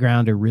because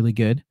Playground are really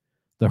good.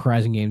 The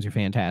Horizon games are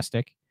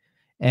fantastic,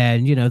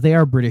 and you know they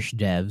are British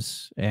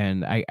devs,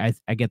 and I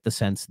get the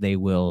sense they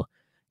will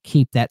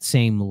keep that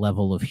same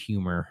level of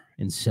humor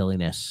and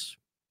silliness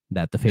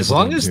that the As Fable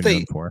long games as are they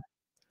known for.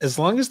 as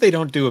long as they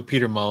don't do a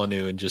Peter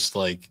Molyneux and just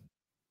like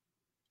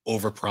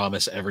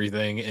overpromise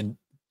everything and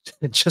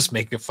just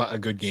make a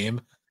good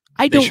game,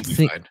 I they don't should be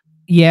think. fine.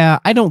 Yeah,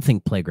 I don't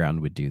think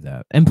Playground would do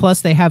that. And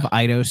plus, they have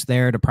Eidos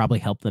there to probably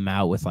help them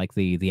out with like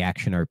the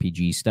action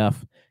RPG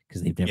stuff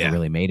because they've never Yeah.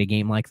 really made a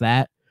game like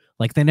that.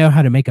 Like they know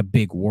how to make a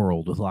big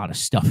world with a lot of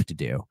stuff to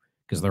do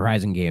because the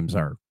Horizon games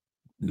are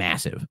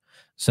massive,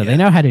 so they Yeah.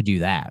 know how to do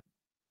that.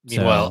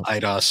 Meanwhile, So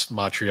Eidos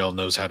Montreal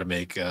knows how to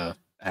make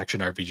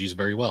action RPGs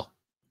very well.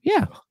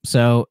 yeah,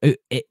 so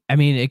I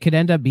mean, it could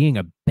end up being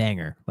a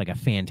banger, like a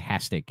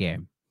fantastic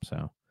game.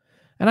 So,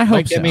 and I hope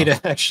Might get me so.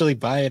 to actually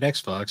buy an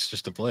Xbox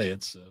just to play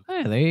it. So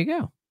Hey, there you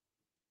go.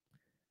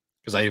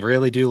 because I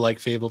really do like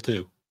Fable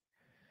too.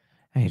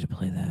 I hate to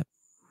play that.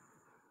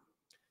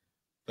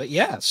 But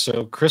yeah,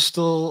 so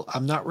Crystal,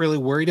 I'm not really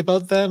worried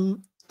about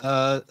them.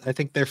 I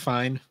think they're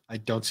fine. I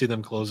don't see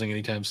them closing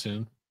anytime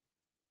soon.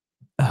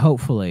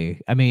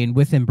 Hopefully. I mean,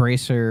 with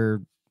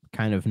Embracer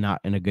kind of not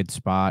in a good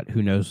spot,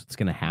 who knows what's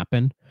going to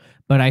happen.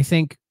 But I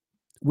think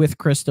with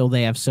Crystal,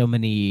 they have so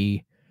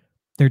many,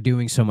 they're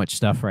doing so much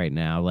stuff right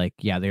now. Like,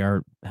 yeah, they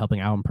are helping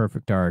out in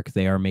Perfect Dark.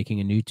 They are making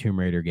a new Tomb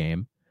Raider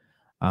game.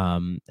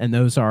 And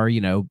those are,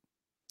 you know,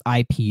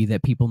 IP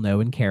that people know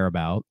and care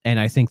about. And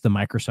I think the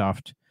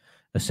Microsoft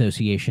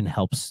Association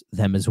helps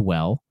them as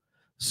well.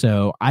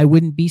 So I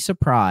wouldn't be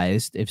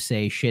surprised if,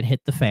 say, shit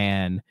hit the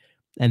fan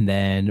and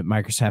then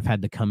Microsoft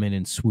had to come in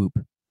and swoop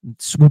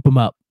them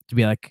up to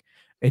be like,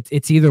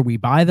 it's either we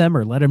buy them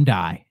or let them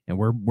die, and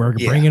we're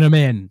bringing them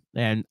in,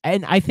 and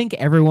I think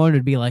everyone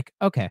would be like,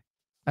 okay,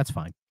 that's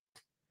fine.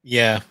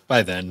 Yeah,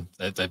 by then,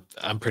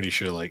 I'm pretty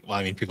sure. Like, well,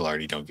 I mean, people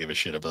already don't give a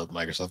shit about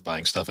Microsoft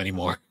buying stuff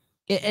anymore.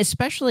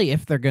 Especially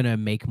if they're gonna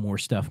make more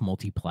stuff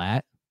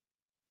multi-plat.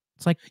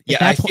 It's like Yeah,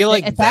 I feel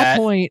like at that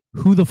point,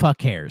 who the fuck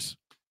cares?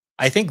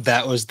 I think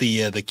that was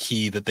the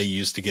key that they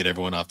used to get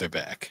everyone off their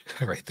back,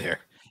 right there.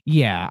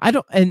 Yeah, I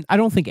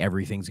don't think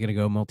everything's gonna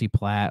go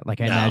multi-plat.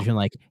 Like I imagine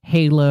like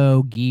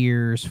Halo,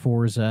 Gears,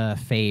 Forza,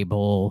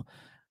 Fable,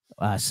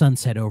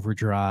 Sunset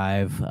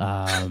Overdrive.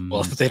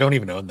 Well, they don't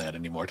even own that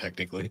anymore,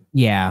 technically.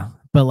 Yeah,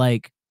 but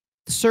like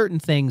certain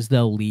things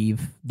they'll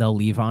leave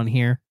on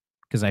here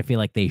because I feel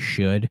like they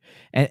should.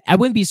 And I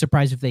wouldn't be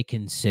surprised if they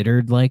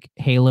considered like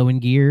Halo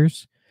and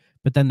Gears,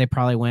 but then they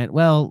probably went,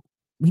 well,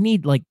 we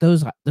need like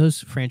those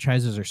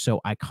franchises are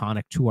so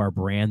iconic to our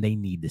brand, they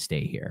need to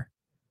stay here.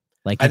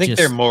 Like I it think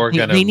they're just more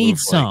gonna they need move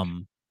like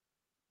some.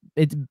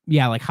 It's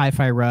yeah, like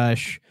Hi-Fi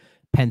Rush,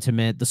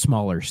 Pentiment, the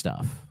smaller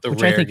stuff, the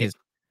which I rare think is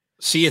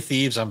Sea of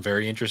Thieves. I'm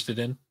very interested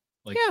in.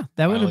 Like yeah,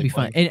 that would finally be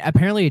fun. playing. And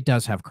apparently it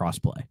does have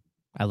crossplay.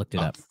 I looked it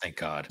Oh, up. thank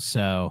God.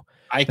 So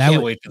I that can't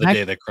would wait for the that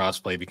day that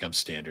crossplay becomes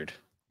standard.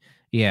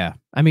 yeah.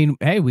 I mean,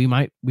 hey, we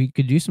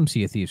could do some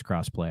Sea of Thieves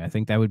crossplay. I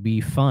think that would be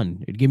fun.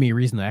 It'd give me a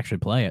reason to actually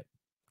play it.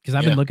 Because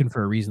I've been Yeah. looking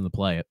for a reason to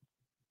play it.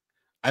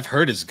 I've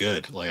heard it's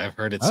good. Like I've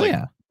heard it's Oh like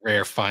yeah.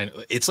 rare fine.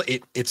 It's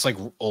like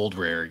old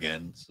rare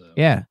again. So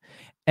Yeah.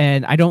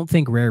 And I don't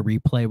think Rare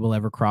Replay will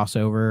ever cross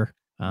over.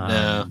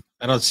 no,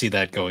 I don't see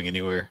that going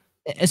anywhere.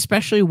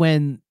 Especially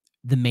when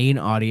the main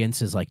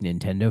audience is like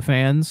Nintendo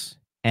fans.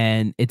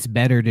 And it's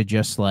better to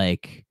just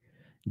like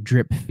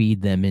drip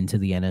feed them into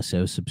the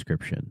NSO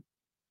subscription.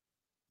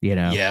 You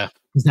know? Yeah.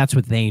 Because that's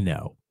what they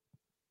know.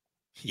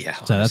 Yeah.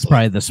 So that's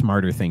probably the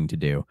smarter thing to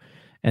do.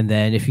 And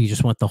then if you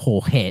just want the whole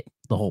hit,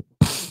 the whole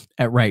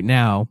at right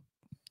now,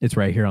 it's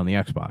right here on the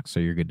Xbox, so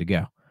you're good to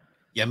go.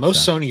 Yeah,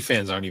 most Sony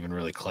fans aren't even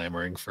really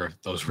clamoring for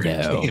those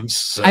rare games.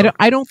 So.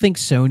 I don't think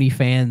Sony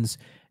fans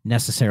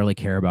necessarily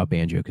care about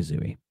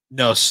Banjo-Kazooie.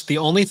 No, the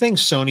only thing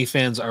Sony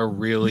fans are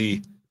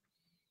really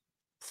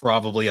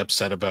probably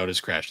upset about is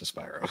Crash and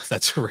Spyro.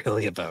 That's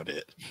really about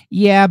it.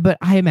 Yeah, but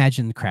I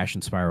imagine Crash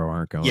and Spyro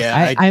aren't going.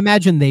 Yeah, I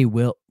imagine they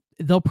will.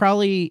 They'll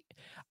probably.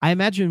 I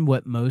imagine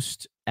what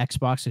most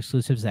Xbox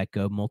exclusives that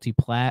go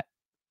multi-plat,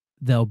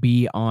 they'll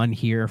be on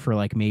here for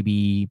like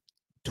maybe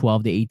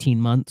 12 to 18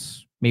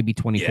 months, maybe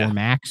 24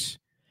 max,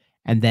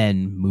 and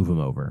then move them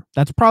over.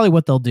 That's probably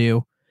what they'll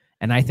do.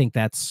 And I think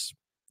that's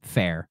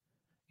fair,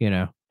 you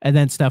know. And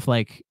then stuff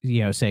like,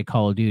 you know, say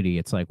Call of Duty,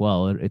 it's like,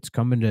 well, it's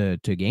coming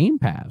to Game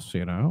Pass,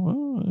 you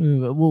know.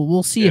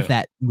 We'll see if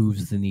that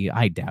moves the needle.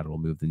 I doubt it'll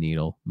move the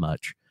needle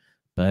much.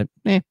 But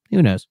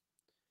who knows?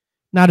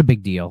 Not a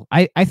big deal.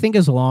 I think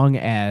as long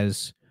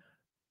as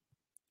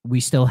we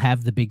still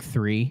have the big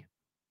three,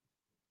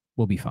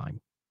 we'll be fine.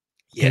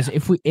 Because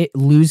if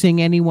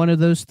losing any one of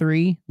those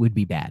three would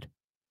be bad.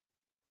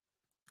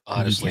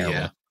 Honestly,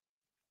 yeah.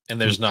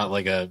 And there's not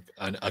like a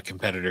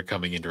competitor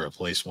coming in to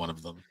replace one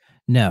of them.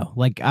 No,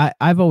 like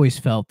I've always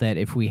felt that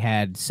if we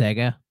had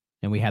Sega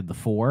and we had the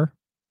 4,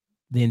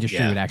 the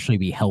industry would actually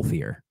be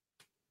healthier.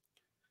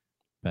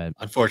 But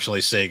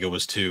unfortunately, Sega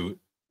was too.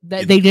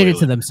 They did it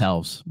to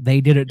themselves. They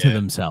did it to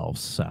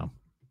themselves. So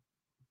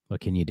what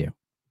can you do?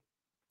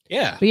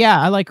 Yeah. But yeah,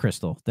 I like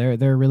Crystal. They're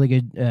a really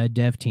good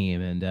dev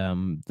team,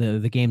 and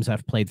the games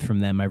I've played from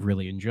them I've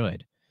really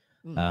enjoyed.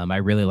 I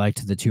really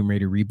liked the Tomb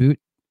Raider reboot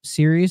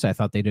series. I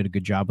thought they did a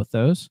good job with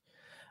those.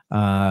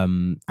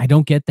 I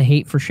don't get the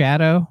hate for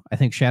Shadow. I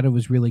think Shadow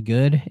was really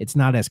good. It's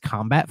not as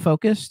combat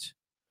focused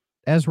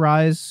as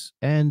Rise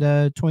and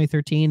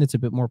 2013. It's a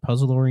bit more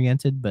puzzle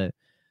oriented, but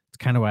it's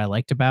kind of what I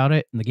liked about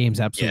it. And the game's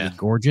absolutely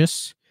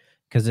gorgeous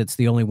because it's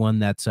the only one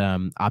that's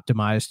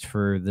optimized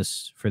for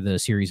the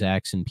Series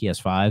X and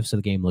PS5. So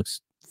the game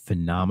looks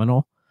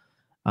phenomenal.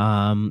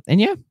 And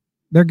yeah,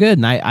 they're good.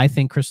 And I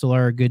think Crystal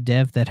are a good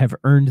dev that have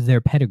earned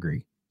their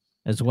pedigree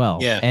as well.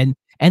 Yeah.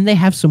 And they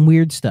have some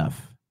weird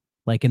stuff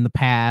like in the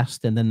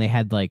past. And then they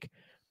had like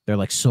their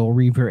like Soul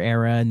Reaver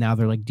era. And now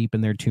they're like deep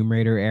in their Tomb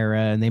Raider era.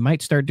 And they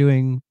might start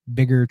doing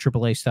bigger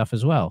AAA stuff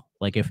as well.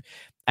 Like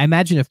I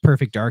imagine if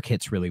Perfect Dark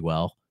hits really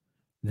well,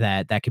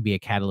 that could be a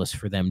catalyst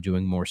for them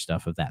doing more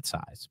stuff of that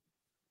size.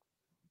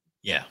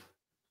 Yeah.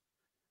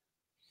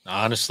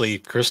 Honestly,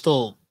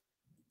 Crystal,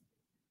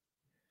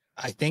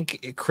 I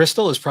think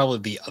Crystal is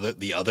probably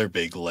the other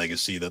big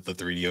legacy that the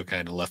 3DO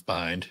kind of left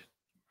behind.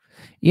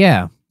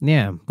 Yeah,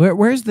 yeah.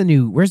 Where's the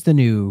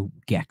new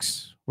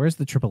Gex? Where's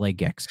the AAA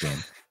Gex game?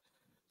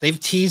 They've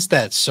teased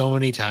that so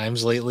many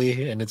times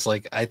lately, and it's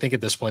like I think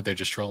at this point they're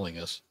just trolling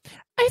us.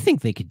 I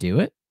think they could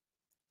do it.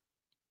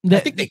 I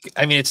think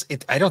I mean,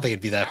 I don't think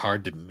it'd be that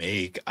hard to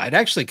make. I'd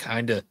actually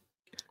kind of.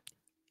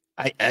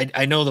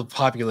 I know the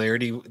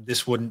popularity.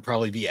 This wouldn't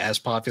probably be as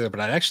popular,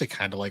 but I'd actually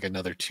kind of like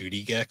another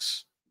 2D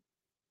Gex.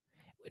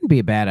 Wouldn't be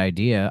a bad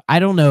idea. I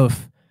don't know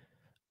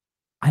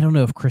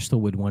if Crystal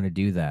would want to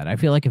do that. I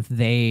feel like if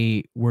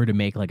they were to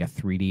make like a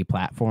 3D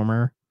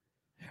platformer,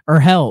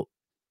 or hell,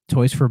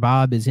 Toys for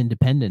Bob is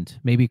independent.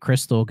 Maybe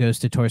Crystal goes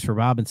to Toys for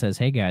Bob and says,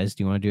 "Hey guys,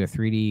 do you want to do a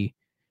 3D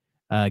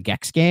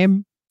Gex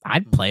game?"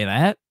 I'd play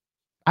that.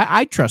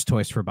 I trust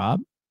Toys for Bob.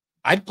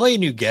 I'd play a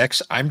new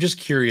Gex. I'm just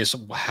curious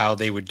how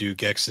they would do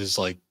Gex's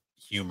like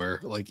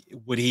humor. Like,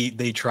 would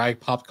they try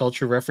pop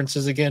culture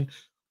references again,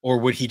 or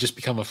would he just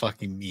become a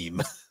fucking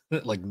meme,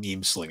 like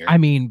meme slinger? I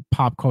mean,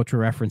 pop culture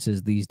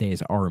references these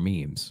days are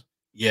memes.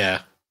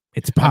 Yeah,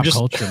 it's pop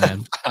culture,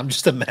 man. I'm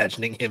just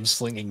imagining him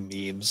slinging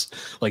memes,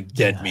 like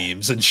dead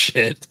memes and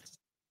shit.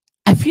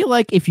 I feel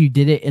like if you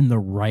did it in the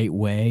right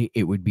way,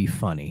 it would be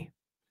funny.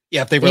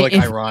 Yeah, if they were like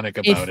ironic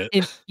about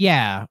it.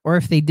 Yeah, or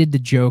if they did the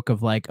joke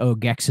of like, oh,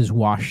 Gex is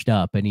washed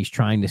up and he's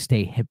trying to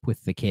stay hip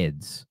with the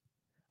kids.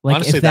 Like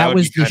Honestly, if that that would be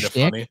was the kind of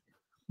shtick, funny.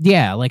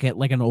 yeah, like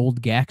an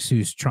old Gex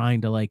who's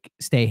trying to like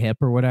stay hip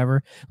or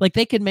whatever. Like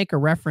they could make a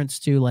reference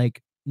to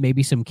like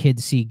maybe some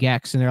kids see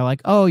Gex and they're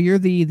like, "Oh, you're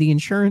the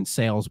insurance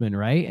salesman,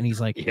 right?" And he's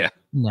like, Yeah.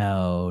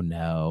 "No,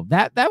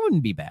 that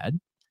wouldn't be bad."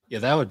 Yeah,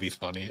 that would be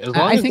funny. As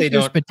long I as think they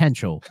there's don't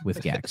potential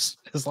with Gex.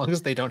 as long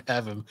as they don't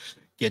have him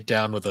get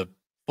down with a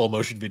full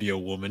motion video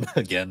woman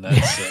again.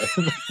 That's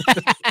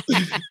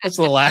that's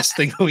the last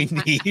thing we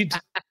need.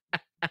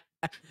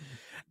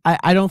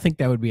 I don't think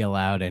that would be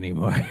allowed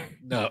anymore.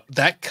 No,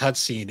 that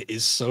cutscene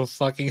is so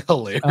fucking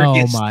hilarious.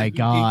 Oh my to me.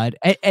 god!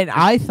 And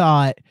I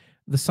thought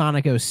the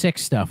Sonic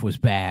 06 stuff was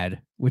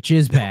bad, which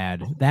is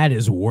bad. That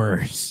is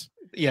worse.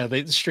 Yeah,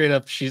 they straight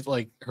up. She's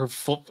like her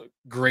full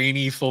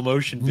grainy full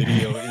motion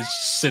video is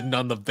sitting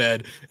on the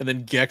bed, and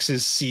then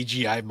Gex's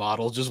CGI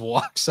model just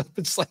walks up.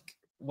 It's like,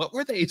 what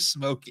were they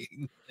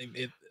smoking? They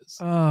made this.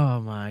 Oh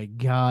my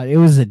god! It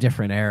was a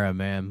different era,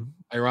 man.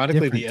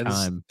 Ironically, Different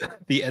time.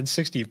 the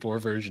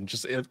N64 version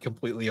just it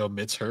completely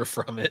omits her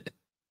from it.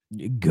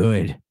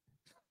 Good.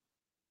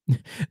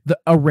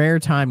 A rare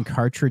time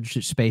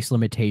cartridge space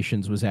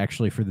limitations was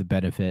actually for the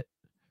benefit.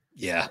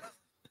 Yeah,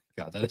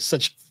 God, that is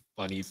such a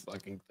funny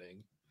fucking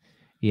thing.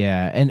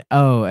 Yeah, and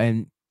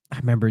I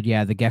remembered.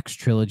 Yeah, the Gex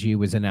trilogy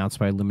was announced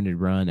by Limited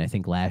Run, I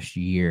think last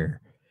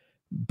year.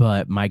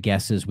 But my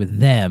guess is with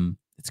them,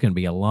 it's going to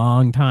be a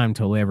long time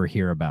till we ever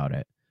hear about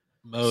it.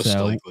 Most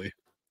likely.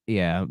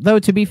 Yeah, though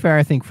to be fair,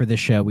 I think for this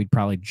show we'd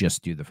probably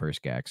just do the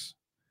first Gex.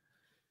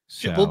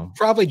 So we'll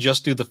probably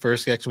just do the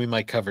first Gex. We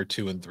might cover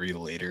 2 and 3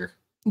 later.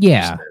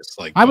 Yeah,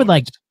 like I would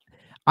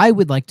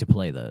like to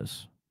play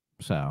those.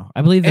 So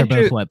I believe they're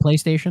both what,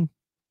 PlayStation?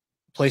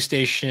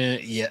 PlayStation,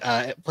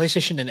 yeah,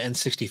 PlayStation and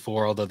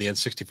N64. Although the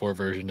N64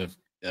 version of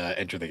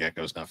Enter the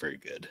Gecko is not very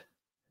good.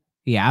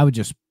 Yeah, I would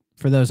just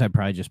for those. I'd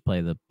probably just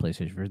play the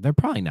PlayStation version. They're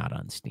probably not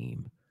on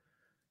Steam.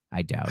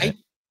 I doubt it.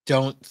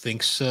 Don't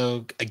think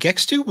so.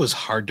 Gex 2 was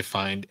hard to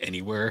find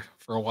anywhere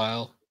for a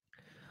while.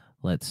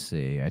 Let's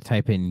see. I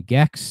type in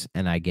Gex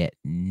and I get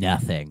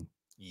nothing.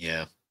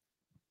 Yeah.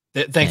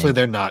 Thankfully,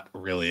 they're not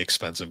really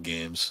expensive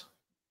games.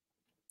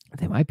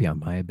 They might be on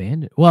my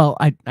abandoned. Well,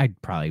 I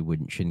probably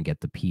shouldn't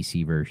get the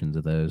PC versions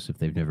of those if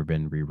they've never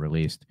been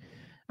re-released.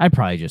 I'd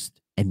probably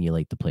just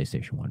emulate the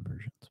PlayStation 1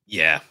 versions.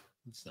 Yeah.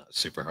 It's not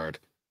super hard.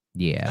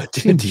 Yeah.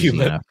 Do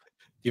you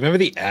remember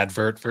the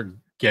advert for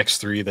Gex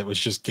 3 that was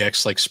just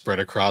Gex like spread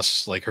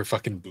across like her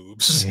fucking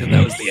boobs? And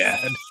that was the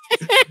ad.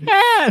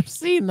 I've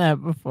seen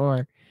that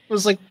before. It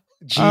was like,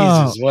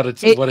 Jesus, what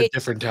a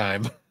different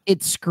time.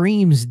 It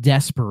screams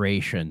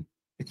desperation.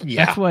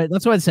 Yeah.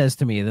 That's what it says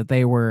to me, that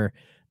they were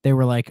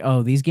like,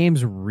 oh, these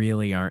games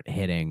really aren't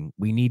hitting.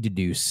 We need to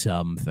do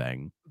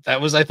something.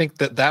 That was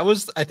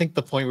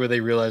the point where they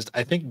realized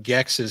I think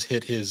Gex has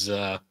hit his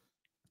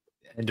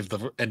end of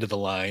the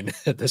line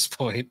at this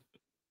point.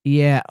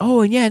 Yeah.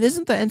 Oh, and yeah,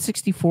 isn't the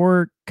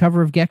N64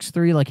 cover of Gex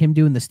 3 like him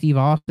doing the Steve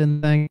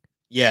Austin thing?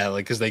 Yeah,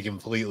 like because they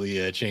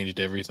completely changed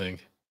everything.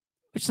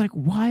 Which, like,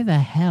 why the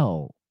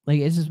hell? Like,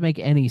 it doesn't make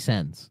any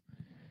sense.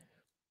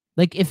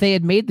 Like, if they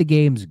had made the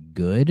games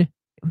good, it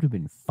would have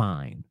been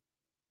fine.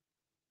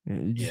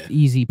 Just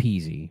easy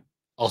peasy.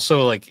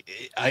 Also, like,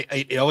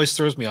 it always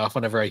throws me off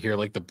whenever I hear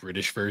like the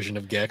British version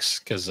of Gex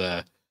because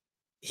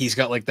he's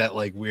got like that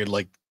like weird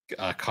like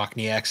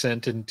Cockney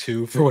accent in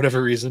 2 for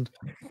whatever reason.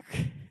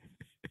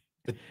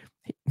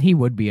 He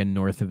would be a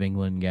north of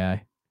England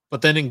guy.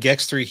 But then in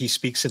Gex 3, he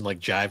speaks in like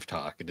jive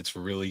talk, and it's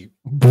really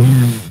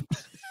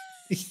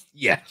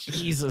yeah.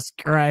 Jesus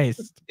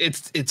Christ.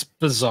 It's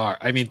bizarre.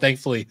 I mean,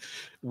 thankfully,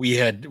 we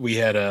had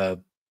the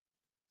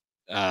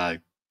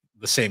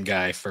same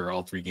guy for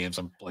all 3 games.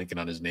 I'm blanking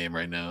on his name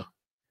right now.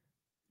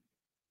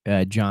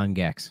 John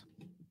Gex.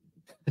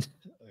 Oh,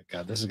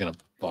 God, this is gonna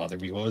bother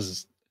me. What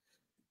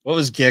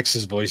was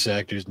Gex's voice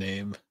actor's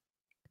name?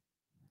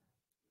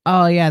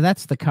 Oh yeah,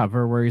 that's the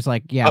cover where he's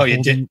like, yeah. Oh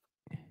yeah,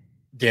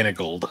 Dana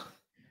Gold.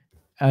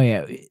 Oh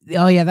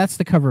yeah, that's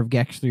the cover of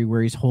Gex 3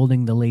 where he's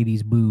holding the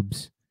lady's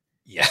boobs.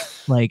 Yeah.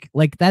 Like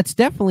that's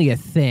definitely a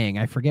thing.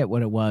 I forget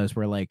what it was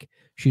where like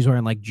she's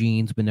wearing like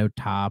jeans but no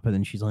top, and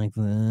then she's like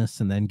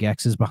this, and then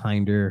Gex is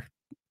behind her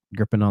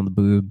gripping on the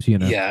boobs, you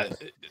know. Yeah,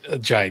 a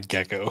giant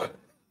gecko.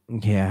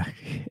 Yeah.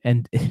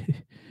 And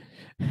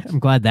I'm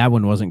glad that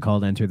one wasn't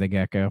called Enter the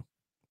Gecko.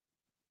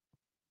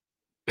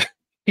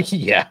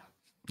 Yeah.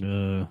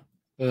 Oh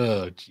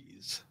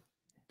jeez.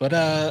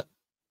 But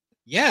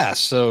yeah,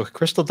 so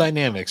Crystal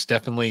Dynamics,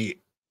 definitely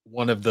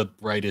one of the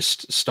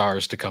brightest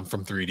stars to come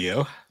from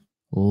 3DO.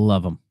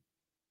 Love them.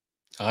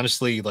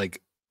 Honestly,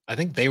 like I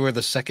think they were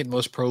the second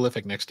most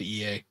prolific next to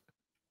EA.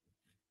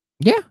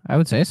 Yeah, I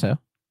would say so.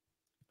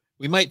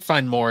 We might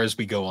find more as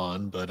we go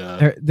on, but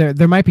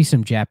there might be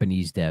some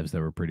Japanese devs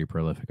that were pretty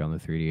prolific on the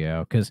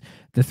 3DO, because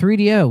the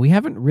 3DO we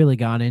haven't really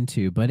gone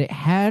into, but it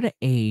had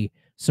a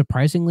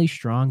surprisingly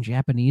strong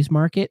Japanese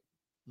market,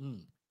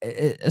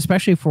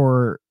 especially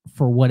for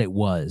what it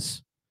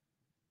was.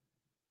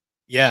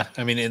 Yeah,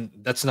 I mean, and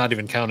that's not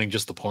even counting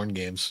just the porn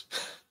games.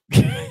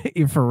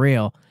 For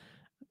real.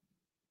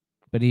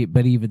 But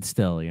even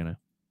still, you know.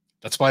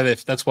 That's why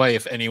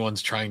if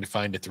anyone's trying to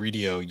find a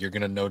 3DO, you're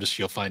gonna notice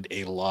you'll find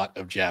a lot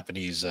of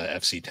Japanese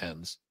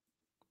FC10s.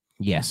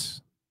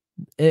 Yes.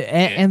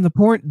 And, And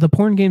the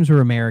porn games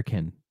were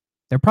American.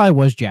 There probably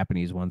was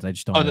Japanese ones. I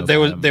just don't know about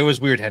them. there was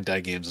weird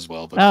hentai games as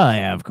well, but Oh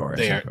yeah, of course,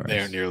 they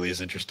aren't nearly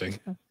as interesting.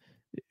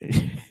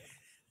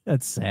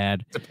 That's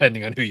sad.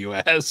 Depending on who you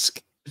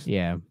ask.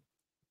 Yeah.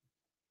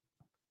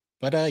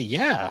 But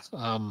yeah,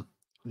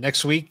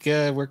 next week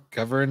we're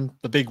covering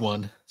the big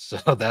one, so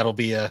Oh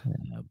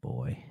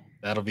boy.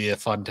 that'll be a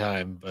fun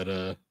time.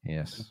 But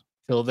Yes.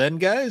 till then,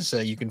 guys,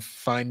 you can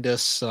find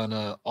us on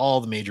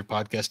all the major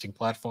podcasting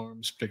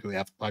platforms, particularly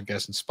Apple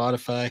Podcasts and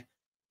Spotify.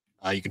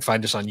 You can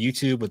find us on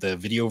YouTube with a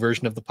video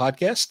version of the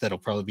podcast that'll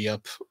probably be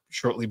up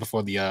shortly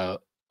before the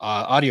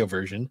audio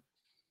version.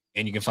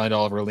 And you can find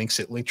all of our links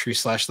at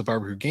linktree/the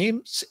Barber Who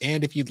Games.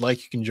 And if you'd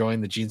like, you can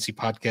join the GNC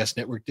Podcast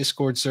Network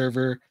Discord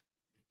server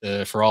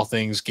for all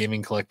things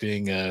gaming,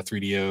 collecting,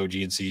 3DO,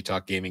 GNC,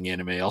 talk gaming,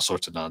 anime, all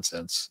sorts of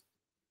nonsense.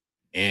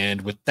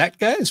 And with that,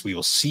 guys, we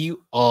will see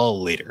you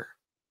all later.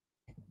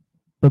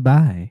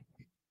 Bye-bye.